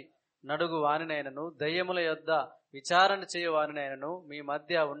పిశాచి నడుగు వానినైనను దయ్యముల యొద్ద విచారణ చేయు వానినైనను మీ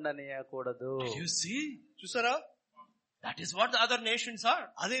మధ్య ఉండనీయకూడదు. you see? చూసారా? That is what the other nations are.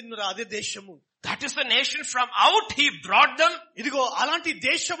 అదే దేశము. That is the nation from out he brought them. ఇదిగో అలాంటి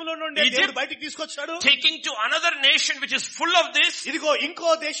దేశంలో నుండి దేవుడు బయటికి తీసుకొచ్చాడు. Taking to another nation which is full of this. ఇదిగో ఇంకో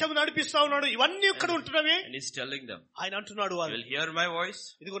దేశం నడిపిస్తా ఉన్నాడు. ఇవన్నీ ఇక్కడ ఉంటున్నవి. And he's telling them. ఆయన అంటున్నాడు, You will hear my voice.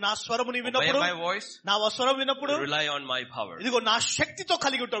 ఇదిగో నా స్వరముని Obey విన్నప్పుడు, my voice. నా స్వరం విన్నప్పుడు Rely on my power. ఇదిగో నా శక్తితో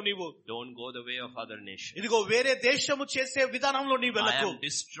కలిగి ఉంటావు నీవు. Don't go the way of other nations. ఇదిగో వేరే దేశము చేసే విధానంలో నీవు I వెళ్ళకు. am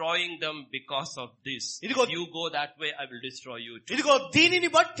destroying them because of this. ఇదిగో If you go that way, I will destroy you too. ఇదిగో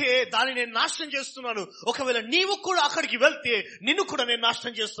దీనిని బట్టి దాన్ని నేను నాశనం చేస్తున్నాను. ఒకవేళ నీవు కూడా అక్కడికి వెళ్తే నిన్ను కూడా నేను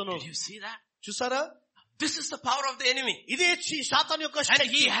నాశనం చేస్తాను. Did you see that? చూసారా? This is the power of the enemy. ఇదే సాతాను యొక్క And Shakti.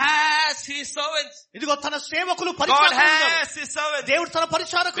 he has his servants. ఇదిగో తన సేవకులు God పరిచారకులు ఉన్నారు. has his servants. దేవుడు తన We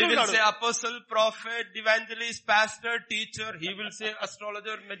పరిచారకులు will ఉన్నాడు. say apostle, prophet, evangelist, pastor, teacher. He will say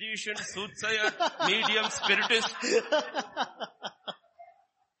astrologer, magician, soothsayer, medium, spiritist.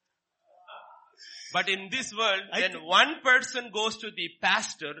 But in this world, when one person goes to the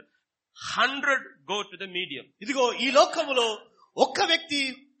pastor, 100 go to the medium. ఇదిగో ఈ లోకములో ఒక్క వ్యక్తి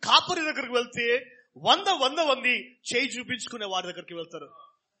కాపరి దగ్గరికి వెళ్తే 100 మంది చేయి చూపించుకునే వారి దగ్గరికి వెళ్తారు.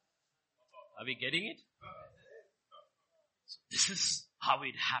 Are we getting it? So this is how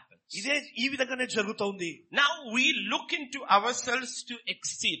it happens. ఇదే ఈ విధంగానే జరుగుతోంది. Now we look into ourselves to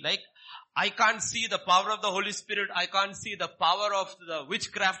exceed. Like, I can't see the power of the Holy Spirit. I can't see the power of the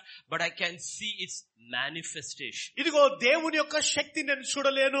witchcraft, but I can see its manifestation. ఇదిగో దేవుని యొక్క శక్తిని నేను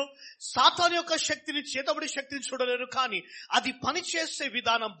చూడలేను, సాతాను యొక్క శక్తిని, చేతబడి శక్తిని చూడలేను, కానీ అది పనిచేసే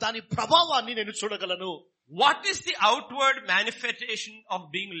విధానం, దాని ప్రభావాన్ని నేను చూడగలను. What is the outward manifestation of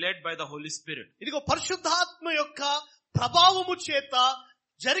being led by the Holy Spirit? ఇదిగో పరిశుద్ధాత్మ యొక్క ప్రభావము చేత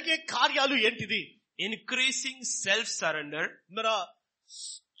జరిగే కార్యాలు ఏంటిది? Increasing self-surrender,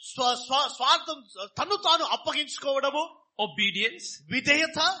 స్వార్థం, తను తాను అప్పగించుకోవడము, obedience,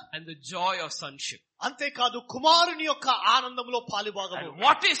 విధేయత, and the joy of sonship. అంతేకాదు కుమారుని యొక్క ఆనందంలో పాలుభాగము. And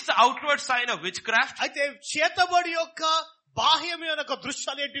what is the outward sign of witchcraft? అయితే చేతబడి యొక్క బాహ్యమైన యొక్క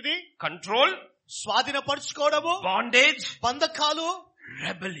దృశ్యాలు ఏంటిది? Control, స్వాధీనపరచుకోవడము, bondage, బంధకాలు,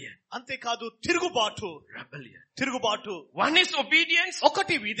 rebellion. అంతేకాదు తిరుగుబాటు. One is obedience,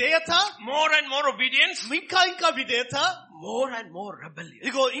 ఒకటి విధేయత, more and more obedience, ఇంకా విధేయత, more and more rebellion.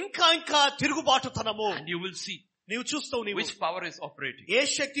 ఇదిగో ఇంకా తిరుగుబాటుతనము. And you will see నీవు చూస్తావు which power is operating. ఏ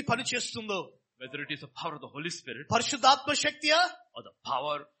శక్తి పని చేస్తుందో. Whether it is the power of the Holy Spirit, పరిశుద్ధాత్మ శక్తియా, or the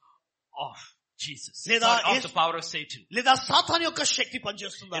power of Jesus, లేదా of the power of Satan. లేదా సాతాను యొక్క శక్తి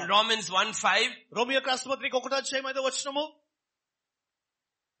పనిచేస్తుందా? In Romans 1:5, రోమీ యొక్క రాష్ట్రపత్రిక 1:5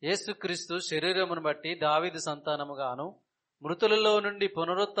 యేసుక్రీస్తు శరీరమును బట్టి దావీదు సంతానముగాను మృతులలో నుండి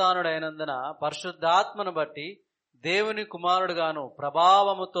పునరుత్థానుడైనందున పరిశుద్ధాత్మను బట్టి దేవుని కుమారుడుగాను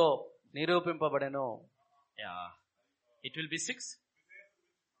ప్రభావముతో నిరూపింపబడెను. Yeah. It will be 6.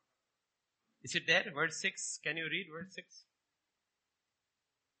 Is it there? Verse 6. Can you read verse 6?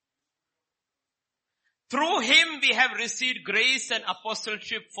 Through him we have received grace and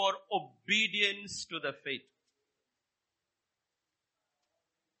apostleship for obedience to the faith.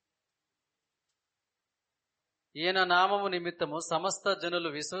 ఈయన నామము నిమిత్తము సమస్త జనులు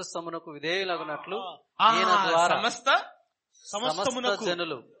విశ్వాసమునకు విధేయులగునట్లు ఈయన ద్వారా సమస్త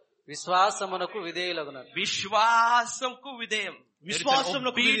జనులు విశ్వాసమునకు విధేయులగునట్లు. విశ్వాసముకు విధేయం.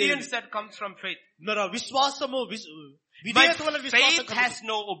 Obedience that comes from faith. విశ్వాసము faith has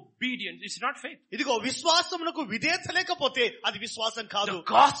no obedience. It's not faith. ఇదిగో విశ్వాసమునకు విధేయత లేకపోతే అది విశ్వాసం కాదు.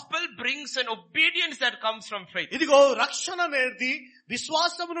 The gospel brings an obedience that comes from faith. ఇదిగో రక్షణ అనేది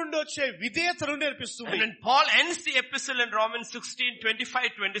విశ్వాసము నుండి వచ్చే విధేయతను నేర్పిస్తుంది. And when Paul ends the epistle in Romans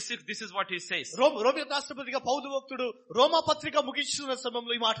 16:25-26, this is what he says. రోమీ రాష్ట్రపతిగా పౌలు భక్తుడు రోమా పత్రిక ముగించిన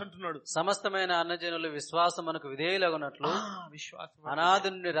సమయంలో ఈ మాట అంటున్నాడు. సమస్తమైన అన్యజనులు విశ్వాసమునకు విధేయులగునట్లు అనాది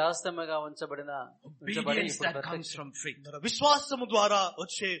నుండి రహస్యముగా ఉంచబడిన విశ్వాసము ద్వారా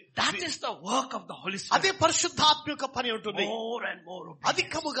వచ్చే, that is the work of the Holy Spirit. అదే పరిశుద్ధాత్మ యొక్క పని ఉంటుంది. More and more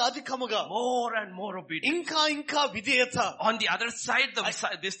అధికముగా more and more obedience. ఇంకా విధేయత. On the other side,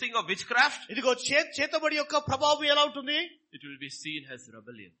 this thing of witchcraft, ఇదిగో చేతబడి యొక్క ప్రభావం ఎలా ఉంటుంది? it will be seen as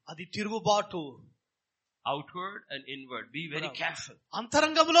rebellion. అది తిరుగుబాటు. Outward and inward. Be very careful.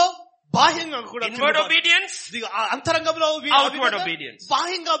 అంతరంగంలో బాహ్యంగా కూడా. Inward obedience, అంతరంగంలో outward obedience.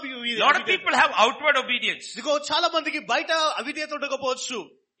 బాహ్యంగా. Lot of people have outward obedience. ఇదిగో చాలా మందికి బయట అవిధేయత ఉండకపోవచ్చు,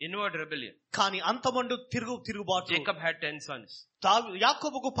 inward rebellion. కానీ అంతమండు తిరుగుబాటు. Jacob had 10 sons.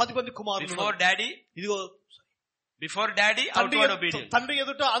 యాకోబుకు 10 మంది కుమారులు. Before daddy, ఇదిగో outward obedience. తండ్రి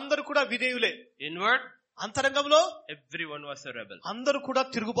ఎదుట అందరూ కూడా విధేయులే. Inward, అంతరంగంలో everyone was a rebel. అందరూ కూడా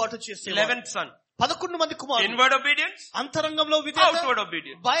తిరుగుబాటు చేసేవారు. 11th son, 11 మంది కుమారులు. inward obedience, అంతరంగంలో విధేయత, outward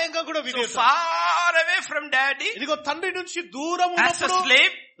obedience. బాహ్యంగా కూడా విధేయత. So far away from daddy, ఇదిగో తండ్రి నుంచి దూరం as a ఉన్నప్పుడు,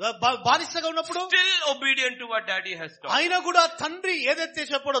 slave, బానిసగా ఉన్నప్పుడు still obedient to what daddy has taught. ఆయన కూడా తండ్రి ఏదైతే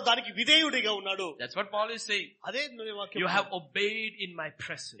చెప్పాడో దానికి విధేయుడిగా ఉన్నాడు. That's what Paul is saying. అదే You have obeyed in my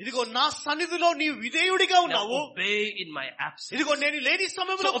presence. ఇదిగో నా సన్నిధిలో నీవు విధేయుడిగా ఉన్నావు. Now obey in my absence. ఇదిగో నేను లేని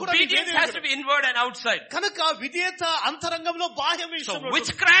సమయంలో So కూడా obedience has to be inward and outside. కనుక విధేయత అంతరంగంలో బాహ్యం. So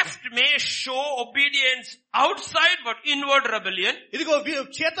witchcraft may show obedience outside but inward rebellion. ఇదిగో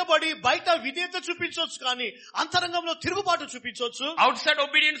చేతబడి బయట విధేయత చూపించవచ్చు, కానీ అంతరంగంలో తిరుగుబాటు చూపించవచ్చు. Outside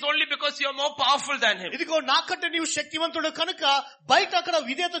obedience only because you are more powerful than him. ఇదిగో నాకంటే నీవు శక్తివంతుడు కనుక బయట అక్కడ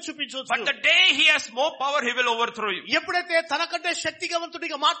విధేయత చూపించవచ్చు. But the day he has more power, he will overthrow you. ఎప్పుడైతే తనకంటే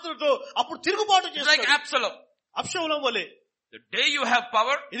శక్తివంతుడిగా మాట్లాడుతూ అప్పుడు తిరుగుబాటు Like చేస్తాడు. Absalom వలె. The day you have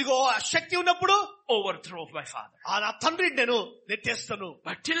power, ఇదిగో ఆ శక్తి ఉన్నప్పుడు overthrow my father. నా తండ్రిని నేను నెట్టేస్తాను.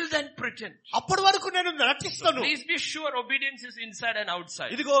 But till then pretend. అప్పటి వరకు నేను నటిస్తాను. Please be sure obedience is inside and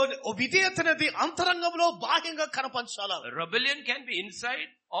outside. ఇదిగో విధేయత అనేది అంతరంగంలో బాహ్యంగా కనపంచాలి. Rebellion can be inside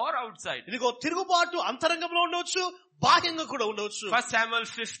or outside. ఇదిగో తిరుగుబాటు అంతరంగంలో ఉండవచ్చు, బాహ్యంగా కూడా ఉండవచ్చు. 1 Samuel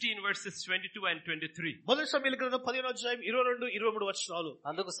 15 verses 22 and 23. మొదటి సమూయేలు గ్రంథం 15వ అధ్యాయం 22, 23 వచనాలు.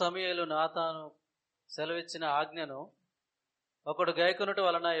 అందుకు సమూయేలు నాతాను సెలవిచ్చిన ఆజ్ఞను ఒకడు గైకొనుట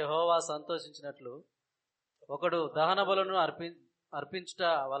వలన యెహోవా సంతోషించినట్లు ఒకడు దహన బలులను అర్పించుట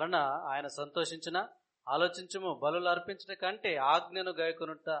వలన ఆయన సంతోషించిన ఆలోచించుము. బలులు అర్పించుట కంటే ఆజ్ఞను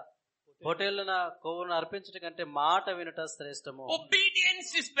గైకొనుట, హోటళ్ల కొవ్వును అర్పించుట కంటే మాట వినుట శ్రేష్టము.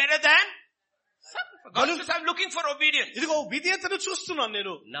 Obedience is better than sacrifice. God says, I'm looking for obedience. ఇదిగో విధేయతను చూస్తున్నాను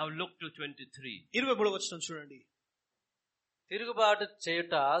నేను. Now look to 23. 23వ వచనం చూడండి. తిరుగుబాటు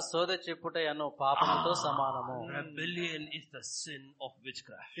చేయుట సోదె చెప్పుట అను పాపముతో సమానము. Rebellion is the sin of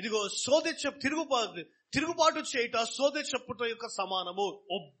witchcraft. ఇదిగో తిరుగుబాటు చేయుట సోదె చెప్పుట యొక్క సమానము.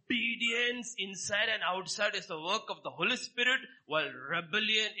 Obedience inside and outside is the work of the Holy Spirit, while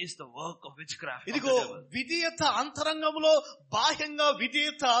rebellion is the work of witchcraft. ఇదిగో విధేయత అంతరంగంలో, బాహ్యంగా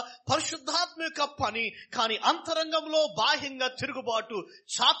విధేయత పరిశుద్ధాత్మ యొక్క పని, కానీ అంతరంగంలో బాహ్యంగా తిరుగుబాటు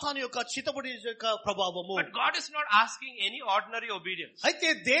సాతాను యొక్క చిత్తబడి యొక్క ప్రభావము. But God is not asking any ordinary obedience. అయితే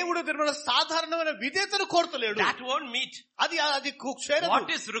దేవుడు సాధారణమైన విధేయతను కోరతలేడు. That won't meet. అది చేరదు. What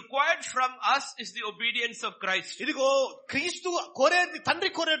is required from us is the obedience of Christ. ఇదిగో క్రీస్తు కోరేది, తండ్రి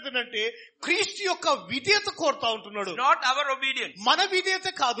కోరేది అంటే క్రీస్తు యొక్క విధేయత కోరుతా ఉంటున్నాడు. Not our obedience. మన విధేయత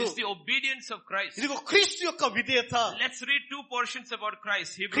కాదు, It's the obedience of Christ. ఇదిగో క్రీస్తు యొక్క విధేయత. Let's read two portions about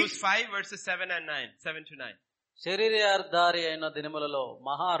Christ. Hebrews 5 verses 7 and 9. 7 to 9. శరీరధారి అయిన దినములలో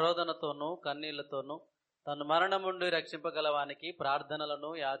మహారోదనతోనూ కన్నీళ్లతోనూ తను మరణముండి రక్షింపగలవానికి ప్రార్థనలను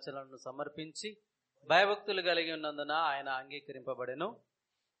యాచనలను సమర్పించి భయభక్తులు కలిగి ఉన్నందున ఆయన అంగీకరింపబడెను.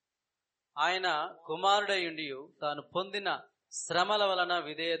 ఆయన కుమారుడయుండియు తాను పొందిన శ్రమల వలన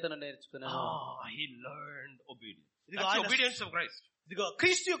విధేయతను నేర్చుకున్నాను. He learned obedience. ఇదిగో That's the obedience of Christ. ఇదిగో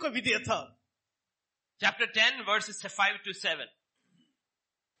క్రీస్తు యొక్క విధేయత. Chapter 10 verses 5 to 7.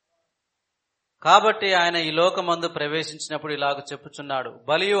 కాబట్టి ఆయన ఈ లోకమందు ప్రవేశించినప్పుడు ఇలాగ చెప్పుచున్నాడు,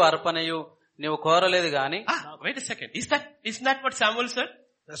 బలియు అర్పణయు నీవు కోరలేదు గాని. Wait a second. Isn't that what Samuel said?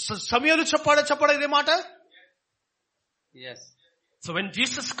 సమూయేలు చెప్పాడా ఇదే మాట? Yes. So when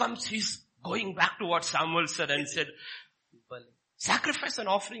Jesus comes, he's going back to what Samuel said and said, sacrifice and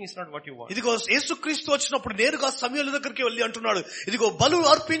offering is not what you want. ఇదిగో యేసుక్రీస్తు వచ్చినప్పుడు నేరుగా సమూయేలు దగ్గరికి వెళ్ళి అంటున్నాడు, ఇదిగో బలులు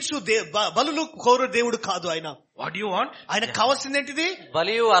అర్పించు, బలులు కోరు దేవుడు కాదు ఆయన. What do you want? ఆయన కావాల్సింది ఏంటిది?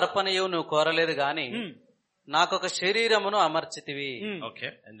 బలియు అర్పణయు నువ్వు కోరలేదు గాని నాకొక శరీరమును అమర్చితివి.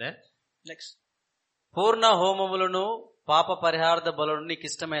 Okay, and then next. పూర్ణ హోమములను పాప పరిహార్థ బలులు నీకు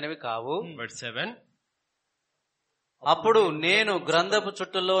ఇష్టమైనవి కావు. verse 7. అప్పుడు నేను గ్రంథపు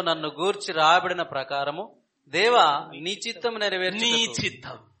చుట్టూలో నన్ను గూర్చి రాబడిన ప్రకారము దేవా నీ చిత్తము నెరవేర్చు. నీ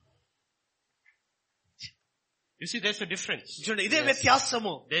చిత్తం. You see, there's a difference. చూడండి, ఇదే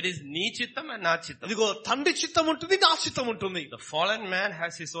వ్యత్యాసము. There is నీ చిత్తం and నా చిత్తం. ఇదిగో తండ్రి చిత్తం ఉంటుంది, నా చిత్తం ఉంటుంది. The fallen man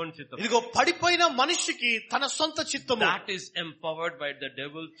has his own చిత్తం. ఇదిగో పడిపోయిన మనిషికి తన సొంత చిత్తము. That is empowered by the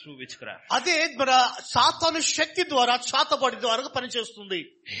devil through witchcraft. అదే మన సాతాను శక్తి ద్వారా, చాతబడి ద్వారా పనిచేస్తుంది.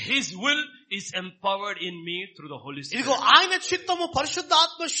 His will is empowered in me through the Holy Spirit. ఇదిగో ఆయన చిత్తము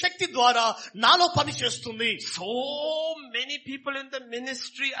పరిశుద్ధాత్మ శక్తి ద్వారా నాలో పనిచేస్తుంది. So many people in the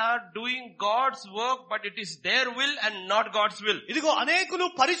ministry are doing God's work, but it is their will and not God's will. ఇదిగో అనేకులు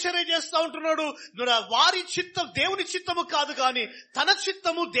పరిచర్య చేస్తా ఉంటున్నాడు, వారి చిత్తం దేవుని చిత్తము కాదు కానీ తన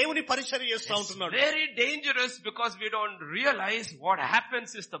చిత్తము దేవుని పరిచర్య చేస్తా ఉంటున్నాడు. Very dangerous, because we don't realize what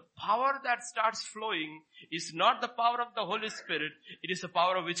happens is the power that starts flowing is not the power of the Holy Spirit, it is the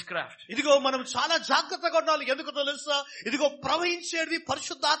power of witchcraft. ఇదిగో మనం చాలా జాగ్రత్తగా ఉండాలి. ఎందుకు తెలుసా? ఇదిగో ప్రవహించేది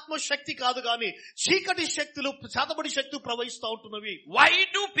పరిశుద్ధాత్మ శక్తి కాదు కానీ చీకటి శక్తులు, చాతబడి శక్తులు ప్రవహిస్తూ ఉంటున్నవి. Why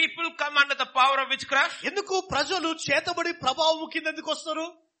do people come under the power of witchcraft? ఎందుకు ప్రజలు చేతబడి ప్రభావం కింద ఎందుకు వస్తారు?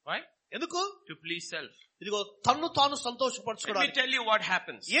 Why? ఎందుకు? To please self. ఇదిగో తన్ను తాను Let సంతోషపరచుకోవడానికి. me tell you what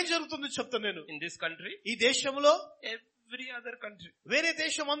happens. ఏం జరుగుతుంది చెప్తాను నేను. In this country, ఈ దేశంలో, every other country. వేరే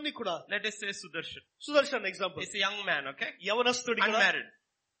దేశం అన్ని కూడా. Let us say Sudarshan. Sudarshan example. He's a young man, okay? యవనస్తుడి,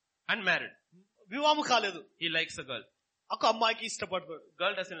 Unmarried. వివాహము కాలేదు. He likes a girl. ఒక అమ్మాయికి ఇష్టపడతాడు.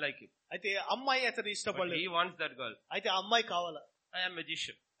 Girl doesn't like him. అయితే అమ్మాయి అతను But ఇష్టపడలేదు. he wants that girl. అయితే ఆ అమ్మాయి కావాలా? I am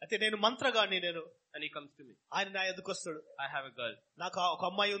magician. అయితే నేను మంత్రగాడిని నేను. And he comes to me. ఆయన నా ఎదుకు వస్తాడు. I have a girl. నాకు ఒక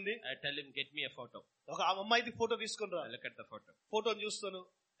అమ్మాయి ఉంది. I tell him, get me a photo. ఒక అమ్మాయిది ఫోటో తీసుకుని రా. I look at the photo. ఫోటోని చూస్తాను.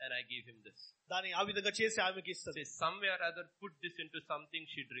 And I give him this. దాన్ని ఆ విధంగా చేసి ఆమెకి ఇస్తాను. Say, somewhere or other put this into something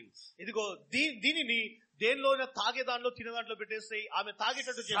she drinks. ఇదిగో దీనిని దేనిలో తాగే దాంట్లో తినే దాంట్లో పెట్టేసి ఆమె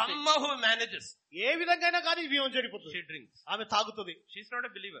తాగేటట్టు చేసి, Somehow who manages. ఏ విధంగా కానీ ఇవేం జరిగిపోతుంది. She drinks. ఆమె తాగుతుంది. She's not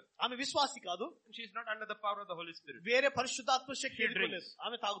a believer. ఆమె విశ్వాసి కాదు. She's not under the power of the Holy Spirit. వేరే పరిశుద్ధాత్మ శక్తి She ఎదుర్కోలేదు. drinks.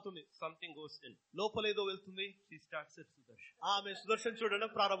 ఆమె తాగుతుంది. Something goes in. లోపలేదో వెళ్తుంది. She starts at Sudarshan. ఆమె సుదర్శన్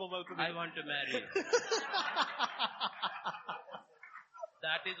చూడడం ప్రారంభమవుతుంది. I want to marry you.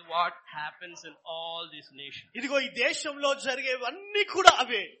 That is what happens in all these nations. ఇదిగో ఈ దేశంలో జరిగేవన్నీ కూడా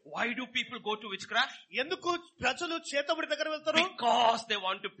అవే. Why do people go to witchcraft? ఎందుకు ప్రజలు చేతబడి దగ్గర వెళ్తారు? Because they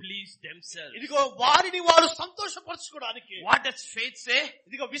want to please themselves. ఇదిగో వారిని వారు సంతోషపరచుకోవడానికి. What does faith say?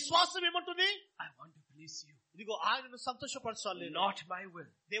 ఇదిగో విశ్వాసం ఏమంటుంది? I want to please you. ఇదిగో ఆయనను సంతోషపరచాలి. Not my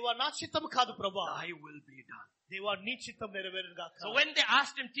will. దేవా నా చిత్తం కాదు ప్రభువా, thy will be done. దేవా నీ చిత్తం నెరవేరును గాక. So when they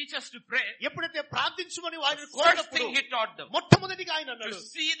asked him, teach us to pray, ఎప్పుడైతే ప్రార్థించమని ఆయన first కోరినప్పుడు thing he taught them, మొట్టమొదటిగా ఆయన to అన్నాడు,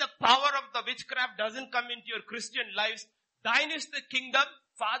 see the power of the witchcraft doesn't come into your Christian lives. Thine is the kingdom,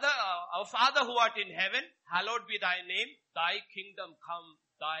 Father, our Father who art in heaven, hallowed be thy name. Thy kingdom come,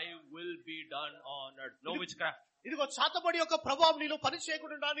 thy will be done on earth. No witchcraft. ఇదిగో చాతబడి యొక్క ప్రభావం నీలో పని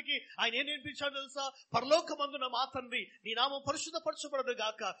చేయకుండడానికి ఆయన ఏం నేర్పించాడు తెలుసా? పరలోకమందున మా తండ్రి నీ నామం పరిశుద్ధపరచబడదు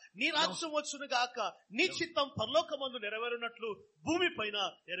గాక, నీ రాజ్యం వచ్చును గాక, నీ చిత్తం పరలోకమందు నెరవేరునట్లు భూమి పైన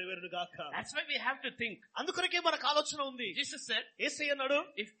నెరవేరును గాక. That's why we have to think. అందుకొరకే మనకు ఆలోచన ఉంది. Jesus said, యేసయ్య అన్నాడు,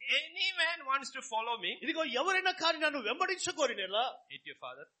 if any man wants to follow me, ఇదిగో ఎవరైనా కానీ నన్ను వెంబడించకోరినేలా, hate your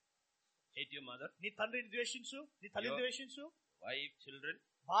father, hate your mother, నీ తండ్రిని ద్వేషించు, నీ తల్లిని ద్వేషించు, wife, children,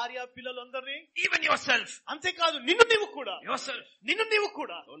 భార్య పిల్లలందరినీ, even yourself. అంతేకాదు నిన్ను నీవు కూడా, yourself. నిన్ను నీవు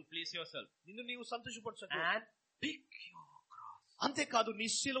కూడా, don't please yourself. నిన్ను నీవు సంతోషపరచకు. And pick your cross. అంతేకాదు నీ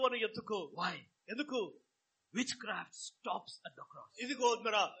సిలువను ఎత్తుకో. Why? ఎందుకు? Witchcraft stops at the cross. ఇదిగో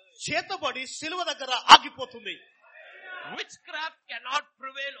చేతబడి సిలువ దగ్గర ఆగిపోతుంది. Witchcraft cannot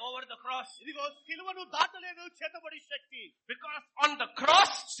prevail over the cross. ఇదిగో సిలువను దాటలేదు చేతబడి శక్తి. Because on the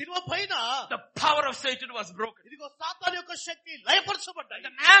cross, సిలువ పైన the power of Satan was broken. ఇదిగో సాతాను యొక్క శక్తి లయపరచబడ్డాయి.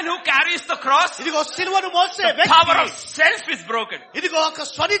 The man who carries the cross, ఇదిగో సిలువను మోసే the power of వ్యక్తి, self is broken. ఇదిగో ఒక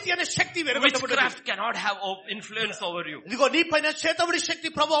స్వనీతి అనే శక్తి వెలువబడ్డది. Witchcraft cannot have influence over you. ఇదిగో నీ పైన చేతబడి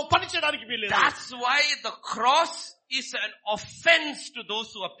శక్తి ప్రభావం పనిచేయడానికి వీల్లేదు. That's why the cross is an offense to those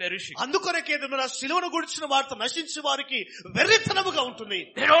who are perishing. అందుకొరకే సిలువను గురించిన వార్త నశించే వారికి వెర్రితనముగా ఉంటుంది.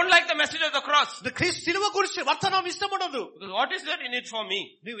 They don't like the message of the cross. సిలువ గురించి వర్తనం ఇష్టపడదు. What is there in it for me?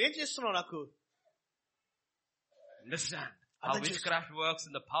 నువ్వేం చేస్తున్నావు నాకు? Understand how witchcraft works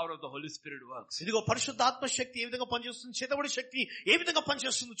and the power of the Holy Spirit works. ఇదిగో పరిశుద్ధాత్మ శక్తి ఏ విధంగా పనిచేస్తుంది, చేతబడి శక్తి ఏ విధంగా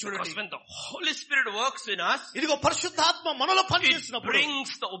పనిచేస్తుంది చూడండి. Because when the Holy Spirit works in us, ఇదిగో పరిశుద్ధాత్మ మనలో it పనిచేసినప్పుడు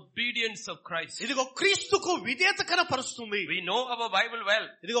brings the obedience of Christ. ఇదిగో క్రీస్తుకు విధేయత కనపరుస్తుంది. We know our Bible well.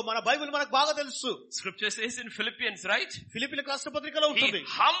 ఇదిగో మన బైబిల్ మనకు బాగా తెలుసు. Scripture says in Philippians, right? ఫిలిప్పీయులకు రాసిన పత్రికలో ఉంటుంది.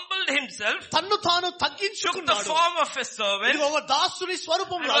 He humbled himself, తన్ను తాను took the తగ్గించుకున్నాడు. form of a servant, ఇదిగో ఒక దాసుని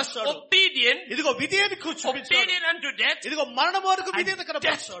స్వరూపం and was రాశాడు. obedient, ఇదిగో విధేయతకు చూపించాడు. obedient unto death, ఇదిగో మరణం వరకు విధేయత and death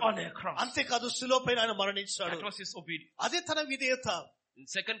కనపరిచాడు. on a cross. అంతేకాదు శిలువ పైన ఆయన మరణించాడు. That was his obedience. అదే తన విధేయత. In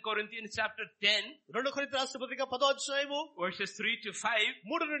 2 Corinthians chapter 10, 2 కొరింథీ రాసిన పత్రిక 10వ అధ్యాయము verses 3 to 5,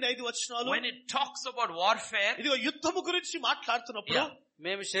 3 నుండి 5 వచనాలు, when it talks about warfare, ఇదిగో యుద్ధము గురించి మాట్లాడుతున్నప్పుడు,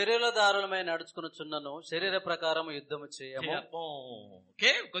 మేము శరీరధారులమై నడుచుకునుచున్నను, శరీర ప్రకారం యుద్ధము చేయము.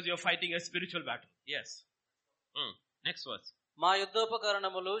 okay, because you're fighting a spiritual battle. Yes. Next verse. మా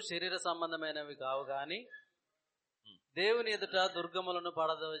యుద్ధోపకరణములు శరీర సంబంధమైనవి కావు గాని దేవుని ఎదుట దుర్గములను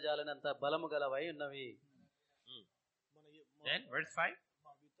పడదోజాలనంత బలము గలవై ఉన్నవి. Then verse 5.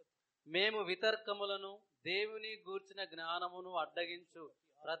 మేము వితర్కములను దేవుని గూర్చిన జ్ఞానమును అడ్డగించు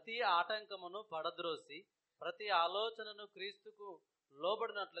ప్రతి ఆటంకమును పడద్రోసి ప్రతి ఆలోచనను క్రీస్తుకు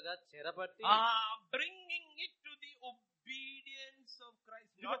లోబడినట్లుగా చెరపట్టి, Bringing it to the obedience of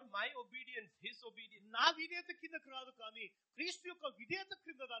Christ. Not my obedience, his obedience. నా విధేయత కిందకు రాదు కానీ క్రీస్తు యొక్క విధేయత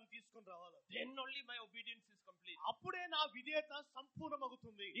కింద దాన్ని తీసుకొని రావాలి. Then only my obedience is complete. అప్పుడే నా విధేయత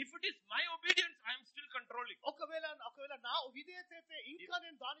సంపూర్ణమవుతుంది. If it is my obedience, I am still controlling. ఒకవేళ నా విధేయత అయితే ఇంకా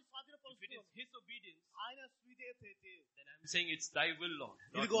నేను దాన్ని If it స్వాధీనపరుస్తున్నాను. is his obedience, ఆయన విధేయత అయితే then I am saying it's thy will, Lord.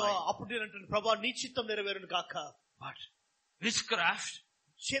 Not ఇదిగో mine. అప్పుడు నేను అంటాను, ప్రభా నీ చిత్తం నెరవేరును గాక. But witchcraft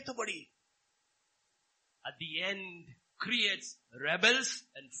చేతబడి at the end creates rebels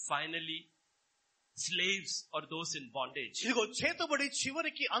and finally slaves or those in bondage. ఇదిగో చేతబడి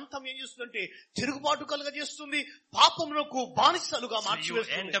చివరికి అంతం ఏం చేస్తుందంటే తిరుగుబాటు కలుగజేస్తుంది, పాపమునకు బానిసలుగా So you end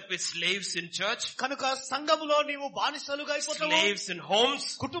మార్చివేస్తుంది. up with slaves in church, కనుక సంఘములో నీవు బానిసలుగా అయిపోతావు, slaves in homes,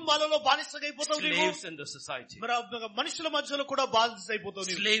 కుటుంబాలలో బానిసగా అయిపోతావు, నీవు slaves in the society, మరి మనుషుల మధ్యలో కూడా బానిస అయిపోతావు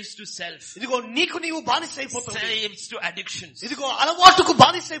నీవు. slaves to self, ఇదిగో నీకు బానిస అయిపోతావు, slaves to addictions. ఇదిగో అలవాటుకు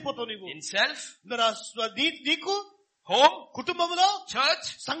బానిస అయిపోతావు నీవు. In self, నీకు home, కుటుంబంలో, church,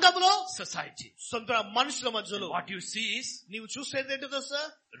 సంఘములో, society. సొంత మనుషుల మధ్యలో What you see is నీవు చూసేది ఏంటో తెలుసా?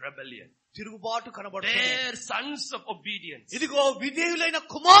 rebellion. తిరుగుబాటు కనబడుతుంది. They're sons of obedience. ఇదిగో విధేయులైన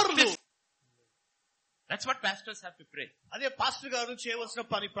కుమారులు. That's what pastors have to pray. అదే పాస్టర్ గారు చేయవలసిన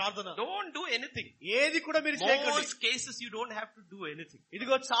పని ప్రార్థన. Don't do anything. ఏది కూడా మీరు చేయకండి. Most cases you don't have to do anything.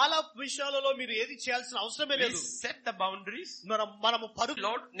 ఇదిగో చాలా విషయాలలో మీరు ఏది చేయాల్సిన అవసరమే లేదు. Set the boundaries. మనము పరుగు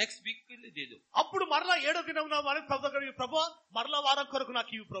Lord, next week will do. అప్పుడు మరలా 7వ దినమున మనం ప్రభువా మరలా వారం కొరకు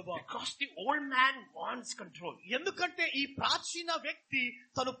నాకు ఇవ్వు ప్రభువా. Because the old man wants control. ఎందుకంటే ఈ ప్రాచీన వ్యక్తి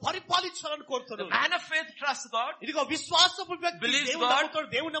తను పరిపాలించాలని కోరుతాడు. The man of faith trusts God. ఇదిగో విశ్వాసపు వ్యక్తి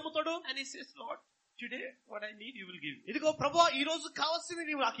దేవుని నమ్ముతాడు. And he says, Lord, today what I need you will give. ఇదిగో ప్రభువా ఈ రోజు కావాల్సింది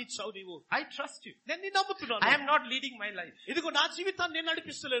నీవు నాకు ఇచ్చావు. నీవు I trust you. నేను నిన్ను నమ్ముతున్నాను. I am not leading my life. ఇదిగో నా జీవితాన్ని నేను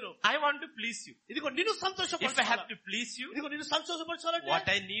నడిపిస్తలేను. I want to please you. ఇదిగో నిన్ను సంతోషపరచాలి. If I have to please you, ఇదిగో నిన్ను సంతోషపరచాలంటే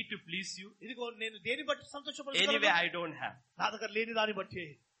what I need to please you, ఇదిగో నేను దేని బట్టి సంతోషపరచాలి? anyway I don't have. నా దగ్గర లేని దాన్ని బట్టి.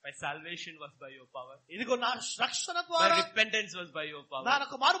 My salvation was by your power. ఇదిగో నా రక్షణ My ద్వారా, repentance was by your power. నా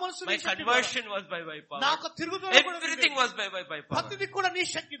మారు మనసు My conversion was by my power. నాకు తిరుగుదల Everything was by power. ప్రతిదీ కూడా నీ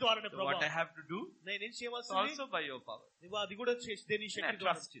శక్తి ద్వారానే So ప్రభువా. what I have to do, నేనేం చేయవలసింది? also by your power. నువ్వు అది కూడా చేస్తే నీ I శక్తి ద్వారా.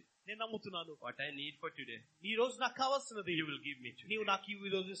 trust you. నేను నమ్ముతున్నాను. What I need for today, ఈ రోజు నాకు కావాల్సినది you will give me today. నీవు నాకు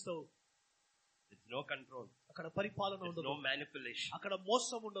ఈ రోజు ఇస్తావు. There's no control. అక్కడ పరిపాలన There's ఉండదు. no manipulation. అక్కడ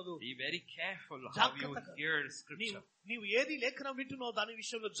మోసం ఉండదు. Be very careful how you hear scripture. నీవు ఏది లేఖనం వింటున్నావు దాని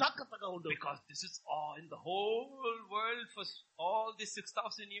విషయంలో జాగ్రత్తగా ఉండు. Because this is all in the whole world for all these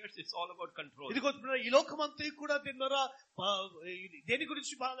 6,000 years, it's all about control. ఇదిగో ఈ లోకమంతా కూడా దేని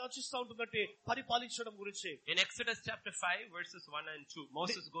గురించి ఆలోచిస్తూ ఉంటుందంటే పరిపాలించడం గురించి. In Exodus chapter 5 verses 1 and 2,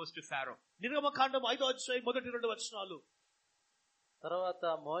 Moses goes to Pharaoh. నిర్గమకాండం 5వ అధ్యాయం మొదటి 2 వచనాలు. తర్వాత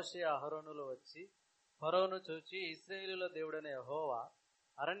మోషే అహరోనులు వచ్చి ఫరోను చూచి ఇశ్రాయేలుల దేవుడైన యెహోవా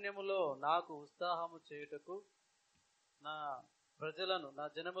అరణ్యములో నాకు ఉత్సాహము చేయుటకు నా ప్రజలను నా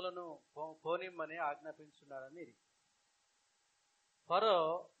జనములను పోనిమ్మని ఆజ్ఞాపించున్నాడని. ఫరో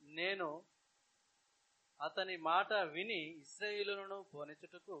నేను అతని మాట విని ఇశ్రాయేలులను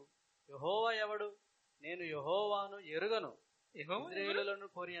పోనిచుటకు యెహోవా ఎవడు? నేను యెహోవాను ఎరుగను, ఇశ్రాయేలులను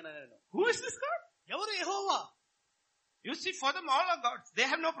పోనియనను. Who is this God? ఎవరు యెహోవా? You see, for them all are gods. They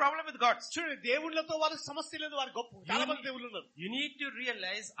have no problem with gods. చూడండి, దేవుళ్ళతో వారికి సమస్య లేదు. వారి గొప్ప చాలా మంది దేవుళ్ళు ఉన్నారు. You need to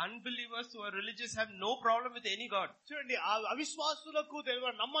realize unbelievers who are religious have no problem with any god. చూడండి, అవిశ్వాసులకు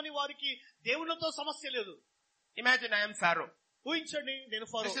నమ్మని వారికి దేవుళ్ళతో సమస్య లేదు. Imagine I am Pharaoh. ఊహించండి, నేను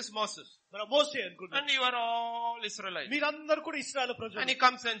ఫరో. This is Moses. మోసే అనుకుంటా. And you are all Israelites. మీరందరూ కూడా ఇశ్రాయేలు ప్రజలు. And he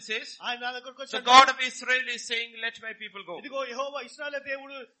comes and says, ఆయన నా దగ్గరకు వచ్చి, the God of Israel is saying, let my people go. ఇదిగో యెహోవా ఇశ్రాయేలు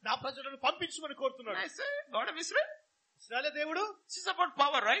దేవుడు నా ప్రజలను పంపించమని కోరుతున్నాడు. I say, God of Israel? ఇశ్రాయేలు దేవుడు. This is about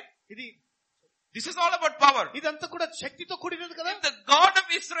power, right? This is all about power. ఇదంతా కూడా శక్తితో కూడినది కదా. If the God of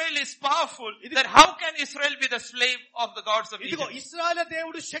Israel is powerful, then how can Israel be the slave of the gods of Egypt? ఇదిగో ఇశ్రాయేలు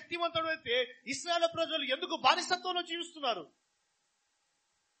దేవుడు శక్తివంతుడు అయితే ఇశ్రాయేలు ప్రజలు ఎందుకు బానిసత్వంలో జీవిస్తున్నారు?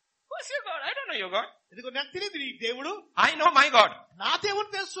 Who is your God? I don't know your God. ఇదిగో నాకు తెలియదు నీ దేవుడు. I know my God. నా దేవుడు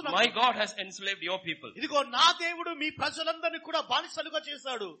తెలుసు. My God has enslaved your people. ఇదిగో నా దేవుడు మీ ప్రజలందరినీ కూడా బానిసలుగా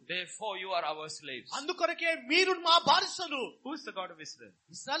చేశాడు. Therefore you are our slaves. అందుకొరకే మీరు మా బానిసలు. Who is the God of Israel?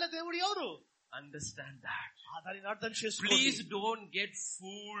 ఇశ్రాయేలు దేవుడు ఎవరు? Understand that. దానిని అర్థం చేసుకోండి. Please don't get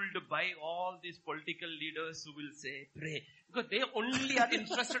fooled by all these political leaders who will say, pray. Because they only are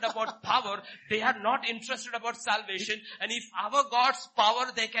interested about power. They are not interested about salvation. And if our God's power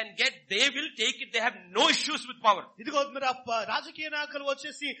they can get, they will take it. They have no issues with power. ఇదిగో మీరు రాజకీయ నాయకులు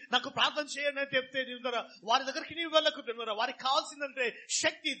వచ్చేసి నాకు ప్రార్థన చేయండి అని చెప్తే వారి దగ్గరికి నీవు వెళ్ళకు. వారికి కావాల్సిందంటే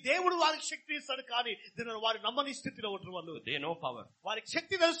శక్తి. దేవుడు వారికి శక్తి ఇస్తాడు, కానీ వారి నమ్మని స్థితిలో ఉంటారు వాళ్ళు. They know power. వారికి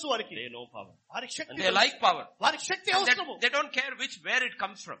శక్తి తెలుసు. వారికి they know power. వారికి శక్తి. And they like power. వారికి శక్తి అవసరము. They don't care where it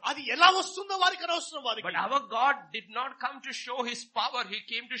comes from. అది ఎలా వస్తుందో వారికి అనవసరం. వారికి. But our God did not come to show his power. He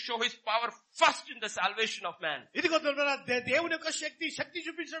came to show his power first in the salvation of man. ఇదిగో దేవుని యొక్క శక్తి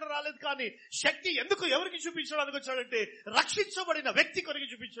చూపించడం రాలేదు, కానీ శక్తి ఎవరికి చూపించడానికి వచ్చాడంటే రక్షించబడిన వ్యక్తి కొరకు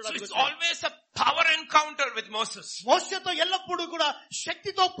చూపించడానికి. So it's always a power encounter with Moses. మోషేతో ఎల్లప్పుడూ కూడా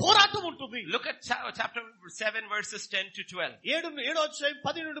శక్తితో పోరాటం ఉంటుంది. Look at chapter 7 verses 10 to 12. 7వ అధ్యాయం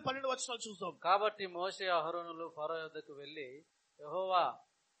 10 నుండి 12 వచనాలు చూద్దాం. కాబట్టి మోషే అహరోనులు ఫరో యొద్దకు వెళ్లి యెహోవా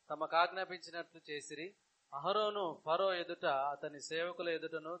తమకు ఆజ్ఞాపించినట్లు చేసిరి. అహరోను ఫరో ఎదుట అతని సేవకుల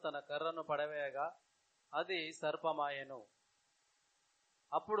ఎదుటను తన కర్రను పడవేయగా అది సర్పమాయెను.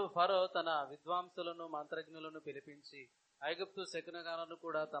 అప్పుడు ఫరో తన విద్వాంసులను మంత్రజ్ఞులను పిలిపించి ఐగుప్తు శకునగాలను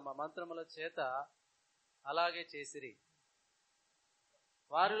కూడా తమ మంత్రముల చేత అలాగే చేసిరి.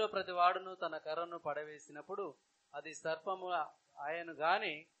 వారిలో ప్రతి వాడును తన కర్రను పడవేసినప్పుడు అది సర్పము ఆయను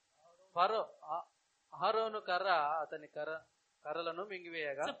గాని ఫరో అహరోను కర్ర అతని కర్రలను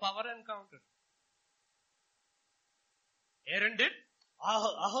మింగివేయగా. Power encounter. Aaron did.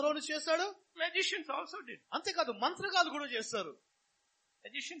 అహరోను చేశాడు. Magicians also did. అంతేకాదు మంత్రగాళ్ళు కూడా చేస్తారు.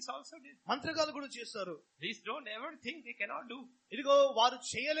 Magicians also did. మంత్రగాలు కూడా చేశారు. Please don't ever think they cannot do. ఇదిగో వారు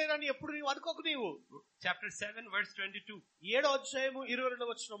చేయలేరని ఎప్పుడు నీవు అనుకోకు నీవు. Chapter 7 verse 22. 7వ అధ్యాయము 22వ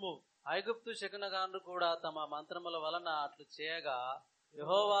వచనము. ఐగుప్తు శకునగాండ్రు కూడా తమ మంత్రముల వలన అట్లు చేయగా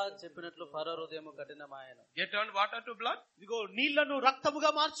యెహోవా చెప్పినట్లు ఫరో హృదయము కఠినమాయెను. They turned water to blood. ఇదిగో నీళ్లను రక్తముగా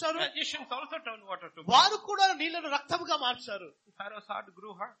మార్చారు. Magicians also turned water to blood. వారు కూడా నీళ్లను రక్తముగా మార్చారు. Pharaoh's heart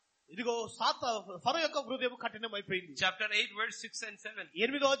grew hard. ఇదిగో ఫరో యొక్క హృదయం కఠినం అయిపోయింది. Chapter 8 verse 6 and 7.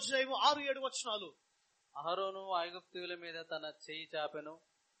 8వ అధ్యాయము 6-7 వచనాలు. అహరోను ఐగుప్తీయుల మీద తన చెయ్యి చాపెను.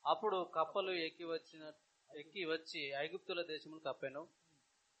 అప్పుడు కప్పలు ఎక్కి వచ్చి ఐగుప్తుల దేశమును కప్పెను.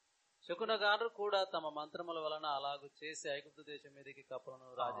 శకునగాండ్రు కూడా తమ మంత్రముల వలన అలాగు చేసి ఐగుప్తు దేశం మీదకి కప్పలను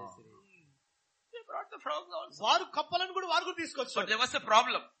రాజేసిరి. They brought the frogs also. వారు కప్పలను కూడా వారు But తీసుకొచ్చారు. there was a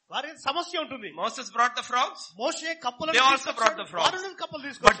problem. వారికి సమస్య ఉంటుంది. Moses brought the frogs. Moshe కప్పలను They also brought the frogs. వారు కప్పలు But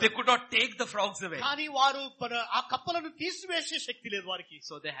తీసుకొచ్చారు. they could not take the frogs away. కానీ వారు ఆ కప్పలను తీసివేసే శక్తి లేదు వారికి.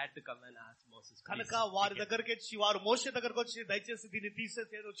 So they had to come and ask Moses. కనుక వారి దగ్గరికి వచ్చి వారు మోషే దగ్గరకు వచ్చి దయచేసి దీన్ని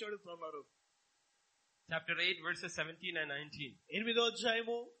తీసేసి వచ్చి అడుగుతున్నారు. Chapter 8 verses 17 and 19. 8వ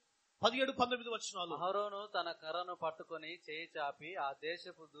అధ్యాయము 17-19 వచనాలు. అహరోను తన కర్రను పట్టుకొని చేయి చాపి ఆ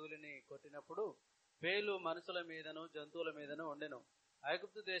దేశపు ధూళిని కొట్టినప్పుడు పేలు మనుషుల మీదను జంతువుల మీదను ఉండెను.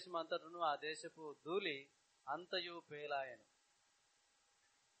 ఐగుప్తు దేశం అంతటను ఆ దేశపు ధూళి అంతయు పేలాయెను.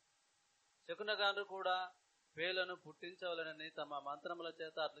 శకునగాండ్రు కూడా పేలను పుట్టించవలనని తమ మంత్రముల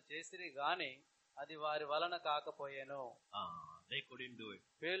చేత అట్లు చేసిరి గాని అది వారి వలన కాకపోయేను. They couldn't do it.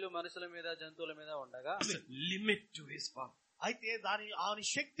 పేలు మనుషుల మీద జంతువుల మీద ఉండగా Limit to his power. అయితే ఆయన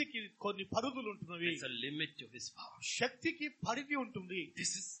శక్తికి కొన్ని పరిధులు ఉంటున్నవి. There's a limit to his power. శక్తికి పరిధి ఉంటుంది.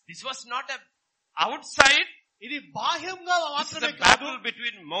 This was not a outside. ఇది బాహ్యంగా This is మాత్రమే a కాదు. battle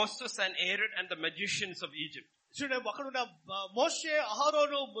between Moses and Aaron and the magicians of Egypt. చూడండి అక్కడున్న మోషే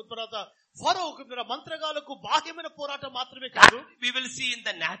అహరోను తర్వాత ఫరో మంత్రగాలకు బాహ్యమైన పోరాటం మాత్రమే కాదు. We will see in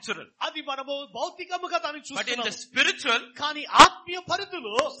the natural. అది మనము భౌతికముగా దాన్ని But in the చూస్తున్నాము. spiritual, కానీ ఆత్మీయ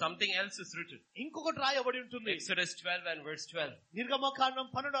పరిధిలో something else is written. ఇంకొకటి రాయబడి ఉంటుంది. Exodus 12 and verse 12. నిర్గమకాండం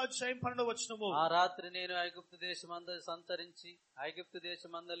 12వ అధ్యాయం 12వ వచనము. ఆ రాత్రి నేను ఐగుప్తు దేశమందలి సంచరించి ఐగుప్తు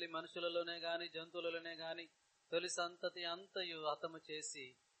దేశమందలి మనుషులలోనే గాని జంతువులలోనే గాని తొలి సంతతి అంతయు హతము చేసి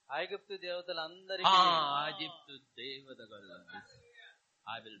ఐగుప్తు దేవతలందరికీ Egypt devadagallu.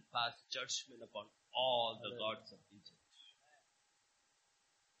 I will pass judgment upon all the gods of Egypt.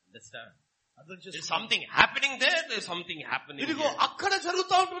 Understand? అర్థం There's చేసుకోండి. something happening there, there's something happening ఇదిగో here. అక్కడ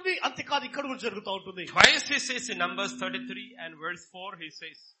జరుగుతూ ఉంటుంది, అంతేకాదు ఇక్కడ కూడా జరుగుతూ ఉంటుంది. Twice he says in Numbers 33 and verse 4 he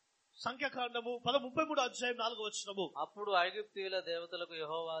says, సంఖ్యాకాండము 33వ అధ్యాయం 4వ వచనము. అప్పుడు ఐగుప్తీయుల దేవతలకు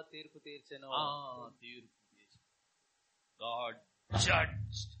యెహోవా తీర్పు తీర్చెను. God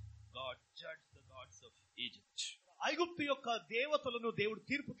judged the gods of Egypt. ఐగుప్తు యొక్క దేవతలను దేవుడు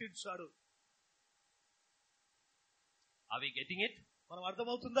తీర్పు తీర్చాడు. Are we getting it? మనం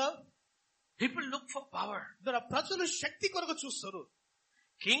అర్థమవుతుందా? People look for power. ప్రజలు శక్తి కొరకు చూస్తారు.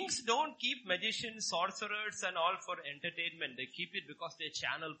 Kings don't keep magicians, sorcerers and all for entertainment. They keep it because they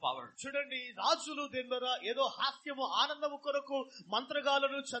channel power. చూడండి, రాజులు దేని ద్వారా ఏదో హాస్యము ఆనందము కొరకు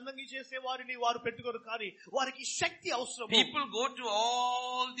మంత్రగాలను చందంగి చేసే వారిని వారు పెట్టుకోరు, కానీ వారికి శక్తి అవసరం. People go to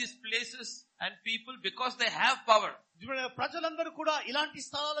all these places and people because they have power. ప్రజలందరూ కూడా ఇలాంటి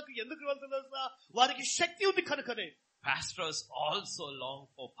స్థలాలకు ఎందుకు వెళ్తున్నారు? వారికి శక్తి ఉంది కనుకనే. Pastors also long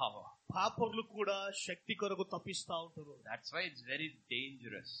for power. పాపర్లు కూడా శక్తి కొరకు తప్పిస్తా ఉంటారు. That's why it's very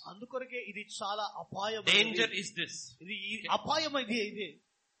dangerous. అందుకొరకే ఇది చాలా అపాయం. Danger is this. ఇది అపాయం ఇదే.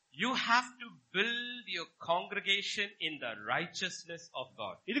 You have to build your congregation in the righteousness of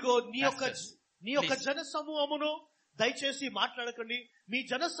God. ఇదిగో నీ యొక్క జన సమూహమును దయచేసి మాట్లాడకండి. మీ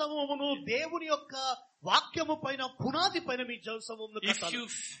జన సమూహమును దేవుని యొక్క వాక్యము పైన పునాది పైన మీ జన సమూహమును If you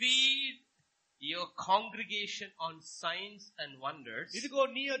feed your congregation on signs and wonders, ఇదిగో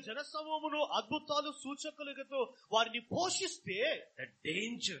నీ జన సమూహమును అద్భుతాలు సూచకులతో వారిని పోషిస్తే, the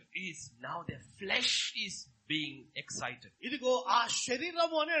danger is now their flesh is being excited. ఇదిగో ఆ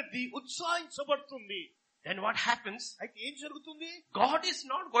శరీరము అనేది ఉత్సాహించబడుతుంది. Then what happens? అయితే ఏం జరుగుతుంది? God is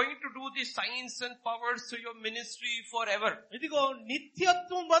not going to do the signs and powers to your ministry forever. ఇదిగో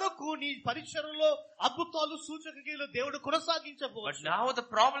నిత్యత్వం వరకు నీ పరిచర్యలో అద్భుతాలు సూచకలు దేవుడు But కొనసాగించబోవచ్చు. now the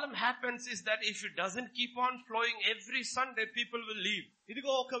problem happens is that if it doesn't keep on flowing every Sunday, people will leave.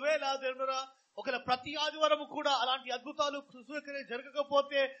 ఇదిగో ఒకవేళ దేవుడా ప్రతి ఆదివారం కూడా అలాంటి అద్భుతాలు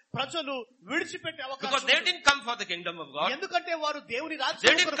జరగకపోతే ప్రజలు విడిచిపెట్టే Because అవకాశం they ఉంది. didn't come for the kingdom of God. ఎందుకంటే వారు దేవుని They రాజ్యం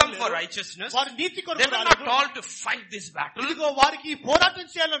didn't కొరకు come for లేరు. righteousness. వారు నీతి They కొరకు were not రాలేదు. called to fight this battle. ఇదిగో వారికి పోరాటం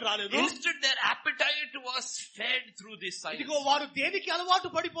చేయాలని రాలేదు. Instead, their appetite was fed through this signs. ఇదిగో వారు దేనికి అలవాటు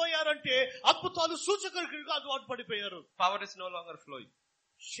పడిపోయారంటే అద్భుతాలు సూచకులకు అలవాటు పడిపోయారు. Power is no longer flowing.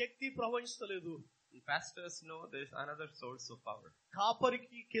 Shakti ప్రవహిస్తలేదు. Pastors know there is another source of power.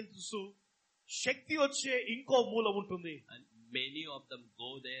 కాపరికి తెలుసు శక్తి వచ్చే ఇంకో మూలం ఉంటుంది. And many of them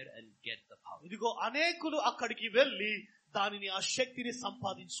go there and get the power. ఇదిగో అనేకులు అక్కడికి వెళ్లి దానిని ఆ శక్తిని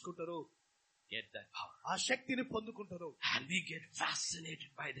సంపాదించుకుంటారు. Get that power. ఆ శక్తిని పొందుకుంటారు. And we get fascinated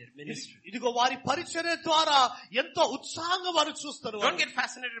by their ministry. ఇదిగో వారి పరిచర్య ద్వారా ఎంతో ఉత్సాహంగా వారు చూస్తారు. Don't get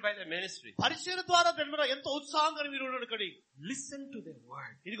fascinated by their ministry. పరిచర్య ద్వారా దాని ఎంతో ఉత్సాహంగా మీరు ఉండకండి. Listen to their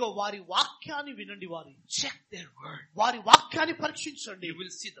word. ఇదిగో వారి వాక్యాన్ని వినండి. Check their word. వారి వాక్యాన్ని పరీక్షించండి. You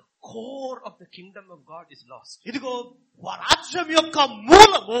will see the core of the kingdom of God is lost. ఇదిగో రాజ్యం యొక్క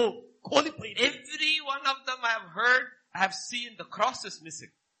మూలము కోల్పోయింది. Every one of them I have heard, I have seen the cross is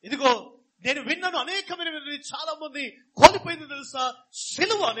missing. ఇదిగో నేను విన్నాను అనేకమైన చాలా మంది కోల్పోయింది తెలుసా,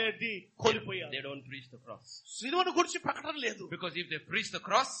 సిలువ అనేది కోల్పోయారు. They don't preach the cross. సిలువను గురించి ప్రకటన లేదు. Because if they preach the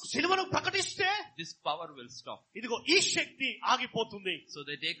cross, సిలువను ప్రకటిస్తే this power will stop. ఇదిగో ఈ శక్తి ఆగిపోతుంది. So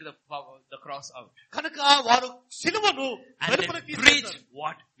they take the cross out. కనుక వారు సిలువను and వెలుపల they preach తీసేస్తారు.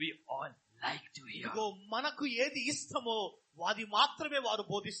 what we all like to hear. ఇదిగో మనకు ఏది ఇష్టమో అది మాత్రమే వారు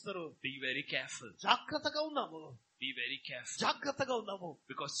బోధిస్తారు. Be very careful. జాగ్రత్తగా ఉన్నాము. Be very careful. జాగ్రత్తగా ఉన్నాము.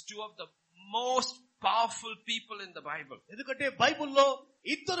 Because two of the most powerful people in the Bible. ఎందుకంటే బైబిల్లో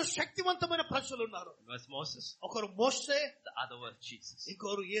ఇద్దరు శక్తివంతమైన ప్రజలు ఉన్నారు. One was Moses. ఒకరు మోషే, the other was Jesus.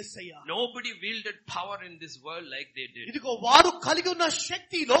 ఇంకొకరు యేసయ్య. Nobody wielded power in this world like they did. ఇదిగో వారు కలిగి ఉన్న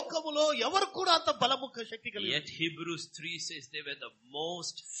శక్తి లోకములో ఎవరు కూడా అంత బలముఖ శక్తి కలిగి. Yet Hebrews 3 says they were the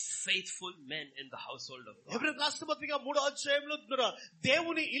most faithful men in the household of God. హెబ్రీ రాష్ట్రపతిగా 3వ అధ్యాయంలో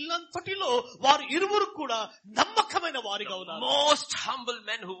దేవుని ఇల్లంతటిలో వారు ఇరువురు కూడా నమ్మకమైన వారిగా ఉన్నారు. Most humble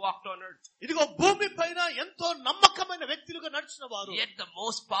men who walked on earth. ఇదిగో భూమి పైన ఎంతో నమ్మకమైన వ్యక్తులుగా నడిచిన వారు. Yet the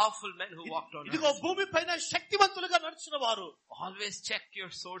most powerful men who walked on ఇదిగో earth. భూమి పైన శక్తివంతులుగా నడిచిన వారు. Always check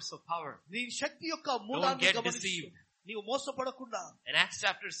your source of power. నీ శక్తి యొక్క Don't మూలాన్ని get గమనించు. deceived. నీవు మోసపడకుండా. In Acts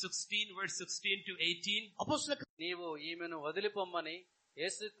chapter 16 verse 16 to 18. అపొస్తలుల నీవు ఈమెను వదిలిపొమ్మని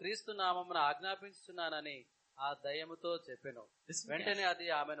యేసు క్రీస్తు నామమున ఆజ్ఞాపించుచున్నానని ఆ దయ్యముతో చెప్పెను. వెంటనే అది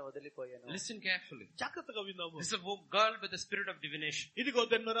ఆమెను వదిలిపోయాను. Listen carefully. జాగ్రత్తగా విన్నాము. This is a girl with the spirit of divination. ఇదిగో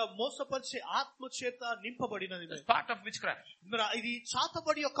దన్నర మోసపరిచే ఆత్మ చేత నింపబడినది. It's part of witchcraft. ఇది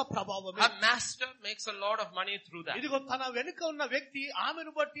చాతబడి యొక్క ప్రభావం. Her master makes a lot of money through that. ఇదిగో తన వెనుక ఉన్న వ్యక్తి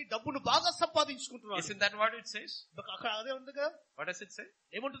ఆమెను బట్టి డబ్బును బాగా సంపాదించుకుంటున్నాడు. Isn't that what it says? అక్కడ అదే ఉంది కదా. What does it say?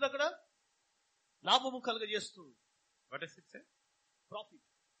 ఏముంటుంది అక్కడ? లాభము కలుగజేస్తూ. What does it say? Profit.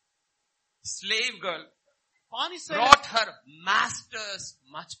 Slave girl బానిస brought her masters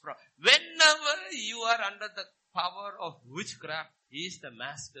much profit. Whenever you are under the power of witchcraft, he is the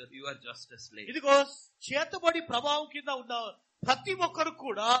master, you are just a slave. ఇదిగో చేతబడి ప్రభావం కింద ఉన్న ప్రతి ఒక్కరు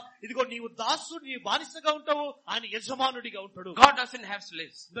కూడా ఇదిగో నీవు దాసుడు, నీ బానిసగా ఉంటావు, ఆయన యజమానుడిగా ఉంటాడు. God doesn't have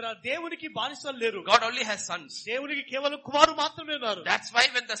slaves. దేవునికి బానిసలు లేరు. God only has sons. దేవునికి కేవలం కుమారు మాత్రమే ఉన్నారు. That's why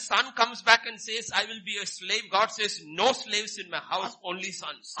when the son comes back and says, I will be a slave, God says, no slaves in my house, only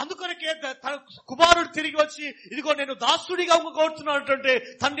sons. అందుకొరకే తన కుమారుడు తిరిగి వచ్చి ఇదిగో నేను దాసుడిగా కోరుతున్నాడు అంటే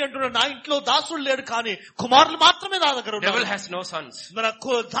తండ్రి అంటున్నాడు, నా ఇంట్లో దాసుడు లేడు కానీ కుమారులు మాత్రమే నా దగ్గర ఉన్నారు. Devil has no sons. మన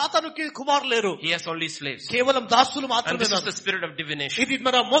సాతానుకి కుమారులు లేరు. He has only slaves. కేవలం దాసులు And మాత్రమే this is the ఉన్నారు. spirit of divination. ఇది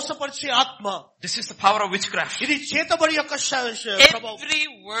మన మోసపరిచే ఆత్మ. This is the power of witchcraft. ఇది చేతబడి యొక్క ప్రభావం. Every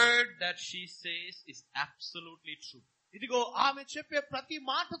word that she says is absolutely true. ఇదిగో ఆమె చెప్పే ప్రతి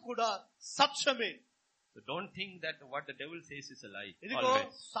మాట కూడా సత్యమే. So don't think that what the devil says is a lie. ఇదిగో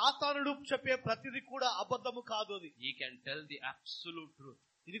Always. సాతానుడు చెప్పే ప్రతిది కూడా అబద్ధము కాదు. అది He can tell the absolute truth.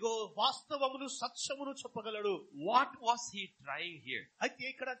 ఇదిగో వాస్తవమును సత్యమును చెప్పగలడు. What was he trying here? అయితే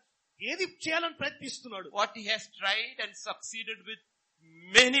ఇక్కడ ఏది చేయాలని ప్రయత్నిస్తున్నాడు? What he has tried and succeeded with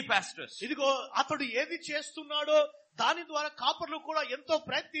many pastors. ఇదిగో అతడు ఏది చేస్తున్నాడో దాని ద్వారా కాపర్లు కూడా ఎంతో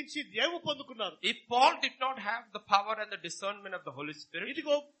ప్రయత్నించి దేవు పొందుకున్నారు. If Paul did not have the power and the discernment of the Holy Spirit,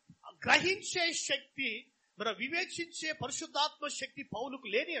 ఇదిగో గ్రహించే శక్తి, మన వివేచించే పరిశుద్ధాత్మ శక్తి పౌలుకు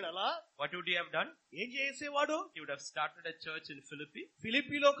లేని ఎడలా what would he have done? ఏం చేసేవాడు? He would have started a church in Philippi,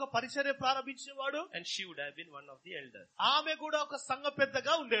 ఫిలిప్పీలో ఒక పరిచర్య ప్రారంభించేవాడు. and she would have been one of the elders. ఆమె కూడా ఒక సంఘ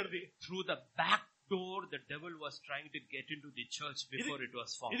పెద్దగా ఉండేది. Through the back door, the devil was trying to get into the church before it was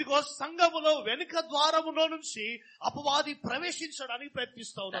formed. ఇదిగో సంఘములో వెనుక ద్వారములో నుంచి అపవాది ప్రవేశించడానికి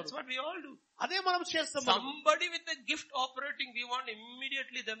ప్రయత్నిస్తా That's ఉన్నాడు. what we all do. అదే మనం చేస్తాం. Somebody with a gift operating, we want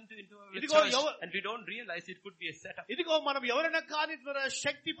immediately them to into our ఇదిగో church, and we don't realize it could be a setup. ఇదిగో మనం ఎవరైనా కానీ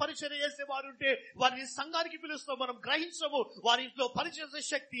శక్తి పరిచర్య చేసే వారు ఉంటే వారిని సంఘానికి పిలుస్తాం. మనం గ్రహించము వారి ఇంట్లో పనిచేసే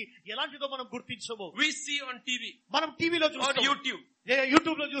శక్తి ఎలాంటిదో మనం గుర్తించము. We see on TV, మనం టీవీలో on చూస్తాం, YouTube,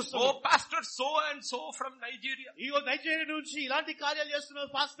 యూట్యూబ్ లో చూస్తాం. Oh, pastor so and so from Nigeria. ఇదిగో నైజీరియా నుంచి ఇలాంటి కార్యాలు చేస్తున్నారు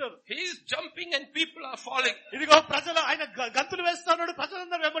pastor. He is jumping and people are falling. ఇదిగో ప్రజలు ఆయన గంతులు వేస్తున్నాడు,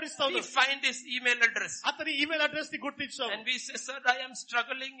 ప్రజలందరూ వెంబడిస్తారు. We find his email address. అతని ఈమెయిల్ అడ్రస్ ని గుర్తించాం. And we say, sir, I am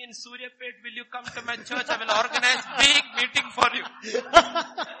struggling in Suryapet. Will you come to my church? I will organize big meeting for you.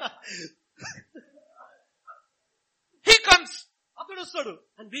 He comes. అతడు వస్తాడు.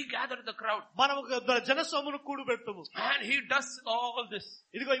 And we gather the crowd. మనం జనసమూహం కూడు పెడతాము. And he does all this.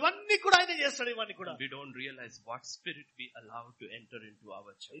 ఇదిగో ఇవన్నీ కూడా ఆయన చేస్తాడు. ఇవన్నీ కూడా we don't realize what spirit we allow to enter into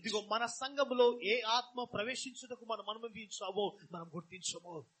our church. ఇదిగో మన సంఘములో ఏ ఆత్మ ప్రవేశించుటకు మనం అనుమతించామో మనం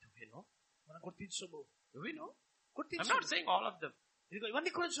గుర్తించము. మనం గుర్తించము. Do we know? గుర్తించము. I'm not saying all of them. ఇదిగో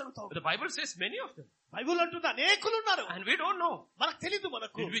ఇవన్నీ కూడా జరుగుతాయి. The Bible says many of them. Bible అంటుంది అనేకులు ఉన్నారు. And we don't know. మనకు తెలియదు.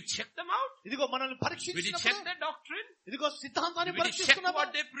 మనకు Did we check them out? ఇదిగో మనల్ని Did we check పరీక్షించినప్పుడు their doctrine? ఇదిగో సిద్ధాంతాన్ని Did we check పరీక్షిస్తున్నాము. what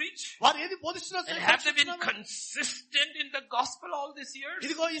they preach? వారు ఏది బోధిస్తున్నారో And have they been consistent in the gospel all these years?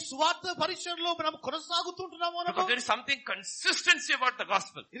 ఇదిగో ఈ సువార్త పరిచయంలో మనం కొనసాగుతుంటున్నాము. Because there is something consistency about the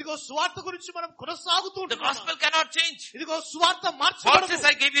gospel. ఇదిగో సువార్త గురించి మనం The కొనసాగుతుంటున్నాము. gospel cannot change. ఇదిగో సువార్త Paul మార్చబడదు. says,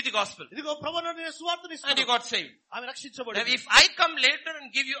 I gave you the gospel. ఇదిగో ప్రభువును నేను సువార్తని And you ఇస్తాను. got saved. ఆమె Now, రక్షించబడింది. if I come later and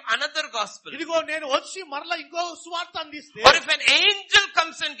give you another gospel, ఇదిగో నేను వచ్చి మరలా ఇంకో సువార్త అందిస్తే, or if an angel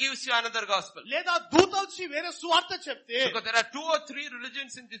comes and gives you another gospel, లేదా దూత వచ్చి వేరే సువార్త చెప్తే, because there are 2 or 3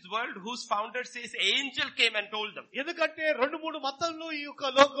 religions in this world whose founder says angel came and told them. ఎందుకంటే 2-3 మతాలు ఈ యొక్క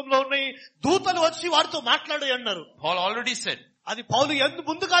లోకంలో ఉన్నాయి. దూతలు వచ్చి వారితో మాట్లాడి అన్నారు. Paul already said, అది పౌలు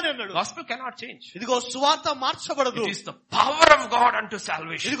ముందుగానే అన్నాడు. gospel cannot change. ఇదిగో సువార్త మార్చబడదు. It is the power of God unto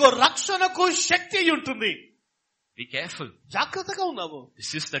salvation. ఇదిగో రక్షణకు శక్తి ఉంటుంది. Be careful. జాగ్రత్తగా ఉన్నాము. This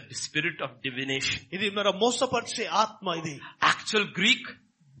is the spirit of divination. ఇది మన మోసపరిచే ఆత్మ. ఇది Actual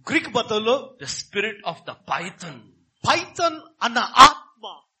Greek పదంలో the spirit of the python. Python అన్న ఆత్మ.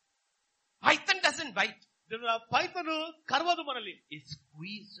 Python doesn't bite. పైథను కరవదు మనల్ని. It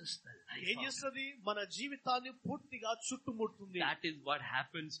squeezes the life ఏం out. చేస్తుంది? మన జీవితాన్ని పూర్తిగా చుట్టుముడుతుంది. That is what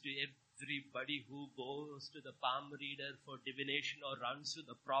happens to everybody who goes to the palm reader for divination or runs to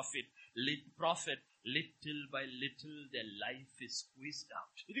the prophet. Little by little their life is squeezed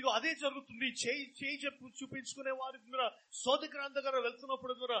out. ఇదిగో అదే జరుగుతుంది. చేయి చూపించుకునే వారి ద్వారా శోధగ్రంథ దగ్గర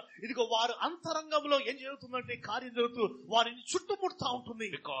వెళ్తున్నప్పుడు ద్వారా ఇదిగో వారు అంతరంగంలో ఏం జరుగుతుందంటే కార్యం జరుగుతూ వారిని చుట్టుముడుతా ఉంటుంది.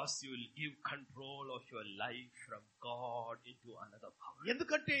 Because you will give control of your life from God into another power.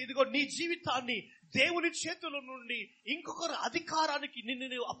 ఎందుకంటే ఇదిగో నీ జీవితాన్ని దేవుని చేతుల నుండి ఇంకొకరి అధికారానికి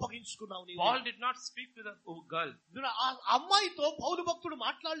నిన్ను అప్పగించుకున్నావు. Paul did not speak to the girl. ఆ అమ్మాయితో పౌలు భక్తుడు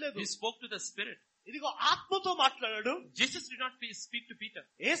మాట్లాడలేదు. He spoke to the spirit. ఇదిగో ఆత్మతో మాట్లాడాడు. Jesus did not speak to Peter.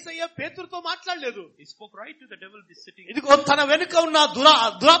 యేసయ్య పేతురుతో మాట్లాడలేదు. He spoke right to the devil sitting. ఇదిగో తన వెనుక ఉన్న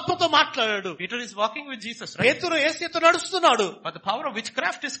దురాత్మతో మాట్లాడాడు. Peter is walking with Jesus, right? పేతురు యేసయ్యతో నడుస్తున్నాడు. But the power of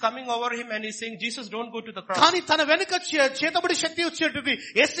witchcraft is coming over him and he's saying, Jesus, don't go to the cross. కానీ తన వెనుక చేతబడి శక్తి వచ్చేటది.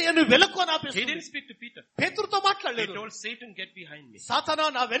 యేసయ్యను వెలుక్కు అని He ఆపేస్తుంది. didn't speak to Peter. పేతురుతో He మాట్లాడలేదు. told Satan, get behind me. సాతానా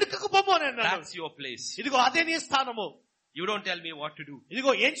నా వెనుకకు పొమ్ము అని అన్నాడు. That's your place. ఇదిగో అదే నీ స్థానము. You don't tell me what to do.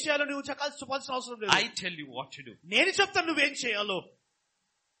 ఇదిగో ఏం చేయాలో నువ్వు చెప్పాల్సిన అవసరం లేదు. I tell you what to do. నేను చెప్తాను నువ్వేం చేయాలో.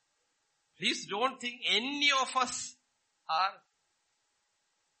 Please don't think any of us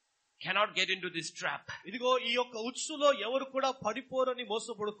cannot get into this trap. ఇదిగో ఈ యొక్క ఉచ్చులో ఎవరు కూడా పడిపోరని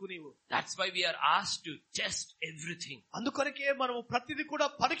మోసపడుకు నీవు. That's why we are asked to test everything. అందుకొరకే మనము ప్రతిదీ కూడా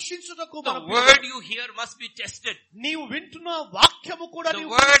పరీక్షించుటకు The word you hear must be tested. నీవు వింటున్న వాక్యము కూడా The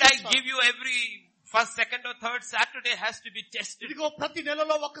నీవు word I పరీక్షించాలి. give you every first, second or third Saturday has to be tested. ఇదిగో ప్రతి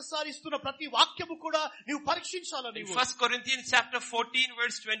నెలలో ఒక్కసారి ఇస్తున్న ప్రతి వాక్యము కూడా నీవు పరీక్షించాలి. In 1 Corinthians chapter 14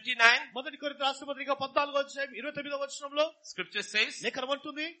 verse 29, మొదటి కొరింథీ రాసిన పత్రిక 14వ అధ్యాయం 29వ వచనంలో scripture says, లేఖనం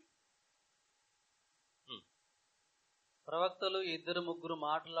అంటుంది, ప్రవక్తలు 2-3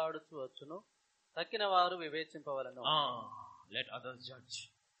 మాట్లాడుచు వచ్చును, తక్కిన వారు వివేచింపవలెను. let others judge.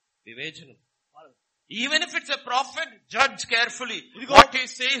 వివేచనం. Even if it's a prophet, judge carefully. What he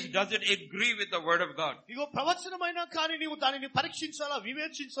says, does it agree with the word of God? ఇదిగో ప్రవచనమైనా కానీ నీవు దానిని పరీక్షించాలా,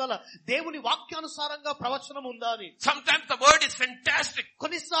 వివేచించాలా, దేవుని వాక్యానుసారంగా ప్రవచనం ఉందా అని. Sometimes the word is fantastic.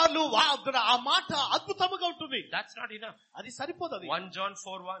 కొన్నిసార్లు ఆ మాట అద్భుతముగా ఉంటుంది. That's not enough. అది సరిపోదు. 1 John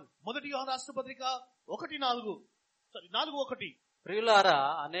 4:1. మొదటి యోహాను రాసిన పత్రిక 4:1. ప్రియులారా,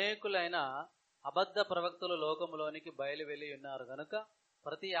 అనేకులైన అబద్ధ ప్రవక్తలు లోకములోనికి బయలు వెళ్లి ఉన్నారు గనుక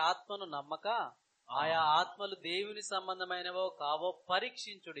ప్రతి ఆత్మను నమ్మక ఆయా ఆత్మలు దేవుని సంబంధమైనవో కావో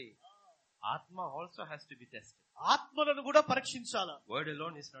పరీక్షించుడి. Atma also has to be tested. ఆత్మలను కూడా పరీక్షించాలా. Word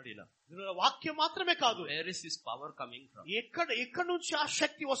alone is not enough. వాక్యం మాత్రమే కాదు. Where is his power coming from? ఎక్కడ నుంచి ఆ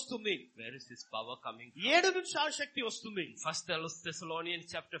శక్తి వస్తుంది? Where is his power coming from? ఏడు నుంచి ఆ శక్తి వస్తుంది. 1 Thessalonians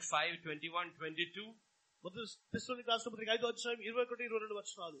chapter 5, 21, 22. మొదటి తెస్సలోనికీయులకు రాసిన పత్రిక 5వ అధ్యాయం 21, 22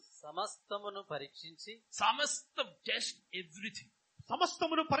 వచనాలు. సమస్తమును పరీక్షించి Samastam, test everything.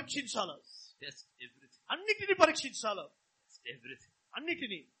 సమస్తమును పరీక్షించాలి. Test everything. అన్నిటిని పరీక్షించాలి. Test everything.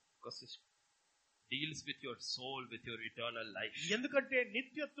 అన్నిటిని. Because it deals with your soul, with your eternal life. ఎందుకంటే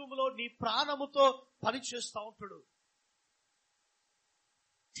నిత్యత్వములో నీ ప్రాణముతో పని చేస్తా ఉంటాడు.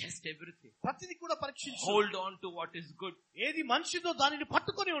 Test everything. ప్రతిది కూడా పరీక్షించు. Hold on to what is good. ఏది మంచిదో దానిని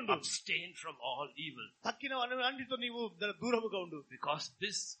పట్టుకొని ఉండు. Abstain from all evil. తక్కిన అన్నిటితో నీవు దూరముగా ఉండు. Because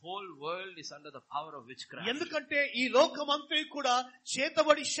this whole world is under the power of witchcraft. ఎందుకంటే ఈ లోకమంతా కూడా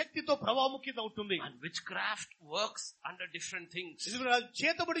చేతబడి శక్తితో ప్రభావం కింద ఉంటుంది. And witchcraft works under different things.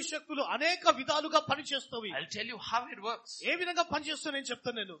 చేతబడి శక్తులు అనేక విధాలుగా పనిచేస్తాయి. I'll tell you how it works. ఏ విధంగా పనిచేస్తాయో నేను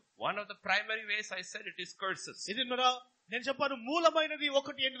చెప్తాను. నేను one of the primary ways I said it is curses. ఇది నేను చెప్పాను మూలమైనది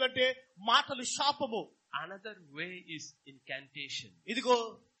ఒకటి ఏంటంటే మాటలు శాపము. Another way is incantation. ఇదిగో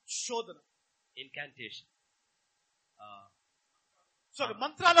శోధన. Incantation.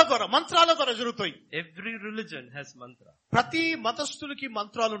 మంత్రాల ద్వారా జరుగుతాయి. Every religion has mantra. ప్రతి మతస్థునికి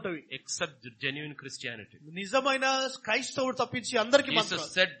మంత్రాలు ఉంటాయి. Except genuine Christianity. నిజమైన క్రైస్తవుడు తప్పించి అందరికీ మంత్రాలు.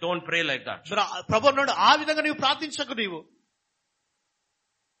 Jesus said don't pray like that. ప్రభువు అన్నాడు ఆ విధంగా నీవు ప్రార్థించకు.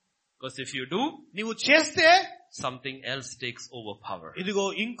 Because if you do, నీవు చేస్తే something else takes over power. ఇదిగో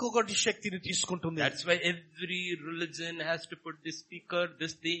ఇంకొకటి శక్తిని తీసుకుంటుంది. That's why every religion has to put this speaker,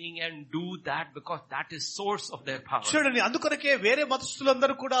 this thing and do that, because that is source of their power. చూడండి, అందుకొరకే వేరే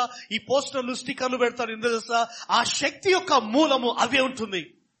మతస్థులందరూ కూడా ఈ పోస్టర్లు స్టిక్కర్లు పెడతారు. ఎందుకు తెలుసా? ఆ శక్తి యొక్క మూలము అవే ఉంటుంది.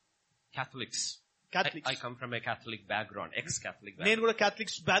 Catholics. I come from a Catholic background, ex-Catholic background. నేను కూడా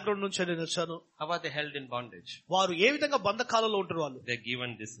క్యాథలిక్స్ బ్యాక్గ్రౌండ్ నుంచి నేను వచ్చాను. How are they held in bondage? వారు ఏ విధంగా బంధకాలలో ఉంటారు? వాళ్ళు they're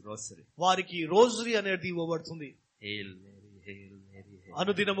given this rosary. వారికి రోజరీ అనేది ఇవ్వబడుతుంది. Hail Mary, Hail Mary, Hail.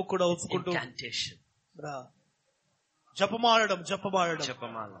 అనుదినము కూడా ఒప్పుకుంటూ incantation. జపమాడడం జపమాల.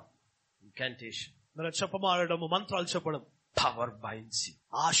 Incantation. జపమాడడం, మంత్రాలు చెప్పడం. Power binds you.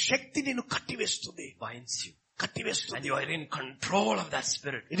 ఆ శక్తి నిన్ను కట్టివేస్తుంది. Binds you. కట్టివేస్తుంది. And you are in control of that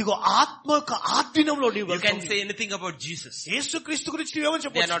spirit. ఇదిగో ఆత్మ యొక్క ఆధీనంలో నీవు. You can say anything about Jesus. యేసుక్రీస్తు గురించి నీవేమని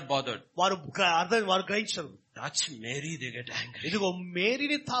చెప్పొచ్చు. They are not bothered. వారు గ్రహించరు. Touch Mary, they get angry. ఇదిగో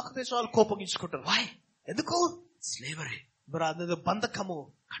మేరీని తాకితే చాలు కోపగించుకుంటారు. Why? ఎందుకు? Slavery. బంధకము.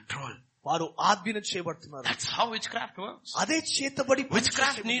 Control. వారు ఆధీనం చేయబడుతున్నారు. That's how witchcraft works. అదే చేతబడి.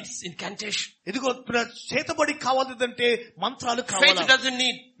 Witchcraft needs incantation. ఇదిగో చేతబడి కావాలంటే మంత్రాలు కావాలి. Faith doesn't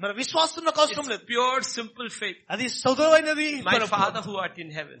need. మన విశ్వాసం నాకు అవసరం లేదు. Pure simple faith. అది సౌదమైనది. My Father who art in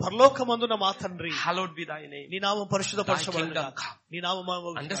heaven. పరలోకమందున మా తండ్రి. Hallowed be thy name. నీ నామం పరిశుద్ధపరచబడుగాక. నీ నామం.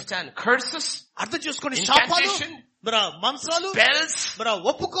 Understand? Curses. అర్థం చేసుకోండి. శాపాలు, మంత్రాలు, spells,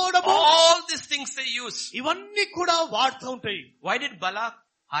 ఒప్పుకోవడము, all these things they use. ఇవన్నీ కూడా వాడుతూ ఉంటాయి. Why did Balak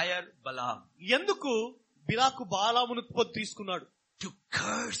hire Balaam? ఎందుకు బిలాకు బాలామును తీసుకున్నాడు? To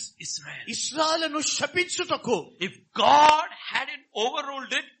curse Israel. ఇశ్రాయేలును శపించుటకు. If God hadn't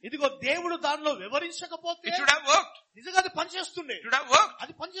overruled it, ఇదిగో దేవుడు దానిలో వివరించకపోతే it should have worked. నిజంగా అది పనిచేస్తుండే. It should have worked.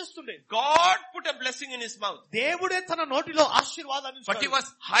 అది పనిచేస్తుండే. God put a blessing in his mouth. దేవుడే తన నోటిలో ఆశీర్వాదాన్ని. But he was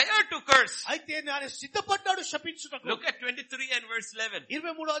hired to curse. అయితే ఆయన సిద్ధపడ్డాడు శపించుటకు. Look at 23 and verse 11.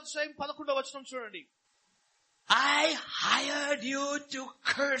 23వ అధ్యాయం 11వ వచనం చూడండి. I hired you to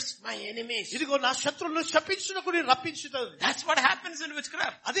curse my enemies. ఇదిగో నా శత్రువులను శపించుటకు నేను రప్పించుతాను. That's what happens in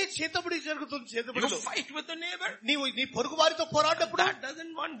witchcraft. అదే చేతబడి జరుగుతుంది. చేతబడిలో you fight with the neighbor. నీవు నీ పొరుగు వారితో పోరాడినప్పుడు that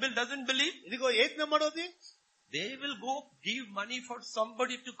doesn't believe. ఇదిగో ఏది నమ్మడోది? They will go give money for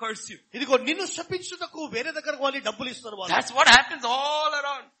somebody to curse you. ఇదిగో నిన్ను శపించుటకు వేరే దగ్గరకు వాళ్ళు డబ్బులు ఇస్తారు వాళ్ళు. That's what happens all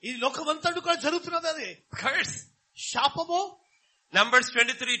around. ఈ లోకమంతటా కూడా జరుగుతున్నది అదే. Curse. శాపము. Numbers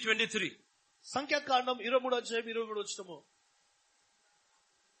 23:23. సంఖ్యాకాండం 23వ అధ్యాయం 23వ వచనము.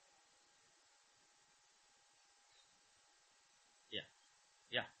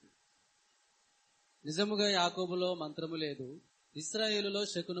 నిజముగా యాకోబులో మంత్రము లేదు, ఇశ్రాయేలులో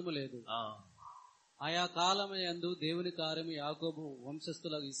శకునము లేదు. ఆయా కాలమయందు దేవుని కార్యము యాకోబు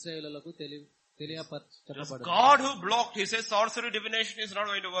వంశస్థుల ఇశ్రాయేలులకు తెలియపరచబడదు. God who blocked, he says sorcery, divination is not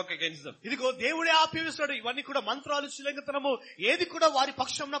going to work against them. ఇదిగో దేవుడే ఆపివేస్తాడు. ఇవన్నీ కూడా మంత్రాలు, శిలంగతనము ఏది కూడా వారి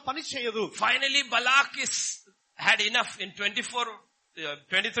పక్షంన పని చేయదు. Finally Balak had enough in 23:25.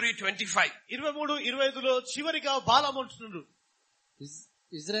 23:25లో చివరిగా బాలాము అంటున్నాడు.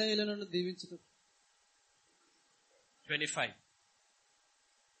 ఇశ్రాయేలును దీవించుట 25.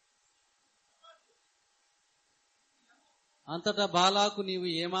 అంతటా బాలాకు నీవు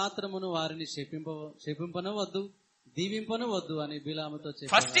ఏమాత్రమును వారిని శపింపను వద్దు, దీవింపను వద్దు అని బిలాముతో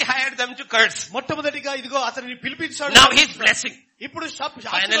చెప్పాడు. First he hired them to curse. మొట్టమొదటిగా ఇదిగో అతనిని పిలిపించాడు. Now he's blessing. ఇప్పుడు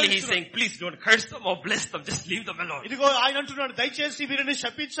Finally he's saying, please don't curse them or bless them, just leave them alone. ఇదిగో ఆయన అంటున్నాడు, దయచేసి వీరిని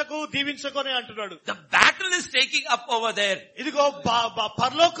శపించకు దీవించకు అని అంటున్నాడు. The battle is taking up over there. ఇదిగో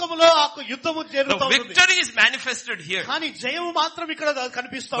పరలోకములో ఆ యుద్ధము The జరుగుతోంది. victory is manifested here. కానీ జయము మాత్రం ఇక్కడ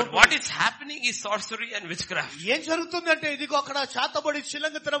కనిపిస్తా But what is happening is sorcery and witchcraft. ఏం జరుగుతుంది అంటే ఇదిగో అక్కడ చేతబడి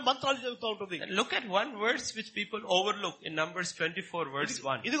చిల్లంగతనం మంత్రాలు జరుగుతూ ఉంటుంది. And look at one verse which people overlook in Numbers 24 verse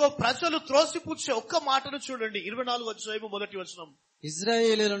 1. ఇదిగో ప్రజలు త్రోసిపుచ్చే ఒక్క మాటను చూడండి, 24 అధ్యాయము మొదటి వచనం.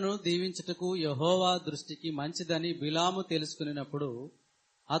 ఇశ్రాయేలీయులను దీవించుటకు యెహోవా దృష్టికి మంచిదని బిలాము తెలుసుకున్నప్పుడు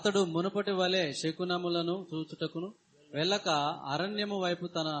అతడు మునుపటి వలె శకునములను చూచుటకును వెళ్ళక అరణ్యము వైపు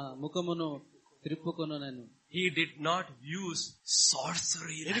తన ముఖమును త్రిప్పుకొనెను. He did not use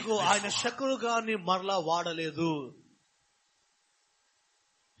sorcery. ఇదిగో ఆయన శకునుగాన్ని మరలా వాడలేదు.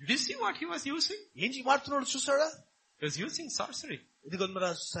 Did you see what he was using? ఏం వాడుతున్నాడు చూసాడా? He was using sorcery. ఇదిగో మన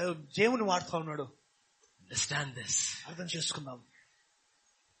దేవుని వాడుతా ఉన్నాడు. Understand this. అర్థం చేసుకుందాం.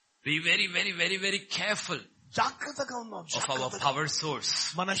 Be very, very, very, very careful జాగ్రత్తగా ఉన్నాం of our power source.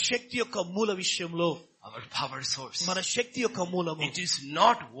 మన శక్తి యొక్క మూల విషయంలో. Our power source. మన శక్తి యొక్క మూలము. It is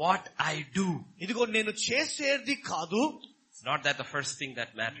not what I do. ఇదిగో నేను చేసేది కాదు. It's not that the first thing that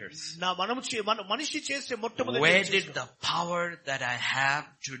matters. మన మనిషి చేసే మొట్టమొదటి. Where did the power that I have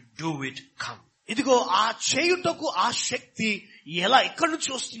to do it come? ఇదిగో ఆ చేయుటకు ఆ శక్తి ఎలా ఎక్కడి నుంచి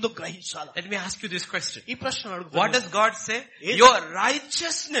వస్తుందో గ్రహించాలి. Let me ask you this question. ఈ ప్రశ్న అడుగుతాను. What does God say? Your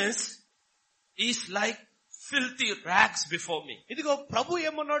righteousness is like filthy rags before me. ఇదిగో ప్రభు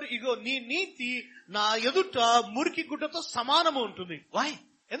ఏమన్నాడు, ఇగో నీ నీతి నా ఎదుట మురికి గుడ్డతో సమానము ఉంటుంది. Why?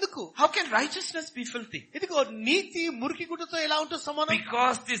 ఎందుకు? How can righteousness be filthy? ఇదిగో నీతి మురికి గుడ్డతో ఎలా ఉంటుంది సమానం?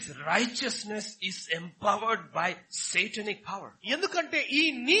 Because this righteousness is empowered by satanic power. ఎందుకంటే ఈ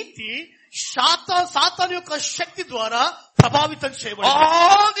నీతి సాతాను యొక్క శక్తి ద్వారా ప్రభావితం చేయబడింది.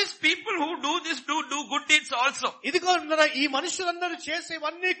 All these people who do this do good deeds also. ఇదిగో ఈ మనుషులందరూ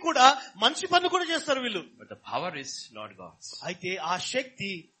చేసేవన్నీ కూడా మంచి పనులు కూడా చేస్తారు వీళ్ళు. But the power is not God's. అయితే ఆ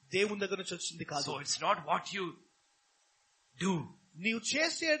శక్తి దేవుని దగ్గర నుంచి వచ్చింది కాదు. So it's not what you do. నీవు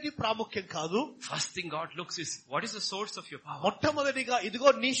చేసేది ప్రాముఖ్యం కాదు. First thing God looks is, what is the source of your power? మొట్టమొదటిగా ఇదిగో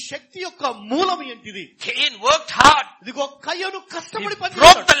నీ శక్తి యొక్క మూలం ఏంటిది? Cain worked hard. ఇదిగో కయ్యను కష్టపడి He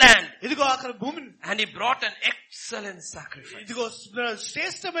broke the land. ఇదిగో అక్కడ భూమిని And he brought an excellent sacrifice. ఇదిగో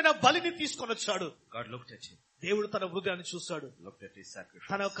శ్రేష్టమైన బలిని తీసుకొని వచ్చాడు. God looked at him. దేవుడు తన హృదయాన్ని చూస్తాడు. Looked at his sacrifice.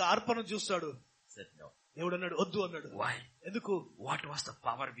 తన యొక్క అర్పణ చూస్తాడు. Said no. దేవుడు అన్నాడు వద్దు అన్నాడు. Why? ఎందుకు? What was the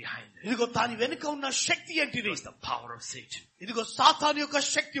power behind it? ఇదిగో దాని వెనుక ఉన్న శక్తి ఏంటిది? It was the power of Satan. ఇదిగో సాతాను యొక్క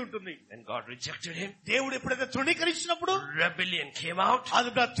శక్తి ఉంటుంది. When God rejected him, దేవుడు ఎప్పుడైతే తృణీకరించినప్పుడు rebellion came out.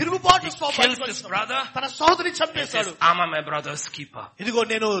 అది తిరుగుబాటు Killed his brother. తన సోదరుని He చంపేశాడు. says, I'm my brother's keeper. ఇదిగో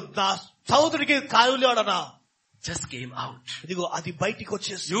నేను నా సోదరుడికి కాయులాడనా? Just came out. ఇదిగో అది బయటికి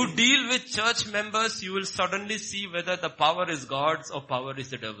వచ్చేసి. You deal with church members, you will suddenly see whether the power is God's or power is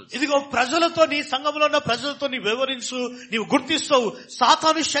the devil's. ఇదిగో ప్రజలతో నీ సంఘంలో ఉన్న ప్రజలతో నీ వివరించు, నీవు గుర్తిస్తావు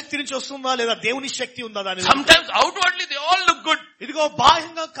సాతాను శక్తి నుంచి వస్తుందా లేదా దేవుని శక్తి ఉందా దాని. Sometimes outwardly they all look good. ఇదిగో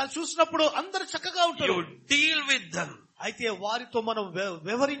బాహ్యంగా చూసినప్పుడు అందరు చక్కగా ఉంటారు. You deal with them. అయితే వారితో మనం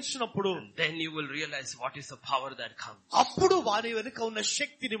వివరించినప్పుడు then you will realize what is the power that comes. అప్పుడు వారి వెనుక ఉన్న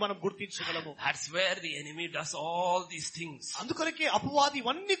శక్తిని మనం గుర్తించగలము. That's where the enemy does all these things. అందుకొరకే అపవాది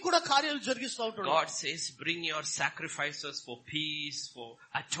ఇవన్నీ కూడా కార్యాలు జరిగిస్తూ ఉంటాడు. God says, bring your sacrifices for peace, for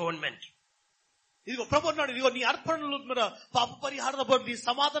atonement. ఇదిగో ప్రభు అన్నాడు, ఇదిగో నీ అర్పణలు పాప పరిహార బలి, నీ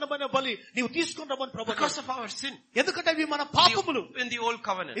సమాధానమైన బలి నీవు తీసుకుంటామని ప్రభు. Because of our sin. ఎందుకంటే అవి మన పాపములు. In the old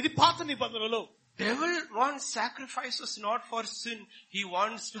covenant. ఇది పాత నిబంధనలో. Devil wants sacrifices not for sin. He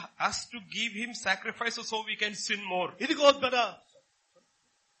wants us to give him sacrifices so we can sin more. ఇదిగో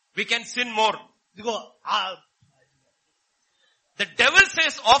We can sin more. ఇదిగో The devil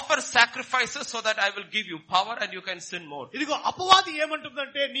says offer sacrifices so that I will give you power and you can sin more. ఇదిగో అపవాది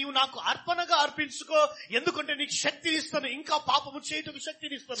ఏమంటుందంటే నీవు నాకు అర్పణగా అర్పించుకో, ఎందుకంటే నీకు శక్తిని ఇస్తాను, ఇంకా పాపము చేయటకు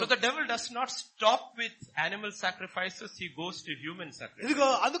శక్తిని ఇస్తాను. So the devil does not stop with animal sacrifices, he goes to human sacrifices. ఇదిగో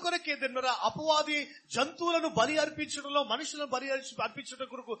అందుకొరకే అపవాది జంతువులను బలి అర్పించడంలో మనుషులను బలి అర్పించడం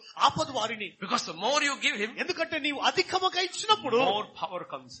కొరకు ఆపదు వారిని. Because the more you give him, ఎందుకంటే నీవు అధికముగా ఇచ్చినప్పుడు more power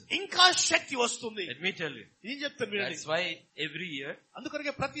comes in. ఇంకా శక్తి వస్తుంది. Let me tell you. ఏం చెప్తాను? That's why every year,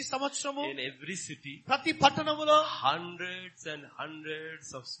 అందుకొరకే ప్రతి సంవత్సరము in every city, ప్రతి పట్టణములో hundreds and hundreds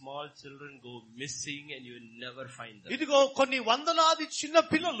of small children go missing and you never find them. ఇదిగో కొన్ని వందలాది చిన్న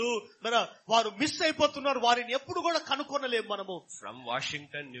పిల్లలు వారు మిస్ అయిపోతున్నారు, వారిని ఎప్పుడు కూడా కనుక్కొనలేము మనము. From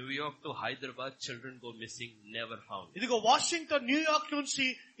Washington, New York to Hyderabad, children go missing, never found. ఇదిగో వాషింగ్టన్, న్యూయార్క్ నుంచి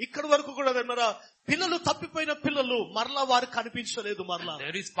ఇక్కడ వరకు కూడా మరి పిల్లలు తప్పిపోయిన పిల్లలు మరలా వారు కనిపించలేదు మరలా.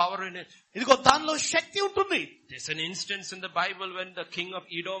 There is power in it. ఇదిగో దానిలో శక్తి ఉంటుంది. There's an instance in the Bible when the king of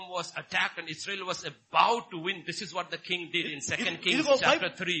Edom was attacked and Israel was about to win. This is what the king did in 2 Kings chapter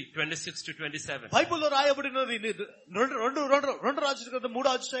 3, 26 to 27. బైబిల్లో రాయబడినది రెండు రాజుల గ్రంథం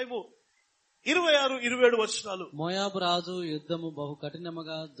 3వ అధ్యాయము 26-27 వచనాలు. మోయాబు రాజు యుద్ధము బహు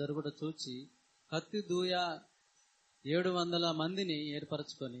కఠినముగా జరుగుట చూచి కత్తి దూయ 700 మందిని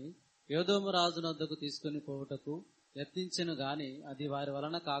ఏర్పరచుకొని యోదోము రాజు వద్దకు తీసుకుని పోవుటకు యత్నించెను గాని అది వారి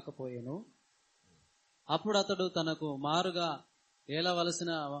వలన కాకపోయెను. అప్పుడు అతడు తనకు మారుగా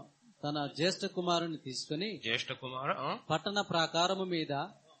ఏలవలసిన తన జ్యేష్ఠ కుమారుని తీసుకుని పట్టణ ప్రాకారము మీద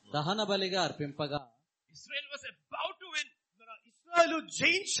దహన బలిగా అర్పింపగా Israel was about to win. ఇశ్రాయేలు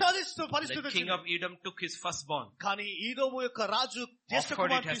జయించాల్సిన పరిస్థితి. The king of Edom took his firstborn. కానీ ఈదోము యొక్క రాజు జ్యేష్ఠ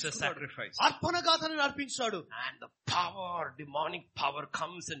కుమారుని తీసుకున్నాడు, అర్పణగా అతనిని అర్పించాడు. And the power, demonic power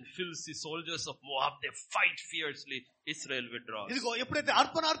comes and fills the soldiers of Moab. They fight fiercely. Israel withdraws. ఇదిగో ఎప్పుడైతే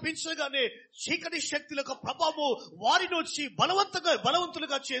అర్పణ అర్పించగానే చీకటి శక్తుల యొక్క ప్రభావం వారిని వచ్చి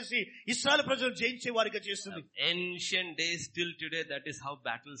బలవంతులుగా చేసి ఇశ్రాయేలు ప్రజలను జయించే వారిగా చేస్తుంది. Ancient days till today, that is how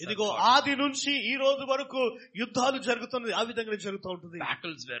battles are ఇదిగో fought. ఆది నుంచి ఈ రోజు వరకు యుద్ధాలు జరుగుతున్నది ఆ విధంగా జరుగుతూ ఉంటుంది.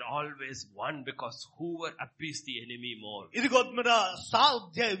 Battles were always won because whoever appeased the enemy more. ఇదిగో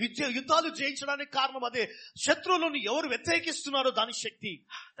యుద్ధాలు జయించడానికి కారణం అదే, శత్రువులను ఎవరు వ్యతిరేకిస్తున్నారో దాని శక్తి.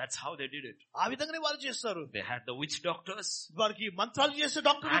 That's how they did it. ఆ విధంగానే వాళ్ళు చేస్తారు. They had the witch doctors, వారికి మంత్రాలు చేసే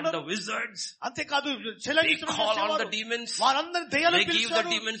డాక్టర్లు and the wizards. అంతేకాదు They call on the demons. వారందరి దయ్యాలను They give the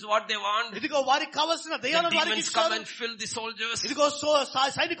demons what they want. ఇదిగో వారికి కావాల్సిన The దయ్యాలను వారికి demons come ఇస్తారు. and fill the soldiers, ఇదిగో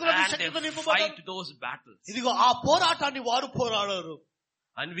సైనికులను and శక్తితో they నింపబడతారు. fight those battles. ఇదిగో ఆ పోరాటాన్ని వారు పోరాడారు.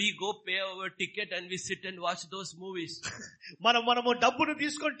 And we go pay our ticket and we sit and watch those movies. మనము డబ్బును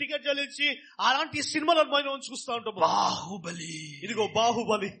తీసుకొని టికెట్ చెల్లించి అలాంటి సినిమాలను మనం చూస్తూ ఉంటాము. Bahubali. ఇదిగో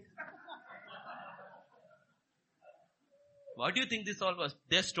Baahubali. What do you think this all was?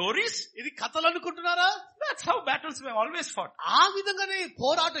 Their stories? ఇది కథలు అనుకుంటున్నారా? That's how battles were always fought. ఆ విధంగానే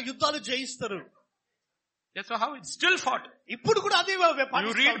పోరాట యుద్ధాలు జయిస్తారు. That's how it's still fought. ఇప్పుడు కూడా అదే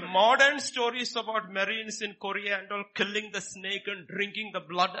You read modern stories about Marines in Korea and all killing the snake and drinking the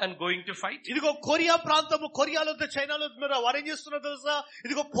blood and going to fight. ఇదిగో Korea ప్రాంతము, కొరియాలో చైనాలో వారు ఏం చేస్తున్నారు తెలుసా?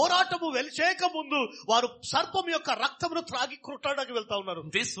 ఇదిగో పోరాటము చేయక ముందు వారు సర్పం యొక్క రక్తమును త్రాగి కొట్టడానికి వెళ్తా ఉన్నారు.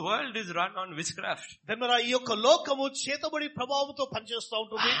 This world is run on witchcraft. ఈ యొక్క లోకము చేతబడి ప్రభావంతో పనిచేస్తూ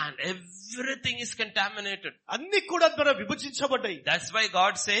ఉంటుంది. And everything is contaminated. అన్ని కూడా విభజించబడ్డాయి. That's why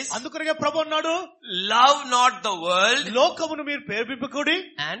God says, అందుకనే ప్రభు అన్నాడు, love not the world, లోకమును మీరు ప్రేమింపకుడి,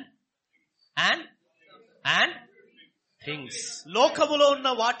 and things. లోకములో ఉన్న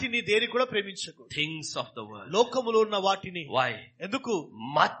వాటిని దేని కూడా ప్రేమించకు. Things of the world. లోకములో ఉన్న వాటిని. Why? ఎందుకు?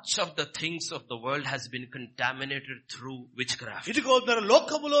 Much of the things of the world has been contaminated through witchcraft. ఇదిగో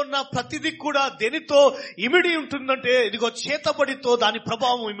లోకములో ఉన్న ప్రతిదీ కూడా దేనితో ఇమిడి ఉంటుందంటే ఇదిగో చేతబడితో దాని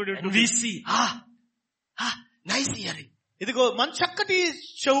ప్రభావం ఇమిడి ఉంటుంది. We see, nice earring. ఇదిగో మంచక్కటి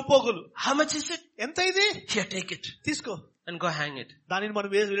చెవుపోగులు. How much is it? ఎంత ఇది? Here, take it. తీసుకో. And go hang it. దానిని మనం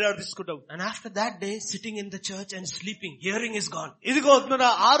వేలాడ తీసుకుంటాం. And after that day, sitting in the church and sleeping, hearing is gone. ఇదిగో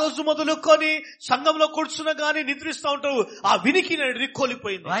ఆ రోజు మొదలుకొని సంఘంలో కూర్చున్నా గానీ నిద్రిస్తూ ఉంటావు, ఆ వినికి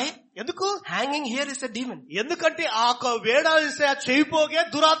కోల్పోయింది. Why? ఎందుకు? Hanging here is a demon. ఎందుకంటే ఆ వేడాడిసే ఆ చెవిపోగే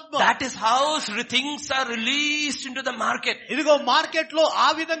దురాత్మ. That is how things are released into the market. ఇదిగో మార్కెట్ లో ఆ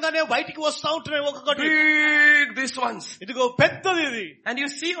విధంగానే బయటికి వస్తా ఉంటున్నాయి ఒక్కొక్కటి. Big this ones. ఇదిగో పెద్దది ఇది. And you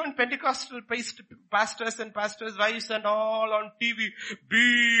see on Pentecostal pastors and pastors' wives and all on TV,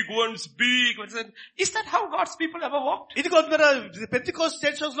 big ones, big ones. Is that how God's people ever walked? ఇదిగో పెంటెకోస్ట్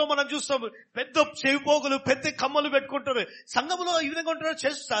చర్చెస్ లో మనం చూస్తాం, పెద్ద చెవిపోగులు, పెద్ద కమ్మలు పెట్టుకుంటారు. సంఘంలో ఈ విధంగా ఉంటారు,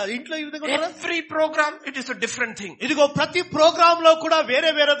 ఇంట్లో ఈ విధంగా ఉంటారు. Every program it is a different thing. ఇదిగో ప్రతి ప్రోగ్రామ్ లో కూడా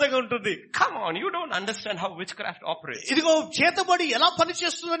వేరేగా ఉంటుంది. Come on, you don't understand how witchcraft operates. ఇదిగో చేతబడి ఎలా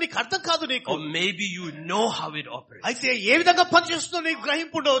పనిచేస్తుందో నీకు అర్థం కాదు నీకు. Or maybe you know how it operates. అయితే ఏ విధంగా పనిచేస్తుందో నీకు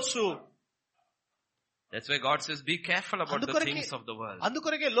గ్రహింపు ఉండవచ్చు. That's why God says, be careful about the things of the world.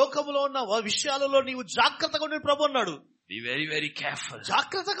 అందుకొరకే లోకములో ఉన్న విషయాలలో నీవు జాగ్రత్తగా ఉండు ప్రభు అన్నాడు. Be very, very careful.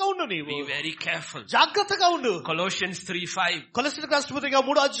 జాగ్రత్తగా ఉండు నీవు. Be very careful. జాగ్రత్తగా ఉండు. Colossians 3:5. కొలస్సీలకు రాసిన పత్రిక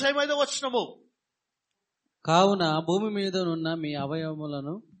 3వ అధ్యాయం 5వ వచనము. కావున భూమి మీదనున్న మీ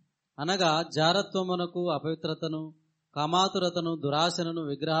అవయవములను అనగా జారత్వమునకు, అపవిత్రతను, కామాతురతను, దురాశను,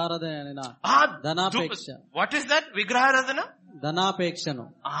 విగ్రహారాధన, ధనాపేక్ష. What is that? Vigraharadhana? ధనాపేక్షను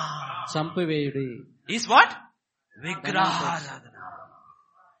చంపివేయుడి. Is what? Vigraharadhana.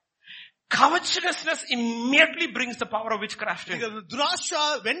 Covetousness immediately brings the power of witchcraft in. దురాశ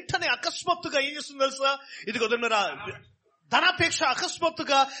వెంటనే అకస్మాత్తుగా ఏం చేస్తుంది తెలుసా? ఇదిగో ధనాపేక్ష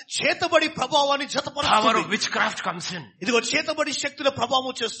అకస్మాత్తుగా చేతబడి ప్రభావాన్ని Power జతపరుస్తుంది. of witchcraft comes in. ఇదిగో చేతబడి శక్తుల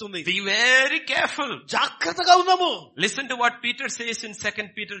ప్రభావం చేస్తుంది. Be very careful. జాగ్రత్తగా ఉన్నాము. Listen to what Peter says in 2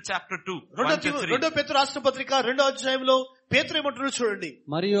 Peter chapter 2, 1-3. రెండో పేతురు రాసిన పత్రిక 2వ అధ్యాయంలో పేతురు ఏమంటున్నాడో చూడండి.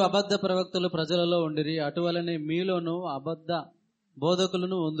 మరియు అబద్ధ ప్రవక్తలు ప్రజలలో ఉండిరి, అటువలనే మీలోను అబద్ధ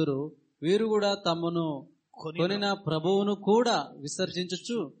బోధకులను ఉందురు. వీరు కూడా తమను కొనిన ప్రభువును కూడా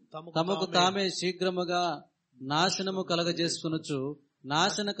విసర్జించుచు తమకు తామే శీఘ్రముగా నాశనము కలగజేసుకొనుచు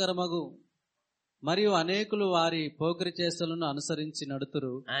నాశనకరమగు మరియు అనేకులు వారి పోకిరి చేష్టలను అనుసరించి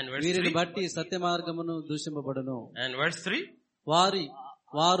నడుతురు. And verse వీరిని 3. బట్టి సత్య మార్గమును దూషింపబడును. And verse 3.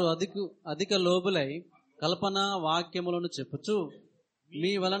 వారు అధిక లోబులై కల్పన వాక్యములను చెప్పుచు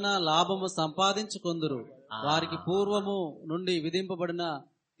మీ వలన లాభము సంపాదించుకొందురు. వారికి పూర్వము నుండి విధింపబడిన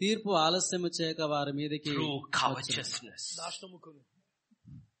తీర్పు ఆలస్యము చేయక వారి మీదకి Through covetousness. నాశనముకు.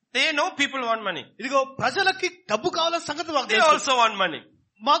 They know people want money. ఇదిగో ప్రజలకి డబ్బు కావాలని సంగతి మాకు They తెలుసు. also want money.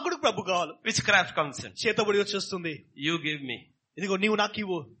 మాకు కూడా డబ్బు కావాలి. Witchcraft comes in. చేతబడి వచ్చేస్తుంది. You give me. ఇదిగో నీవు నాకు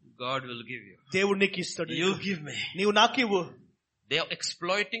ఇవ్వు, God will give you. దేవుడు నీకు ఇస్తాడు. You give me. నీవు నాకు ఇవ్వు. They are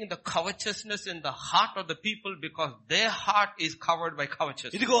exploiting the covetousness in the heart of the people because their heart is covered by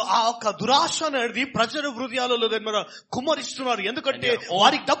covetousness. ఇదిగో ఆ ఒక్క దురాశ అనేది ప్రజల హృదయాలలో కుమ్మరిస్తున్నారు. And ఎందుకంటే they are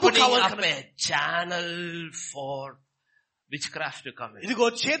వారికి డబ్బు opening కావాలి up కనుక. a channel for witchcraft to come in. ఇదిగో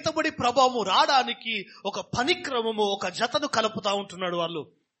చేతబడి ప్రభావం రావడానికి ఒక పనిక్రమము, ఒక జతను కలుపుతా ఉంటున్నాడు వాళ్ళు.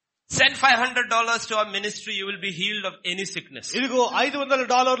 Send $500 to our ministry, you will be healed of any sickness. ఇదిగో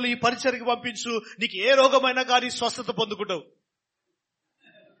 $500 ఈ పరిచర్కి పంపించు, నీకు ఏ రోగమైనా కానీ స్వస్థత పొందుకుంటావు.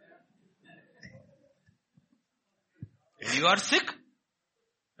 If you are sick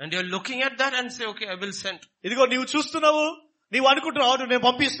and you're looking at that and say, okay, I will send. ఇదిగో నీవు చూస్తున్నావు, నీవు అనుకుంటున్నావు నేను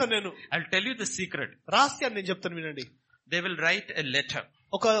పంపిస్తాను. నేను I'll tell you the secret. రహస్యాన్ని నేను చెప్తాను వినండి. They will write a letter.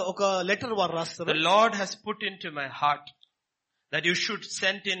 ఒక లెటర్ వారు రాస్తారు. The Lord has put into my heart that you should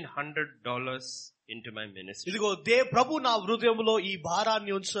send in $100 into my ministry. ఇదిగో ప్రభు నా హృదయంలో ఈ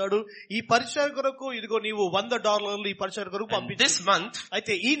భారాన్ని ఉంచాడు, ఈ పరిచయ కొరకు ఇదిగో నీవు $100 ఈ పరిచయ కొరకు పంపించు. This month,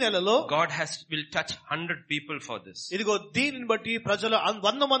 అయితే ఈ నెలలో God will touch 100 people for this. ఇదిగో దీనిని బట్టి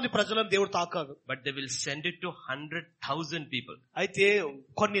 100 మంది ప్రజలను దేవుడు తాకాడు. But they will send it to 100,000 people. అయితే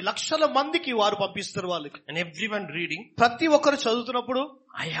కొన్ని లక్షల మందికి వారు పంపిస్తారు వాళ్ళకి. And everyone reading, ప్రతి ఒక్కరు చదువుతున్నప్పుడు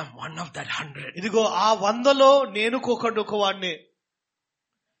I am one of that 100. ఇదిగో ఆ 100లో నేను ఒక వాడినే.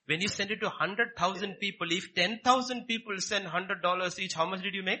 When you send it to 100,000 people, if 10,000 people send $100 each, how much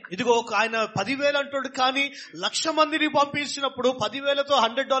did you make? ఇదిగో ఆయన 10,000 అంటాడు, కానీ 1,00,000 మందిని పంపించినప్పుడు 10,000తో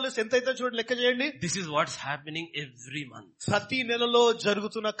 $100 ఎంత అయితే చూడండి, లెక్క చేయండి. This is what's happening every month. ప్రతి నెలలో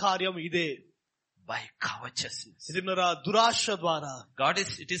జరుగుతున్న కార్యం ఇదే. By covetousness. ఇది దురాశ ద్వారా.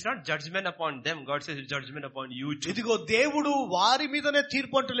 it is not judgment upon them. God says it's judgment upon you too. ఇదిగో దేవుడు వారి మీదనే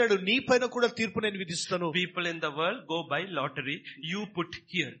తీర్పు అంటలేడు, నీ పైన కూడా తీర్పు నేను విధిస్తాను. People in the world go buy lottery. You put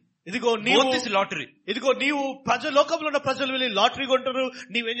here. ఇదిగో both is lottery. ఇదిగో నీవు లోకంలో ఉన్న ప్రజలు వెళ్ళి లాటరీ కొంటారు,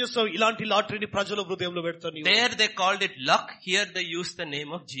 నీవేం చేస్తావు, ఇలాంటి లాటరీని ప్రజల హృదయంలో పెడతావు. There they called it luck. Here they use the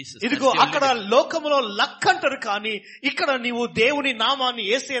name of Jesus. ఇదిగో అక్కడ లోకంలో లక్ అంటారు, కానీ ఇక్కడ నీవు దేవుని నామాన్ని,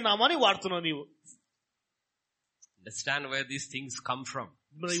 యేసయ్య నామాన్ని వాడుతున్నావు. నీవు understand where these things come from.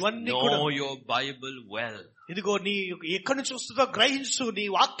 ఇవన్నీ కూడా Know your Bible well. ఇదిగో నీ ఎక్కడి నుంచి వస్తుందో గ్రహించు, నీ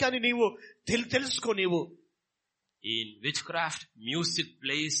వాక్యాన్ని నీవు తెలుసుకో. నీవు In witchcraft, music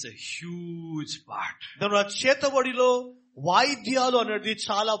plays a huge part. చేతబడిలో వాయిద్యాలు అనేది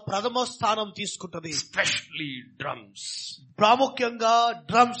చాలా ప్రథమ స్థానం తీసుకుంటది. Especially drums. ప్రాముఖ్యంగా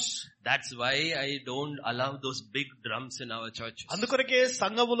drums. That's why I don't allow those big drums in our churches. అందుకొరకే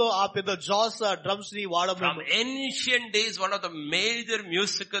సంఘములో ఆ పెద్ద జాస్ డ్రమ్స్ ని వాడము. From ancient days, one of the major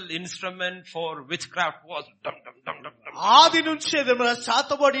musical instrument for witchcraft was dum dum dum dum dum. ఆది నుంచే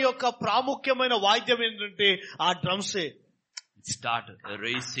చేతబడి యొక్క ప్రాముఖ్యమైన వాయిద్యం ఏంటంటే ఆ డ్రమ్సే. It started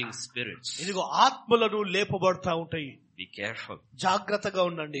raising spirits. ఇదిగో ఆత్మలను లేపబడతా ఉంటాయి. Be careful. జాగ్రత్తగా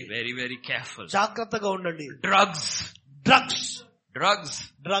ఉండండి. Very, very careful. జాగ్రత్తగా ఉండండి. Drugs.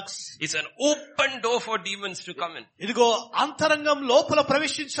 Drugs is an open door for demons to come in. ఇదిగో అంతరంగం లోపల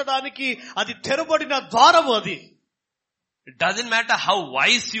ప్రవేశించడానికి అది తెరబడిన ద్వారము. అది It doesn't matter how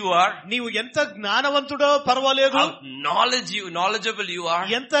wise you are, నీవు ఎంత జ్ఞానవంతుడో పర్వాలేదు, how knowledgeable you are.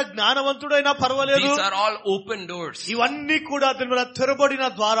 ఎంత జ్ఞానవంతుడైనా పర్వాలేదు. These are all open doors. ఇవన్నీ కూడా తెరబడిన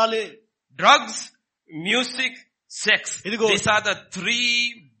ద్వారాలే. Drugs, music, sex. ఇదిగో These are the 3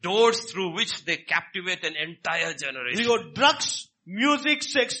 doors through which they captivate an entire generation. ఇదిగో డ్రగ్స్, మ్యూజిక్,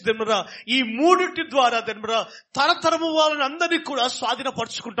 సెక్స్ దెమ్మరా, ఈ మూడింటి ద్వారా దెమ్మరా తరతరము వాళ్ళని అందరినీ కూడా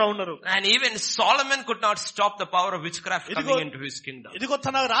స్వాధీనపరుచుకుంటా ఉన్నారు. And even Solomon could not stop the power of witchcraft coming into his kingdom. ఇదిగో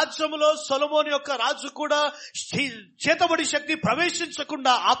తన రాజ్యములో సొలొమోను యొక్క రాజు కూడా చేతబడి శక్తి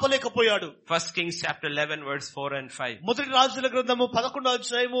ప్రవేశించకుండా ఆపలేకపోయాడు. 1 Kings chapter 11 verse 4 and 5. మొదటి రాజుల గ్రంథము 11వ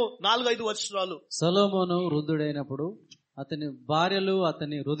అధ్యాయము 4-5 వచనాలు. సొలొమోను వృద్ధుడైనప్పుడు అతని భార్యలు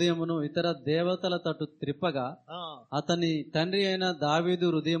అతని హృదయమును ఇతర దేవతల తట్టు త్రిప్పగా అతని తండ్రి అయిన దావీదు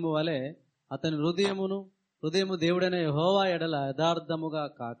హృదయము వలె అతని హృదయము దేవుడైన యెహోవా ఎడల యథార్థముగా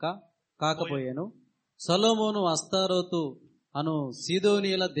కాకపోయాను. సొలొమోను అస్తారోతు అను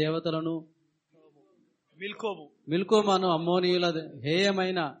సీదోనీయుల దేవతలను, మిల్కోము అను అమ్మోనీయుల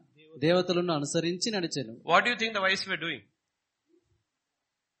హేయమైన దేవతలను అనుసరించి నడిచెను. What do you think the wise were doing?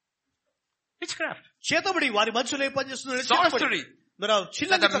 Witchcraft. చేతబడి వారి మధ్యలో ఏ పని చేస్తున్నారు? Sorcery.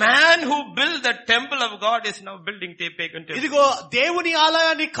 The man who built the temple of God is now building pagan temple. ఇదిగో దేవుని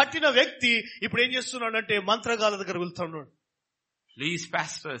ఆలయాన్ని కట్టిన వ్యక్తి ఇప్పుడు ఏం చేస్తున్నాడంటే మంత్రగాల దగ్గర వెళ్తున్నాడు. Please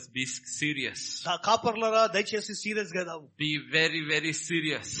pastors, be serious. కాపర్లరా దయచేసి సీరియస్ గా ఉందాము. Be very very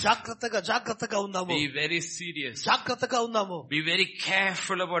serious. జాగ్రత్తగా ఉందాము. Be very serious. జాగ్రత్తగా ఉందాము. Be very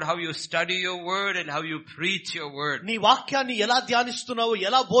careful about how you study your word and how you preach your word. నీ వాక్యాన్ని ఎలా ధ్యానిస్తున్నావో,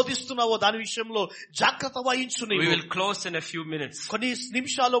 ఎలా బోధిస్తున్నావో దాని విషయంలో జాగ్రత్త వహించు. We will close in a few minutes. కొన్ని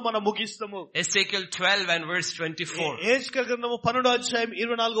నిమిషాల్లో మనం ముగిస్తాము. Ezekiel 12 and verse 24. ఎహెజ్కేలు గ్రంథము 12వ అధ్యాయం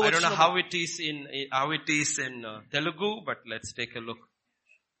 24వ వచనం. I don't know how it is in Telugu, but let's take a look.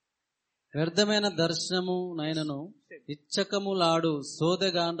 వ్యర్థమైన దర్శనము నైనను ఇచ్చకములాడు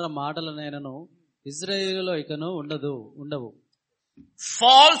సోదెగాండ్ర మాటలనైనను ఇజ్రాయేలులో ఇకను ఉండవు.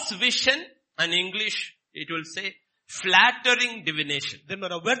 False vision, and English it will say flattering divination.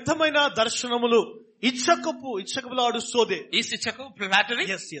 వ్యర్థమైన దర్శనములు ఇచ్చకములాడు సోదె. Is ichakamu flattering?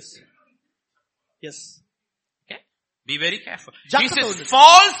 Yes. Be very careful. He says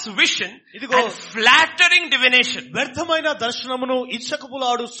false vision and flattering divination. వ్యర్థమైన దర్శనమును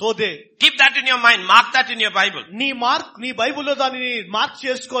ఇచ్చకములాడు సోదె. Keep that in your mind. Mark that in your Bible. నీ బైబిల్లో దానిని mark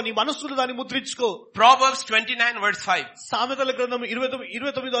చేసుకో, నీ మనస్సులో దాన్ని ముద్రించుకో. Proverbs 29 verse 5. సామెతల గ్రంథం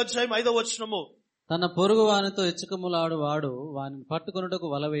 29వ అధ్యాయం 5వ వచనము. తన పొరుగు వానితో ఇచ్చకములాడు వాడు వానిని పట్టుకొనుటకు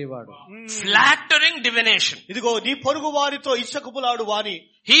వలవేయవాడు. Flattering divination. ఇదిగో నీ పొరుగు వారితో ఇచ్చకములాడు వాని.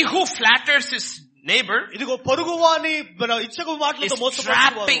 He who flatters his neighbor, ఇదిగో పొరుగు వాని ఇచ్చకు మాటలతో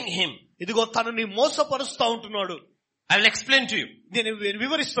మోసపరుస్తాడు. ఇదిగో తనని మోసపరుస్తా ఉంటున్నాడు. I will explain to you. నేను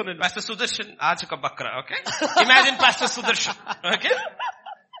వివరిస్తాను. Pastor Sudarshan aaj ka bakra, okay? Imagine Pastor Sudarshan, okay?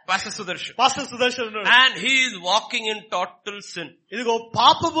 Pastor Sudarshan and he is walking in total sin. ఇదిగో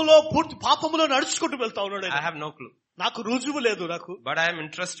పాపములో నడుచుకుంటూ వెళ్తా ఉన్నాడు. I have no clue. నాకు రుజువు లేదు నాకు. But I am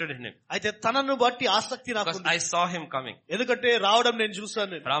interested in him. అయితే తనను బట్టి ఆసక్తి నాకు ఉంది. I saw him coming. ఎందుకంటే రావడం నేను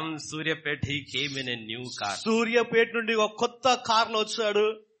చూసాను. From Suryapet he came in a new car. Suryapet నుండి ఒక కొత్త కార్ లో వచ్చాడు.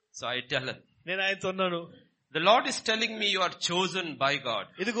 So I tell him, నేను ఆయనతో అన్నాను, the Lord is telling me you are chosen by God.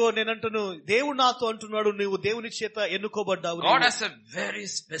 ఇదిగో నేనంటాను దేవుడు నాతో అంటున్నాడు నువ్వు దేవుని చేత ఎన్నుకోబడ్డావు. God has a very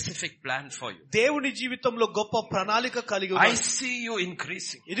specific plan for you. దేవుని జీవితంలో గొప్ప ప్రణాళిక కలిగి ఉన్నాడు. I see you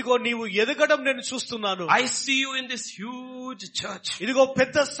increasing. ఇదిగో నీవు ఎదగడం నేను చూస్తున్నాను. I see you in this huge church. ఇదిగో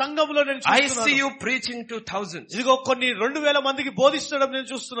పెద్ద సంఘములో నేను చూస్తున్నాను. I see you preaching to thousands. ఇదిగో కొన్ని 2000 మందికి బోధించడం నేను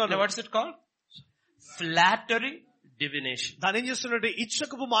చూస్తున్నాను. What's it called? Flattering divination. దాని ఏం చేస్తున్నట్టు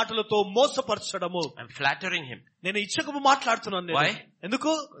ఇచ్చకపు మాటలతో మోసపరచడము. I'm flattering him. నేను ఇచ్చకపు మాట్లాడుతున్నాను. Why?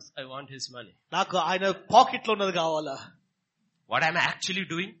 ఎందుకు? I want his money. నాకు ఆయన పాకెట్ లో ఉన్నది కావాలా. What am I actually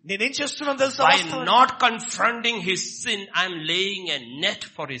doing? నేనేం చేస్తున్నాను తెలుసా? By not confronting his sin, I'm laying a net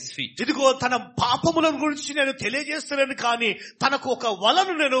for his feet. ఇదిగో తన పాపముల గురించి నేను తెలియజేస్తున్నాను కానీ తనకు ఒక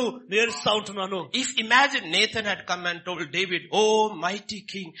వలను నేను నేర్చుతా ఉంటున్నాను. If imagine Nathan had come and told David, "Oh mighty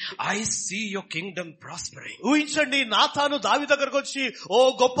king, I see your kingdom prospering." ఊహించండి, నాతాను దావీదు దగ్గరకు వచ్చి, ఓ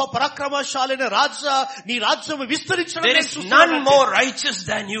గొప్ప పరాక్రమశాలైన రాజా నీ రాజ్యం విస్తరించడం there is none more righteous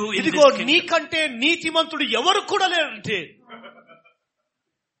than you in this kingdom. kingdom. నీకంటే నీతిమంతుడు ఎవరు కూడా లేరంటే.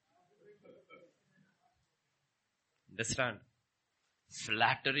 Understand?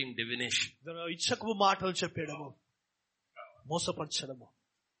 Flattering divination. ఇచ్చకపు మాటలు చెప్పడము, మోసపరచడము.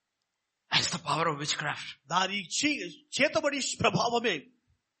 That's the power of witchcraft. దాని చేతబడి ప్రభావమే.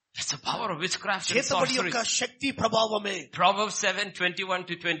 That's the power of witchcraft and చేతబడి sorcery. యొక్క శక్తి ప్రభావమే. Proverbs 7:21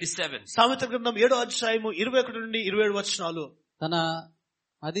 to 27. సామెతల గ్రంథం 7వ అధ్యాయము 21 నుండి 27 వచనాలు.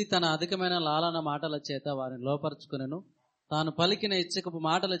 తన అధికమైన లాలన మాటల చేత వారిని లోపరుచుకొనెను, తాను పలికిన ఇచ్చకపు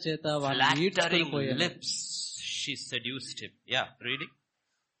మాటల చేత వారిని ఈడ్చుకొనిపోయెను. Lips. She seduced him. Yeah, reading.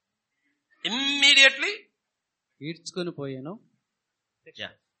 Immediately ఈడ్చుకొని పోయాను.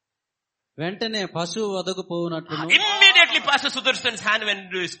 Yeah. వెంటనే పశువు వదకుపోవునట్లు. Immediately Pastor Sudarshan's hand went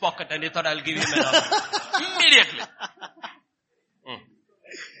into his pocket and he thought I'll give him an offer. Immediately.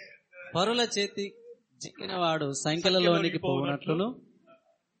 పరుల చేతి చిక్కినవాడు సంఖ్యలలోనికి పోవునట్లును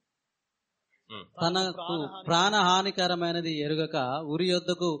తనకు ప్రాణహానికరమైనది ఎరుగక ఉరి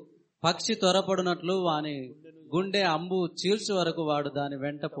యొద్దకు పక్షి త్వరపడినట్లు వాని గుండె అంబు చీల్చు వరకు వాడు దాని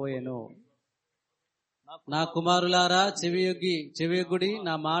వెంట పోయెను. నా కుమారులారా చెవియొగ్గుడి,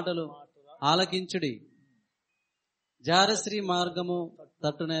 నా మాటలు ఆలకించుడి. జారశ్రీ మార్గము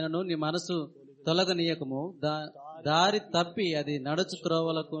తట్టునైనను నీ మనసు తొలగనీయకము, దారి తప్పి అది నడుచు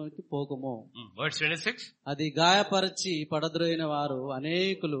త్రోవలకు పోకుము. అది గాయపరచి పడద్రోయిన వారు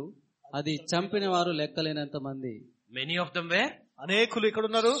అనేకులు, అది చంపిన వారు లెక్కలేనంత మంది. Many of them were అనేకులు ఇక్కడ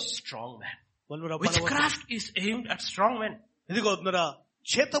ఉన్నారు. Strong men. Witchcraft is aimed at strong men. ఇదిగో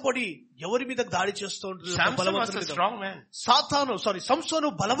చేతబడి ఎవరి మీద దాడి చేస్తూ ఉంటుంది? సంసోను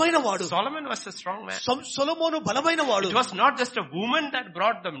బలమైన వాడు. Solomon was a strong man. సొలొమోను బలమైన వాడు. It was not just a woman that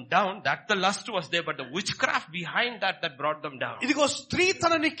brought them down, that the lust was there, but the witchcraft behind that brought them down. ఇదిగో స్త్రీ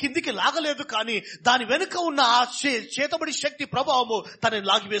తనని కిందికి లాగలేదు, కానీ దాని వెనుక ఉన్న ఆ చేతబడి శక్తి ప్రభావము తనని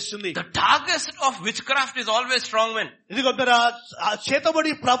లాగివేస్తుంది. The target of witchcraft is always strong men. ఇదిగో ఆ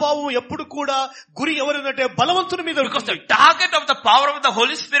చేతబడి ప్రభావం ఎప్పుడు కూడా గురి ఎవరినంటే బలవంతుని మీద. Because the target of the power of the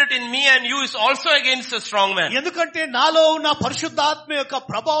Holy Spirit in me and you is also against a strong man. ఎందుకంటే నాలో ఉన్న పరిశుద్ధాత్మ యొక్క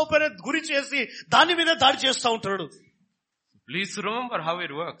ప్రభావం పైన గురి చేసి దాని మీద దాడి చేస్తూ ఉంటాడు. Please remember how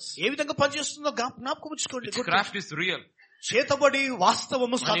it works. ఏ విధంగా పనిచేస్తుందో జ్ఞాపకం ఉంచుకోండి. Witchcraft is real. చేతబడి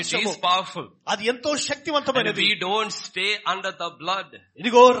వాస్తవము, సత్యము. Powerful. అది ఎంతో శక్తివంతమైనది. We don't stay under the blood.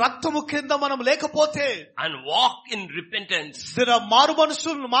 ఇదిగో రక్తము కింద మనం లేకపోతే and walk in repentance, మారు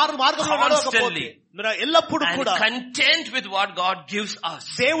మార్గంలో నడవకపోతే, ఎల్లప్పుడు కూడా content with what God gives us.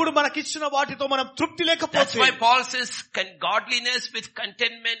 దేవుడు మనకిచ్చిన వాటితో మనం తృప్తి లేకపోతే. That's why Paul says godliness with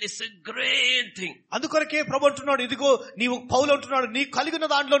contentment is a great thing. అందుకొరకే ప్రభు అంటున్నాడు, ఇదిగో నీవు పౌలు అంటున్నాడు, నీ కలిగిన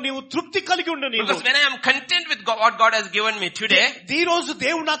దాంట్లో నీవు తృప్తి కలిగి ఉండు. Because when I am content with what God has given me today, ఈ రోజు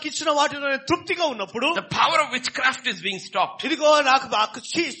దేవుడు నాకు ఇచ్చిన వాటిలో తృప్తిగా ఉన్నప్పుడు, the power of witchcraft is being stopped. ఇదిగో నాకు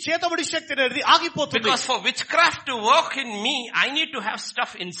చేతబడి శక్తి అనేది ఆగిపోతుంది. Because for witchcraft to work in me, I need to have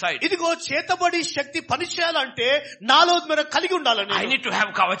stuff inside. ఇదిగో చేతబడి శక్తి పని చేయాలంటే నాలో కలిగి ఉండాలని. I need to have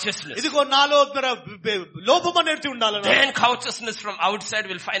covetousness. ఇదిగో నాలో లోపం అనేది ఉండాలని. Then covetousness from outside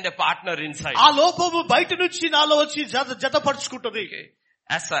will find a partner inside. ఆ లోపము బయట నుంచి నాలో వచ్చి జతపరుచుకుంటది.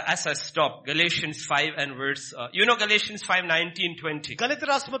 As I stop, Galatians 5 and verse, Galatians 5:19-20. గలతీ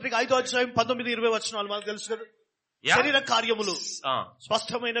రాసిన పత్రిక 5వ అధ్యాయం 19-20 వచనాలు మనకు తెలుసు కదా. శరీర కార్యములు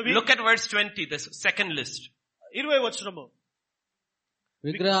స్పష్టమైనవి. Look at verse 20, the second list. 20 వచనము.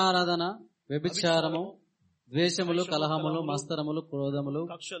 విగ్రహారాధన, వ్యభిచారము, ద్వేషములు, కలహములు, మత్సరములు, క్రోధములు,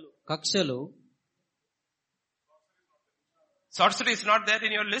 కక్షలు. Sorcery is not there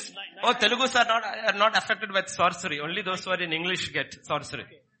in your list? Oh, Telugus are not affected by sorcery. Only those who are in English get sorcery.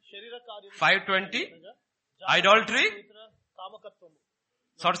 5:20. Idolatry.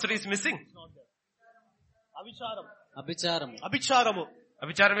 Sorcery is missing.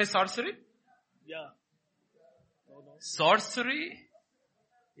 Abhicharam is sorcery? Yeah. Sorcery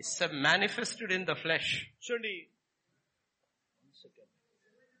is manifested in the flesh.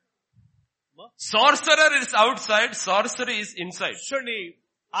 Sorcerer is outside, sorcery is inside. చూడండి,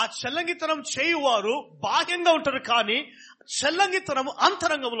 ఆ చెల్లంగితనం చేయువారు బాహ్యంగా ఉంటారు, కానీ చెల్లంగితనం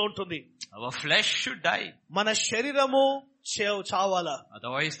అంతరంగంలో ఉంటుంది. Our flesh should die. మన శరీరము చావాలా.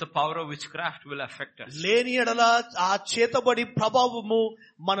 Otherwise the power of witchcraft will affect us. లేని ఎడల ఆ చేతబడి ప్రభావము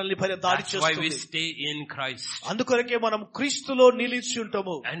మనల్ని పైన దాడి చేస్తుంది. That's why we stay in Christ. అందుకొరకే మనం క్రీస్తులో నిలిచి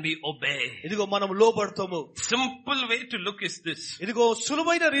ఉంటాము. And we obey. ఇదిగో మనం లోబడతాము. Simple way to look is this. ఇదిగో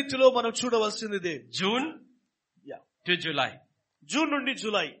సులువైన రీతిలో మనం చూడవలసింది June to July. జూన్ నుండి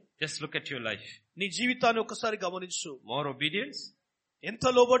July. Just look at your life. నీ జీవితాన్ని ఒకసారి గమనించు. More obedience, ఎంత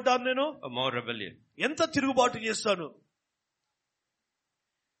లోబడ్డాను నేను, or more rebellion? ఎంత తిరుగుబాటు చేస్తాను.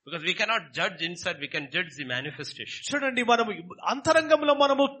 Because we cannot judge inside, we can judge the manifestation. చూడండి, మనము అంతరంగంలో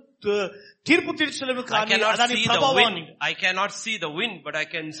మనము తీర్పు తీర్చలేము, కానీ దాని ప్రభావాన్ని. I cannot see the wind, but I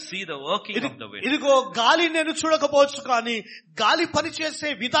can see the working of the wind. ఇదిగో గాలి నేను చూడకపోవచ్చు, కానీ గాలి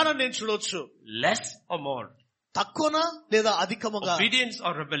పనిచేసే విధానం నేను చూడొచ్చు. Less or more? తక్కువనా లేదా అధికముగా? Obedience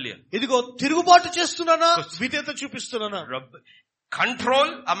or rebellion? ఇదిగో తిరుగుబాటు చేస్తున్నానా, విధేయత చూపిస్తున్నానా? Control,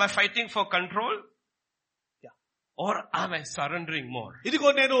 am I fighting for control? Or am I surrendering more? ఇదిగో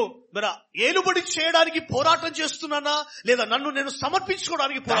నేను ఏలుబడి చేయడానికి పోరాటం చేస్తున్నానా, లేదా నన్ను నేను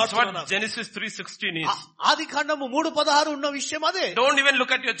సమర్పించుకోవడానికి పోరాడుతున్నానా? That's what Genesis 3:16 is. ఆదికాండము 3:16 ఉన్న విషయం అదే. Don't even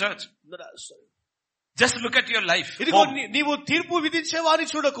look at your church. Just look at your life. ఇదిగో నీవు తీర్పు విధించే వారిని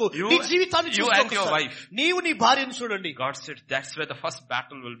చూడకు, నీ జీవితాన్ని చూడు. నీవు నీ భార్యను చూడండి. God said that's where the first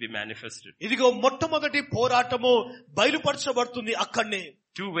battle will be manifested. ఇదిగో మొట్టమొదటి పోరాటము బయలుపరచబడుతుంది అక్కడనే.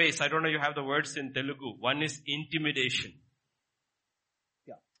 Two ways. I don't know you have the words in Telugu. One is intimidation.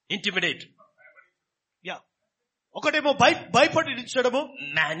 Intimidate. Yeah, ఒకటేమో భయపడించడము,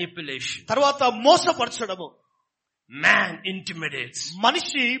 Manipulation. తర్వాత మోసపరచడము. Man intimidates.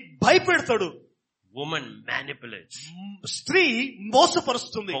 మనిషి భయపెడతాడు, Woman manipulates. స్త్రీ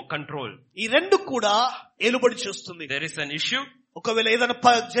మోసపరుస్తుంది. For control. ఈ రెండు కూడా ఏలుబడి చేస్తుంది. There is an issue. ఒకవేళ ఏదైనా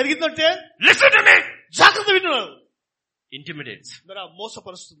జరిగిందంటే Listen to me. జాగ్రత్త విను. Intimidates.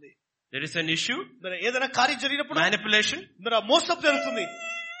 మోసపరుస్తుంది. There is an issue. ఏదైనా కార్యం జరిగినప్పుడు Manipulation. మోసం జరుగుతుంది,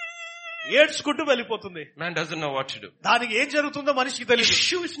 ఏడ్చుకుంటూ వెళ్ళిపోతుంది. Man doesn't know what to do. దానికి ఏం జరుగుతుందో మనిషికి తెలియదు.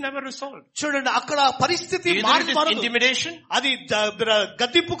 Issue is never resolved. చూడండి, అక్కడ పరిస్థితి Either it is intimidation అది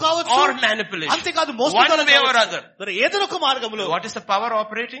గద్దింపు కావచ్చు or manipulation. అంతేకాదు One way or other. ఏదో ఒక మార్గంలో. What is the power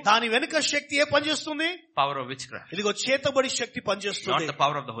operating? దాని వెనుక శక్తి ఏ పనిచేస్తుంది? Power of witchcraft. ఇదిగో చేతబడి శక్తి Not పనిచేస్తుంది, the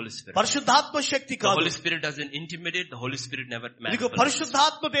power of the Holy Spirit. పరిశుద్ధాత్మ శక్తి The కాదు. Holy Spirit doesn't intimidate. The Holy Spirit never ఇదిగో manipulates.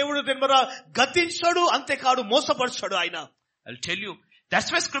 పరిశుద్ధాత్మ దేవుడు గద్దించాడు, అంతేకాదు మోసపరచాడు ఆయన. I'll tell you. That's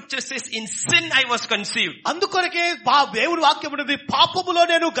why scripture says, in sin I was conceived. అందుకొరకే దేవుడి వాక్యం ఉన్నది, పాపములో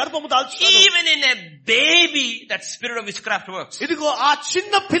నేను గర్భము దాల్చాను. Even in a baby, that spirit of witchcraft works. ఇదిగో ఆ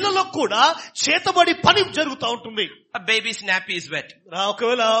చిన్న పిల్లలకు కూడా చేతబడి పని జరుగుతూ ఉంటుంది. A baby's nappy is wet.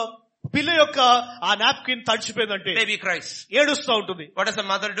 ఒకవేళ పిల్ల యొక్క ఆ నాప్కిన్ తడిచిపోయిందంటే Baby cries. ఏడుస్తూ ఉంటుంది. What does the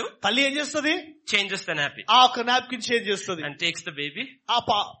mother do? తల్లి ఏం చేస్తుంది? Changes the nappy. ఆ ఒక నాప్కిన్ చేంజ్ చేస్తుంది, And takes the baby.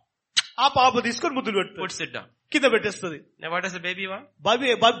 ఆ పాప తీసుకొని ముద్దులు పెడుతుంది, Puts it down. కింద పెట్టేస్తుంది. Now what does the baby want?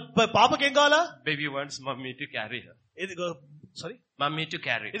 పాపకేం కావాలా? Baby wants mommy to carry her. ఇదిగో సారీ Mommy to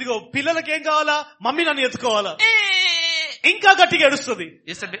carry. ఇదిగో పిల్లలకేం కావాలా? మమ్మీ నన్ను ఎత్తుకోవాలా. ఇంకా గట్టిగా ఏడుస్తుంది.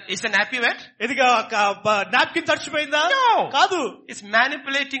 Is the nappy wet? ఇదిగా నాప్కిన్ తడిచిపోయిందా? No. కాదు. It's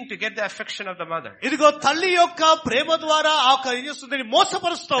manipulating to get the affection of the mother. ఇదిగో తల్లి యొక్క ప్రేమ ద్వారా ఆ ఏం చేస్తుంది?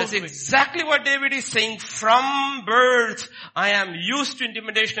 మోసపరుస్తూ That's ఉంటుంది. exactly what David is saying. From birth, I am used to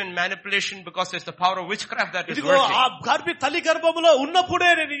intimidation and manipulation because there's the power of witchcraft that is ఇదిగో working. ఆ తల్లి గర్భములో ఉన్నప్పుడే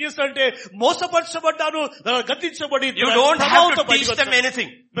నేను ఏం చేస్తానంటే మోసపరచబడ్డాను, గద్దించబడి. You don't have to teach them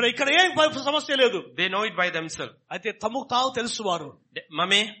anything. ఇక్కడ ఏం సమస్య లేదు. They know it by themselves. అయితే తమకు తావు తెలుసు వారు.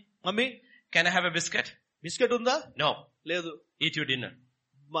 Mummy, can I have a biscuit? Biscuit ఉందా? No. లేదు. Eat your dinner.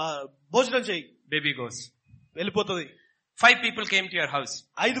 భోజనం చేయి. Baby goes. వెళ్ళిపోతుంది. 5 people came to your house.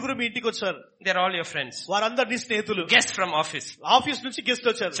 5 మీ ఇంటికి వచ్చారు. They're all your friends. వారందరు నీ స్నేహితులు. Guests from office. ఆఫీస్ నుంచి గెస్ట్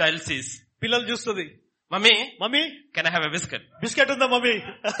వచ్చారు. Child sees. పిల్లలు చూస్తుంది. Mummy, can I have a biscuit? Biscuit ఉందా mummy?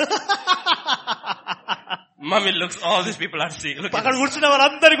 Mummy looks, all these people are seeing. Look, అక్కడ కూర్చున్న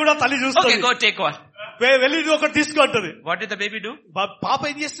వాళ్ళందరూ కూడా తల్లి చూస్తుంది. okay, go take one. వెళ్ళి ఒకటి తీసుకుంటది. What did the baby do? పాప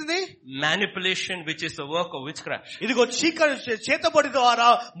ఏం చేస్తుంది? Manipulation, which is the work of witchcraft. ఇదిగో చేతబడి ద్వారా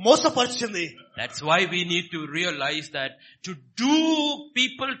మోసపరిచింది. That's why we need to realize that to do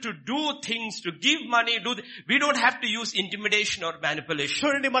things, to give money, we don't have to use intimidation or manipulation.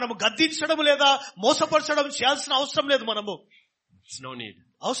 చూడండి, మనము గద్దించడం లేదా మోసపరచడం చేయాల్సిన అవసరం లేదు. మనము It's no need.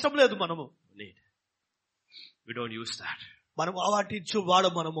 అవసరం లేదు. మనము Need. We don't use that. మనము వాటించు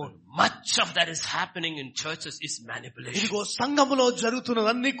మనము. Much of that is happening in churches is manipulation. ఇదిగో సంఘములో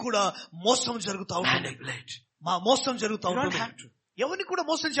జరుగుతున్నదన్నీ కూడా మోసం జరుగుతా ఉంటుంది. Manipulate. మోసం జరుగుతా You don't ఉంటుంది. have to. ఎవరిని కూడా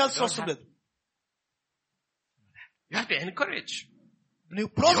మోసం చేయాల్సిన అవసరం లేదు. You have to encourage. నీవు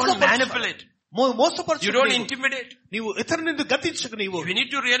You don't manipulate. మోసపరచు. You don't intimidate. నీవు ఇతరుని గద్దించకు. నీవు We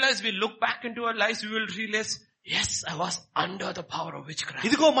need to realize, we look back into our lives, we will realize, yes, I was under the power of witchcraft.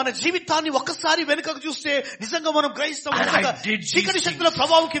 ఇదిగో మన జీవితాన్ని ఒక్కసారి వెనుకకు చూస్తే నిజంగా మనం గ్రహిస్తాం, And I did చీకటి these శక్తుల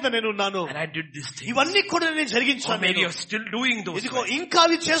ప్రభావం కింద నేను ఉన్నాను. And I did this thing. ఇవన్నీ కూడా నేను Or జరిగించాను. maybe you're still doing those ఇదిగో things. ఇంకా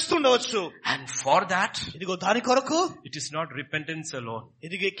అవి చేస్తుండవచ్చు. And for that, ఇదిగో దాని కొరకు it is not repentance alone.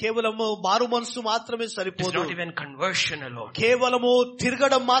 ఇది కేవలము మారు మనసు మాత్రమే It is సరిపోదు. not even conversion alone. కేవలము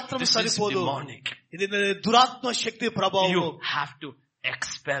తిరగడం మాత్రం This is సరిపోదు. demonic. ఇది దురాత్మ శక్తి ప్రభావం. You have to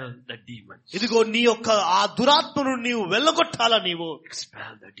expel the demons. ఇదిగో నీ యొక్క ఆ దురాత్మను నీవు వెళ్ళగొట్టాలా. Expel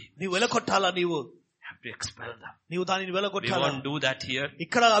the demons. నీవు వెళ్ళగొట్టాలా. నీవు have to expel them. నీవు దానిని We వెళ్ళగొట్టాలా. won't do that here.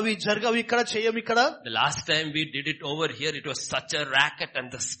 ఇక్కడ అవి జరగవు, ఇక్కడ చేయం. ఇక్కడ The last time we did it over here, it was such a racket and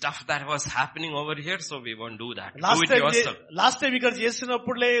the stuff that was happening over here, so we won't do that. Do it yourself. Last time ఇక్కడ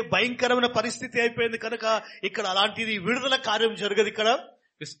చేసినప్పుడులే భయంకరమైన పరిస్థితి అయిపోయింది కనుక ఇక్కడ అలాంటిది విడుదల కార్యం జరగదు. ఇక్కడ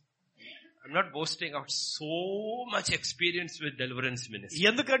I'm not boasting out so much experience with deliverance ministry.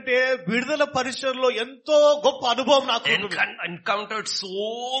 ఎందుకంటే విడుదల పరిచర్లో ఎంతో గొప్ప అనుభవం నాకు Encountered so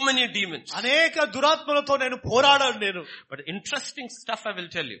many demons. అనేక దురాత్మలతో నేను పోరాడాను నేను. But interesting stuff I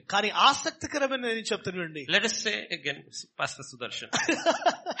will tell you. కానీ ఆసక్తికరమైన నేను చెప్తానండి. Let us say again, Pastor Sudarshan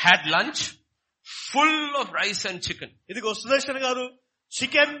had lunch full of rice and chicken. ఇదిగో సుదర్శన్ గారు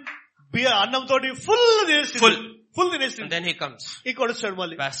చికెన్ అన్నం తోటి ఫుల్ తినేసి And then he comes. ఇక్కడ వచ్చాడు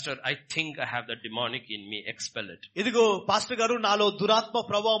మళ్ళీ. Pastor, I think I have the demonic in me. Expel it. ఇదిగో పాస్టర్ గారు నాలో దురాత్మ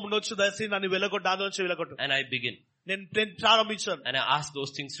ప్రభావం ఉండొచ్చు, దయచేసి నన్ను వెళ్ళగొట్టు. And I begin. నేను ప్రారంభించాను. And I asked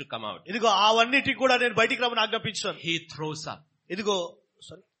those things to come out. ఇదిగో అవన్నిటి కూడా నేను బయటికి రమ్మని ఆజ్ఞాపించాను. He throws up. ఇదిగో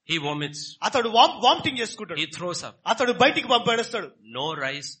He vomits. అతడు వామిటింగ్ చేసుకుంటాడు. He throws up. అతడు బయటికి పంపేస్తాడు. No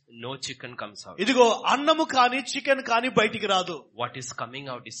rice, no chicken comes out. ఇదిగో అన్నము కాని చికెన్ కాని బయటికి రాదు. What is coming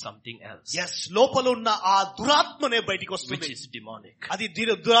out is something else. yes, లోపల ఉన్న ఆ దురాత్మనే బయటికి వస్తుంది. Which is demonic. అది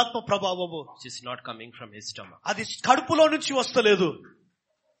దురాత్మ ప్రభావము. Which is not coming from his stomach. అది కడుపులో నుంచి వస్తలేదు.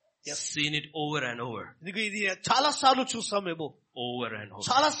 Seen it over and over. ఇది చాలా సార్లు చూసాం మేము. Over and over.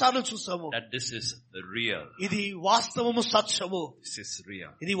 చాలా సార్లు చూసాము. That this is real. ఇది వాస్తవము సత్యము. This is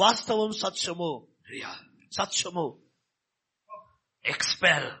real. ఇది వాస్తవం సత్యము. Real. సత్యము.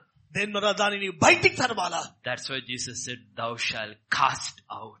 Expel. దానిని బయటికి తరమాలా. That's why Jesus said, thou shalt cast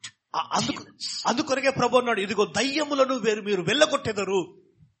out. అందుకొరకే ప్రభు అన్నాడు, ఇదిగో దయ్యములను మీరు వెళ్ళగొట్టెదరు.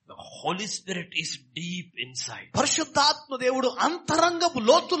 The Holy Spirit is deep inside. పరిశుద్ధాత్మ దేవుడు అంతరంగపు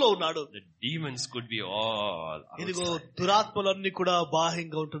లోతులో ఉన్నాడు. The demons could be all outside. ఇదిగో దురాత్మలన్నీ కూడా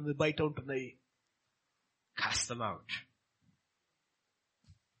బాహ్యంగా ఉంటుంది, బయట ఉంటున్నాయి. Cast them out.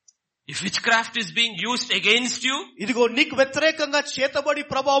 If witchcraft is being used against you, ఇదిగో నీకు వ్యతిరేకంగా చేతబడి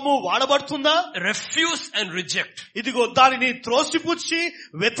ప్రభావము వాడబడుతుందా? refuse and reject. ఇదిగో దానిని త్రోసిపుచ్చి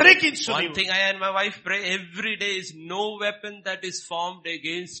వ్యతిరేకించు. One thing I and my wife pray every day is no weapon that is formed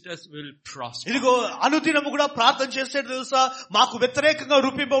against us will prosper. ఇదిగో అనుదినము కూడా ప్రార్థన చేసేది తెలుసా, మాకు వ్యతిరేకంగా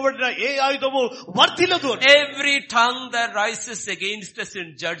రూపింపబడిన ఏ ఆయుధము వర్ధిల్లదు. Every tongue that rises against us in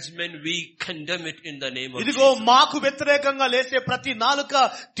judgment, we condemn it in the name of ఇదిగో Jesus. మాకు వ్యతిరేకంగా లేచే ప్రతి నాలుక,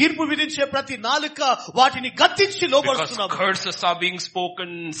 తీర్పు విధించే ప్రతి నాలుక వాటిని గద్దించి లోబడుతున్నాము. Because curses are being spoken,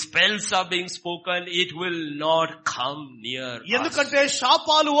 spells are being spoken, it will not come near us. ఎందుకంటే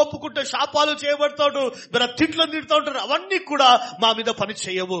శాపాలు ఒప్పుకుంటే శాపాలు చేయబడతాడు, మరి తిట్లు తిడుతూ ఉంటారు, అవన్నీ కూడా మా మీద పని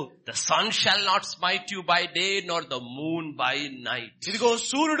చేయవు. The sun shall not smite you by day, nor the moon by night. ఇదిగో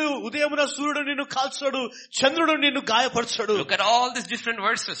సూర్యుడు ఉదయమున సూర్యుడు నిన్ను కాల్చాడు, చంద్రుడు నిన్ను గాయపరచాడు. Look at all these different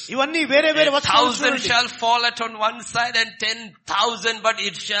verses. ఇవన్నీ వేరే వేరే 1,000 shall fall at on one side and 10,000, but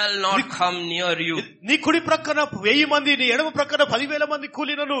it shall not come near you. నీ కుడి ప్రక్కన 1000 మంది, నీ ఎడమ ప్రక్కన 10,000 మంది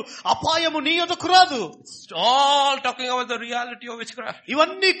కూలినను అపాయము నీ యొద్దకు రాదు. All talking about the reality of witchcraft.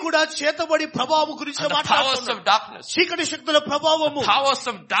 ఇవన్నీ కూడా చేతబడి ప్రభావం గురించి And the powers of darkness. చీకటి శక్తుల ప్రభావము. Powers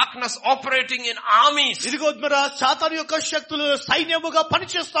of darkness operating in armies. ఇదిగో మరి సాతాను యొక్క శక్తులు సైన్యముగా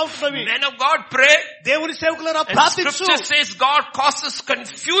పనిచేస్తా ఉంటున్నవి. Men of God pray. దేవుని సేవకులారా And ప్రార్థించు. scripture says God causes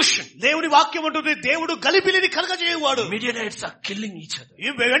confusion. దేవుని వాక్యం ఉంటుంది, దేవుడు గలిబిలిని కలగజేయవాడు. Midianites are killing each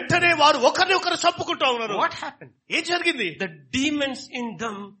other. వెంటనే వారు ఒకరిని ఒకరు చంపుకుంటా ఉన్నారు. What happened? ఏం జరిగింది? The demons in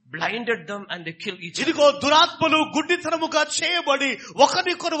them blinded them and they killed each other. ఇదిగో దురాత్మలు గుడ్డితనముగా చేయబడి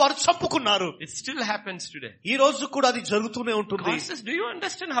ఒకరికొకరు వారు చంపుకున్నారు. It still happens today. ఈ రోజు కూడా అది జరుగుతూనే ఉంటుంది. God says, do you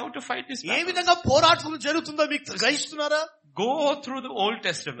understand how to fight this A battle? విధంగా పోరాటం జరుగుతుందో మీకు గ్రహిస్తున్నారా? Go through the Old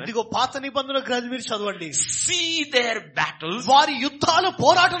Testament. ఇదిగో పాత నిబంధన గ్రంథం మీరు చదవండి. See their battles. వారి యుద్ధాల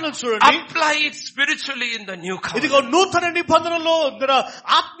పోరాటాలను చూడండి. Apply it spiritually in the new covenant. ఇదిగో నూతన నిబంధనలో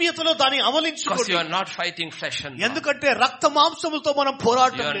ఆత్మీయతలో దాన్ని Because అమలించుకోండి. you are not fighting flesh and blood. ఎందుకంటే రక్త మాంసములతో మనం You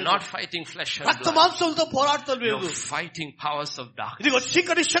పోరాటం are లేదు. not fighting flesh and రక్త blood. మాంసములతో పోరాటం You లేదు. are fighting powers of darkness. ఇదిగో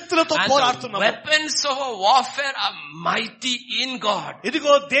చీకటి శక్తులతో And the పోరాడుతున్నాము. weapons of our warfare are mighty in God.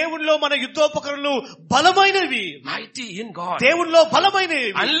 ఇదిగో దేవునిలో మన యుద్ధోపకరణలు బలమైనవి. Mighty in God. దేవునిలో బలమైనవి.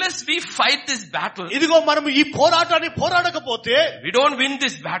 Unless we fight this battle, ఇదిగో మనం ఈ పోరాటాన్ని పోరాడకపోతే, we don't win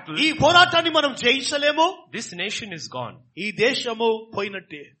this battle. ఈ పోరాటాన్ని మనం జయించలేము. This nation is gone. ఈ దేశము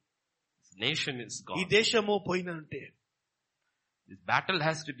పోయినట్టే. This nation is ఈ gone. దేశము పోయినట్టే. This battle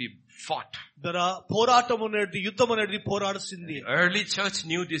has to be fought. పోరాటం అనేది, యుద్ధం అనేది పోరాడాల్సింది. The early church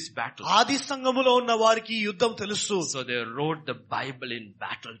knew this battle. ఆది సంఘములో ఉన్న వారికి ఈ యుద్ధం తెలుసు. So they wrote the Bible in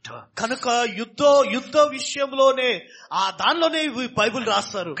battle terms. కనుక యుద్ధ విషయంలోనే దానిలోనే బైబిల్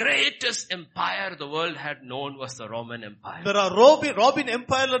రాస్తారు. Greatest empire the world had known was the Roman Empire. రోబిన్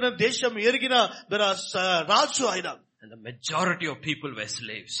umpire అనే దేశం ఎరిగిన రాజు ఆయన. And the majority of people were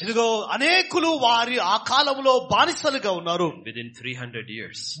slaves. ఇదిగో అనేకులు వారి ఆ కాలంలో బానిసలుగా ఉన్నారు. Within 300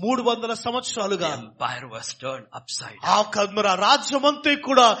 years, 300 సంవత్సరాలుగా the empire was turned upside down. ఆ రాజ్యమంతా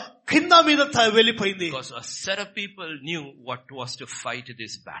కూడా కింద మీద వెళ్ళిపోయింది. Because a set of people knew what was to fight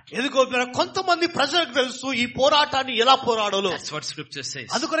this battle. ఎందుకో కొంతమంది ప్రజలకు తెలుసు ఈ పోరాటాన్ని ఎలా పోరాడాలో. That's what scripture says.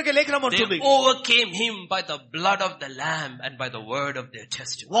 అందుకొరకే లేఖనం అంటుంది, They overcame him by the blood of the lamb and by the word of their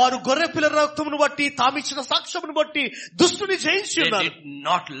testimony. వారు గొర్రె పిల్ల రక్తమును బట్టి తామిచ్చిన సాక్ష్యమును బట్టి దుష్టుని జయించి They ఉన్నారు. did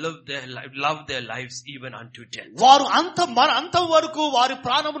not love their lives even unto death. వారు అంతం వరకు వారి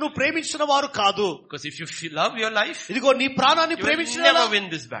ప్రాణమును ప్రేమించిన వారు కాదు. Because if you love your life, ఇదిగో నీ ప్రాణాన్ని you will ప్రేమించిన never win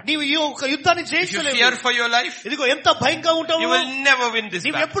this battle. నీవు ఈ ఒక యుద్ధాన్ని if you జయించలేవు. fear for your life, ఇదిగో ఎంత భయంగా ఉంటావు, you will never win this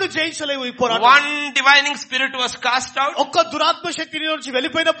నీవు battle. ఎప్పుడు జయించలేవు ఈ పోరాటం. One divining spirit was cast out. ఒక్క దురాత్మ శక్తి నుంచి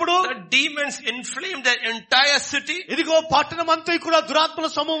వెళ్ళిపోయినప్పుడు The demons inflamed the entire city. ఇదిగో పట్టణం అంతా కూడా దురాత్మల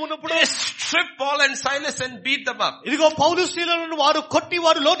సమూహం ఉన్నప్పుడు They stripped Paul and Silas and beat them up. ఇదిగో పౌలు శీలను వారు కొట్టి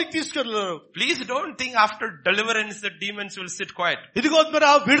వారు లోనికి తీసుకెళ్లారు. Please don't think after deliverance the demons will sit quiet. ఇదిగో మరి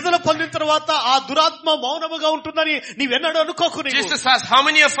ఆ విడుదల పొందిన తర్వాత ఆ దురాత్మ మౌనముగా ఉంటుందని నీవెన్నడూ అనుకోకు. Jesus asked, how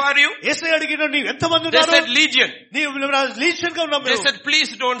many of are you? యేసయ్య అడిగిన నీవు ఎంతమంది They ఉన్నారు? said legion. నీవు లీజియన్ గా ఉన్నావు. They said,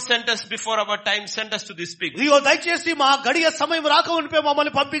 please don't send us before our time, send us to these pigs. ఇదిగో దయచేసి మా గడియ సమయం రాక ఉంటే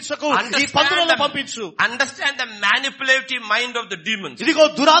మమ్మల్ని పంపించకు, ఈ పందులలో పంపించు. Understand the manipulative mind of the demons. ఇదిగో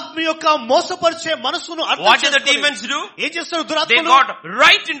దురాత్మ యొక్క మోసపరిచే మనసును అర్థం What did the చేసుకోలేదు. demons do? ఏం చేస్తారు They దురాత్మలు? got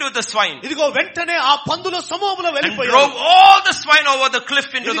right into the swine ఇదిగో వెంటనే ఆ పందుల సమూహంలో and వెళ్ళిపోయారు. drove all the swine over the cliff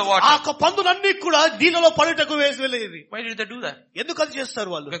into the ఆ water. యొక్క పందులన్నీ కూడా నీళ్ళలో పడుటకు వేసి వెళ్ళేది. Why did they do that? ఎందుకు అది చేస్తారు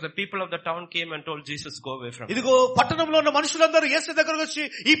వాళ్ళు? Because the people of the town came and told Jesus, go away from here. ఇదిగో పట్టణంలో ఉన్న మనుషులందరూ యేసు దగ్గరకు వచ్చి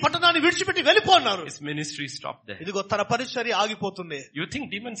ఈ పట్టణాన్ని విడిచిపెట్టి వెళ్ళిపో అన్నారు. His ministry stopped there. ఇదిగో తన పరిచర్య ఆగిపోతుంది. You think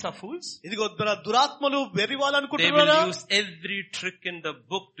demons are fools? ఇదిగో దురాత్మలు They వెర్రివాళ్ళనుకుంటున్నారా? will use every trick in the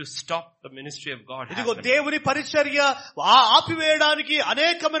book to stop the ministry of God ఇదిగో happening. దేవుని పరిచర్య ఆపివేయడానికి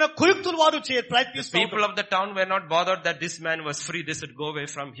అనేకమైన కుయుక్తులు వారు The ప్రయత్నిస్తారు. people of the town were not bothered that this man was free. They said, go away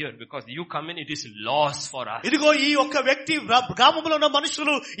from here because you come in, it is loss for us. ఇదిగో ఈ ఒక్క వ్యక్తి గ్రామంలో ఉన్న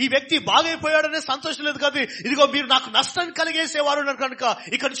మనుషులు ఈ వ్యక్తి బాగైపోయాడనే సంతోషం లేదు కాదు. ఇదిగో మీరు నాకు నష్టం కలిగేసేవారు కనుక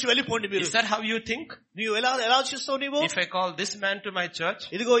ఇక్కడి నుంచి వెళ్ళిపోండి మీరు. Is that how you think? నీవు ఎలా ఆలోచిస్తావు నీవు? If I call this man to my church,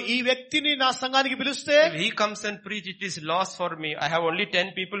 ఇదిగో ఈ వ్యక్తిని నా సంఘానికి పిలిస్తే if he comes and preach, it is loss for me. I have only 10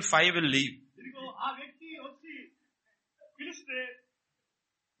 people, 5 will leave. ఇదిగో ఆ వ్యక్తి వచ్చి పిలిస్తే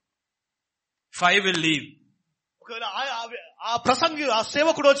 5 will leave. ఒకవేళ ఆ ప్రసంగి ఆ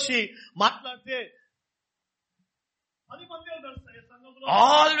సేవకుడు వచ్చి మాట్లాడితే 10 మంది ఉన్నారు సంఘంలో.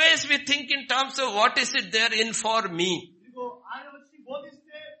 Always we think in terms of what is it there in for me. ఇదిగో ఆయన వచ్చి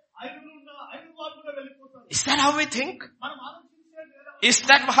బోధిస్తే 5 వారు కూడా వెళ్ళిపోతారు. Is that how we think? మనం ఆలోచించేది ఎలా? Is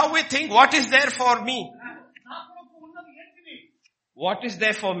that how we think? What is there for me? నా కొరకు ఉన్నది ఏంటిది? What is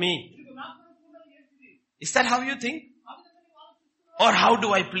there for me? ఇదిగో నా కొరకు ఉన్నది ఏంటిది? Is that how you think? ఆ విధంగా నీవు ఆలోచిస్తున్నావా? Or how do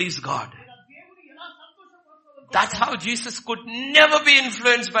I please God? దేవుని ఎలా సంతోషపరచాలో? That's how Jesus could never be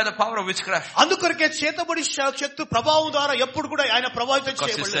influenced by the power of witchcraft. అందుకొరకే చేతబడి శక్తి ప్రభావం ద్వారా ఎప్పుడు కూడా ఆయన ప్రభావితం Because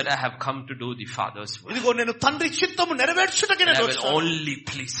he చేయబడలేదు. said, I have come to do the Father's will. ఇదిగో నేను తండ్రి చిత్తము నెరవేర్చుటకే And నేను I will వచ్చాను. only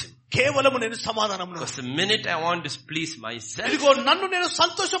please him. కేవలము నేను సమాధానమును. Because the minute I want to please myself, ఇదిగో నన్ను నేను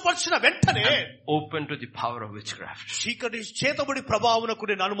సంతోషపరిచిన వెంటనే open to the power of witchcraft. చీకటి చేతబడి ప్రభావమునకు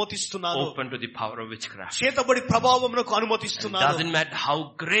నేను అనుమతిస్తున్నాను. Open to the power of witchcraft. చేతబడి ప్రభావమునకు It అనుమతిస్తున్నాను. doesn't matter how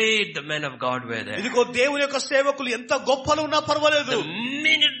great the men of God were there. ఇదిగో దేవుని యొక్క సేవకులు ఎంత గొప్పలు ఉన్నా పర్వాలేదు. The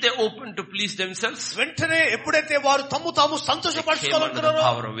minute they open to please themselves, వెంటనే ఎప్పుడైతే వారు తాము came under the సంతోషపరచుకోవాలనుకున్నారో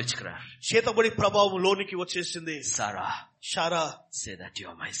power of witchcraft. చేతబడి ప్రభావం లోనికి వచ్చేసింది. Sarah, Sarah, say that you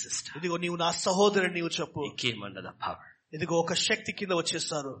are my sister. ఇదిగో నీవు నా సహోదరుని నీవు చెప్పు. He came under the power. ఇదిగో ఒక శక్తి కింద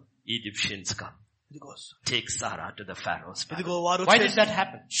వచ్చేస్తారు. Egyptians come. ఇదిగో Take Sarah to the Pharaoh's palace. ఇదిగో వారు Why did that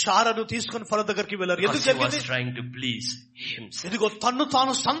happen? షారాను తీసుకొని ఫరో దగ్గరికి వెళ్ళారు. ఎందుకు Because he was జరిగింది? trying to please himself. ఇదిగో తన్ను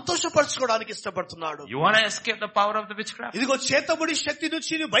తాను సంతోషపరచుకోవడానికి ఇష్టపడుతున్నాడు. You want to escape the power of the witchcraft? ఇదిగో చేతబడి శక్తి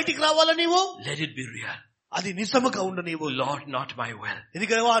నుంచి నువ్వు బయటికి రావాలా నీవు? Let it be real. అది నిజముగా ఉండు నీవు. Lord, not my will.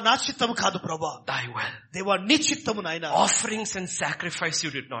 ఇదిగో నా చిత్తము కాదు ప్రభా, Thy will. దేవా నీ చిత్తము నాయన. Offerings and sacrifice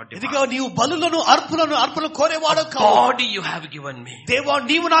you did not ఇదిగో demand. నీవు బలులను అర్పణలు కోరేవాడు కాదు. Body you have given me. దేవా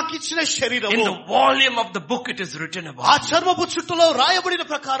నీవు నాకు ఇచ్చిన In శరీరము the volume of the book it is written ఆ about. చర్మపు చుట్టలో రాయబడిన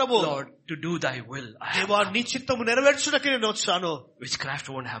ప్రకారము Lord, to do thy will. I have దేవా come. నీ చిత్తము నెరవేర్చుటకి నేను వచ్చాను. Witchcraft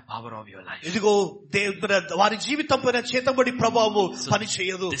won't have power of your life. ఇదిగో వారి జీవితం పైన చేతబడి ప్రభావము పని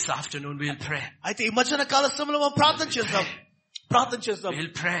చేయదు. This afternoon we'll pray. అయితే ఈ మధ్యాహ్న కాల సమయంలో మనం ప్రార్థన చేద్దాం.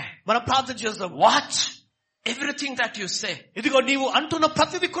 We'll pray. మనం ప్రార్థన చేద్దాం. Watch everything that you say. ఇదిగో నీవు అంటున్న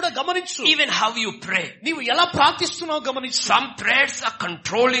ప్రతిదీ కూడా గమనించు. Even how you pray. నీవు ఎలా ప్రార్థిస్తున్నావు గమనించు. Some prayers are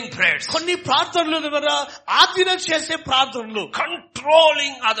controlling prayers. కొన్ని ప్రార్థనలు ఆధీనం చేసే ప్రార్థనలు,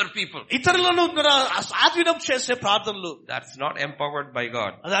 Controlling other people. ఇతరులను ఆధీనం చేసే ప్రార్థనలు. That's not empowered by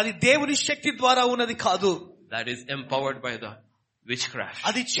God. అది దేవుని శక్తి ద్వారా ఉన్నది కాదు. That is empowered by the witchcraft.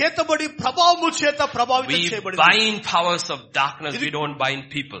 అది చేతబడి ప్రభావము చేత ప్రభావితం We చేయబడింది. bind powers of darkness. We don't bind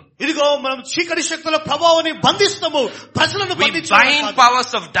people. ఇదిగో మనం చీకటి శక్తుల ప్రభావాన్ని బంధిస్తాము, ప్రజలను We బంధించడం bind కాదు.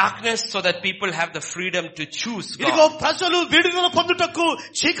 powers of darkness so that people have the freedom to choose ఇదిగో God. ప్రజలు విడుదల పొందుటకు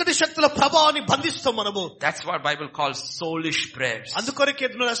చీకటి శక్తుల ప్రభావాన్ని బంధిస్తాం మనము. That's what Bible calls soulish prayers.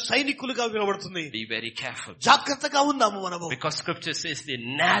 అందుకొరకే మన సైనికులుగా వినబడుతుంది. Be very careful. జాగ్రత్తగా ఉందాము మనము. Because scripture says the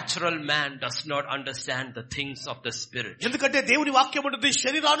natural man does not understand the things of the spirit. ఎందుకంటే దేవుని దేవుని వాక్యం ఉంటుంది,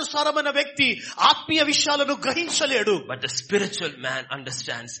 శరీరానుసారమైన వ్యక్తి ఆత్మీయ విషయాలను గ్రహించలేడు. But the spiritual man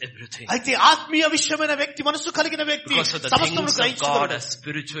understands everything. అయితే ఆత్మీయ విషయమైన వ్యక్తి, మనసు కలిగిన వ్యక్తి Because of the సమస్తమును things of God గ్రహించగలడు. are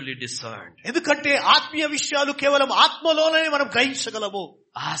spiritually discerned. ఎందుకంటే ఆత్మీయ విషయాలు కేవలం ఆత్మలోనే మనం గ్రహించగలము.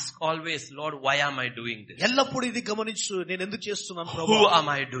 Ask always, Lord, why am I doing this? ఎల్లప్పుడూ ఇది గమనించు, నేను ఎందుకు చేస్తున్నాను Who ప్రభువా, am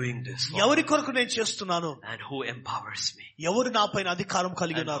I doing this for? ఎవరి కొరకు నేను చేస్తున్నాను, And who empowers me? ఎవరు నాపైన అధికారం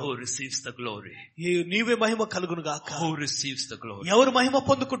కలిగి And ఉన్నారు, who receives the glory? నీవే మహిమ కలుగును గాక. Who receives the glory? ఎవరు మహిమ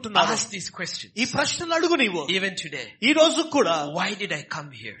పొందుకుంటున్నారు? Ask these questions. ఈ ప్రశ్నలు అడుగు నీవు. Even today. ఈ రోజు కూడా Why did I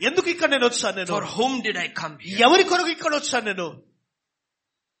come here? ఎందుకు ఇక్కడ నేను వచ్చాను, నేను For whom did I come here? ఎవరి కొరకు ఇక్కడ వచ్చాను నేను?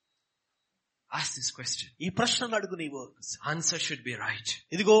 Ask this question. ఈ ప్రశ్నలు అడుగు నీవు. The answer should be right.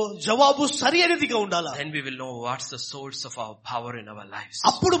 ఇదిగో జవాబు సరి అయినదిగా ఉండాలా. Then we will know what's the source of our power in our lives.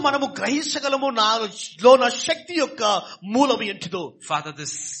 అప్పుడు మనము గ్రహించగలము నాలో నా శక్తి యొక్క మూలం ఏంటిదో. Father,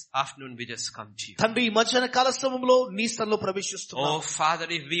 this afternoon we just come to you. తండ్రి, ఈ మధ్యాహ్న కాల సమయంలో నీ స్థలంలో ప్రవేశిస్తున్నాము. Oh Father,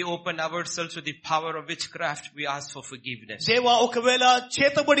 if we open ourselves to the power of witchcraft, we ask for forgiveness. దేవా, ఒకవేళ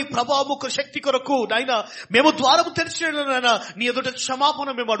చేతబడి ప్రభావము శక్తి కొరకు నాయన మేము ద్వారము తెరిచిన నీ ఎదుట క్షమాపణ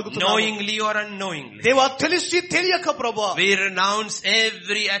మేము అడుగుతున్నాము. Knowingly or unknowingly. దేవా, తెలిసి తెలియక ప్రభా We renounce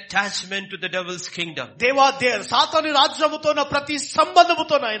every attachment to the devil's kingdom. దేవా, సాతాను రాజ్యముతో ప్రతి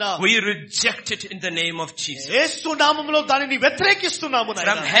సంబంధముతో నాయన We reject it in the name of Jesus. యేసు నామములో దానిని వ్యతిరేకిస్తున్నాము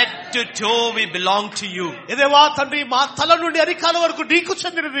నాయనా. From head to toe we belong to you. దేవా తండ్రి, మా తల నుండి అరికాల వరకు నీకు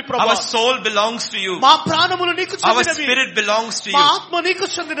చెందినది ప్రభా. Our soul belongs to you. మా ప్రాణములు నీకు Our చెందినవి. spirit belongs to మా you. ఆత్మ నీకు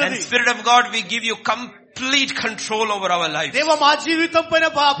And చెందినది. Spirit of God, we give you complete control over our lives. దేవా, మా జీవితం పైన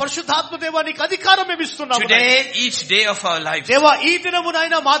పరిశుద్ధాత్మ దేవా నీకు అధికారం మేము ఇస్తున్నాము. Today, each day of our lives. దేవా, ఈ దినము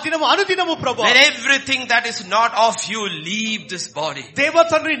నాయన మా దినము అనుదినము ప్రభా. Let everything that is not of you leave this body. దేవా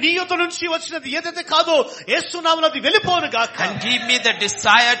తండ్రి, నీ యొద్ద నుంచి వచ్చినది ఏదైతే కాదో యేసు నామములో అది వెళ్ళిపోవును గాక. And give me the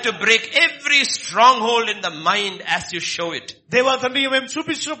desire to break every stronghold in the mind as you show it. దేవా తండ్రి, మేము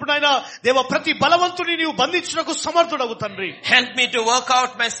చూపించినప్పుడు ఆయన దేవా ప్రతి బలవంతుని నీవు బంధించుటకు సమర్థుడవు తండ్రి. Help me to work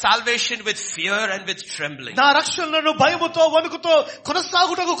out my salvation with fear and with trembling. నా రక్షణను భయముతో వణుకుతో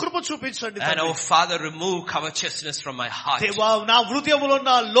కొనసాగుటకు కృప చూపించండి And తండ్రి. oh Father, remove covetousness from my heart. దేవా, నా హృదయములో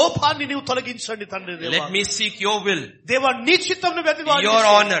ఉన్న లోపాన్ని నీవు తొలగించండి తండ్రి. దేవా, Let me seek your will, దేవా నీ చిత్తమును వెతికి your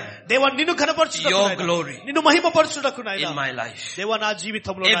honor దేవా నిన్ను కనపరచుటకు your నాయనా. glory నిన్ను మహిమపరచుటకు నాయనా. in my life. దేవా నా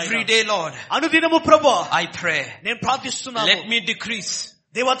జీవితంలో Every నాయనా. day, Lord, అనుదినము ప్రభా I pray. నేను ప్రార్థిస్తున్నాను. Let me decrease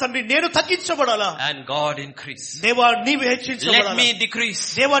దేవా తండ్రి, నేను తగ్గించబడాలా, and God increase. దేవా నీవు Let హెచ్చించబడాలా. me decrease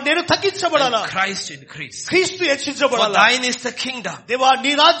దేవా నేను తగ్గించబడాలా, and Christ increase. క్రీస్తు For హెచ్చించబడాలా. thine is the kingdom, దేవా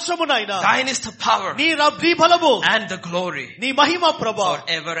నీ రాజ్యము నాయనా, thine is the power నీ బలము, and the glory నీ మహిమ ప్రభా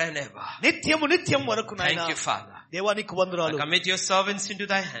forever and ever. నిత్యము నిత్యం వరకు నాయనా. Thank you, Father. దేవా నీకు I వందనాలు. commit your servants into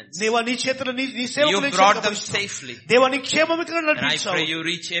thy hands. దేవా నీ చేతులు నీ You సేవకుని brought them చేతులకు safely. దేవా నీ క్షేమముగా And I నడిపించావు. pray you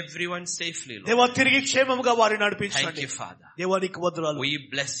reach everyone safely, Lord. దేవా తిరిగి క్షేమముగా వారిని Thank నడిపించండి. you, Father. దేవా నీకు వందనాలు. We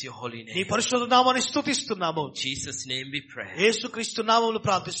bless your holy నీ name. పరిశుద్ధ నామాన్ని స్తుతిస్తున్నాము. In Jesus' name we pray. యేసుక్రీస్తు నామములో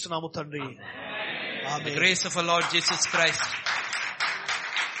ప్రార్థిస్తున్నాము తండ్రి. The amen. grace of our Lord Jesus Christ,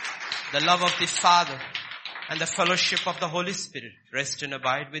 the love of the Father, and the fellowship of the Holy Spirit rest and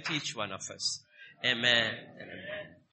abide with each one of us. Amen.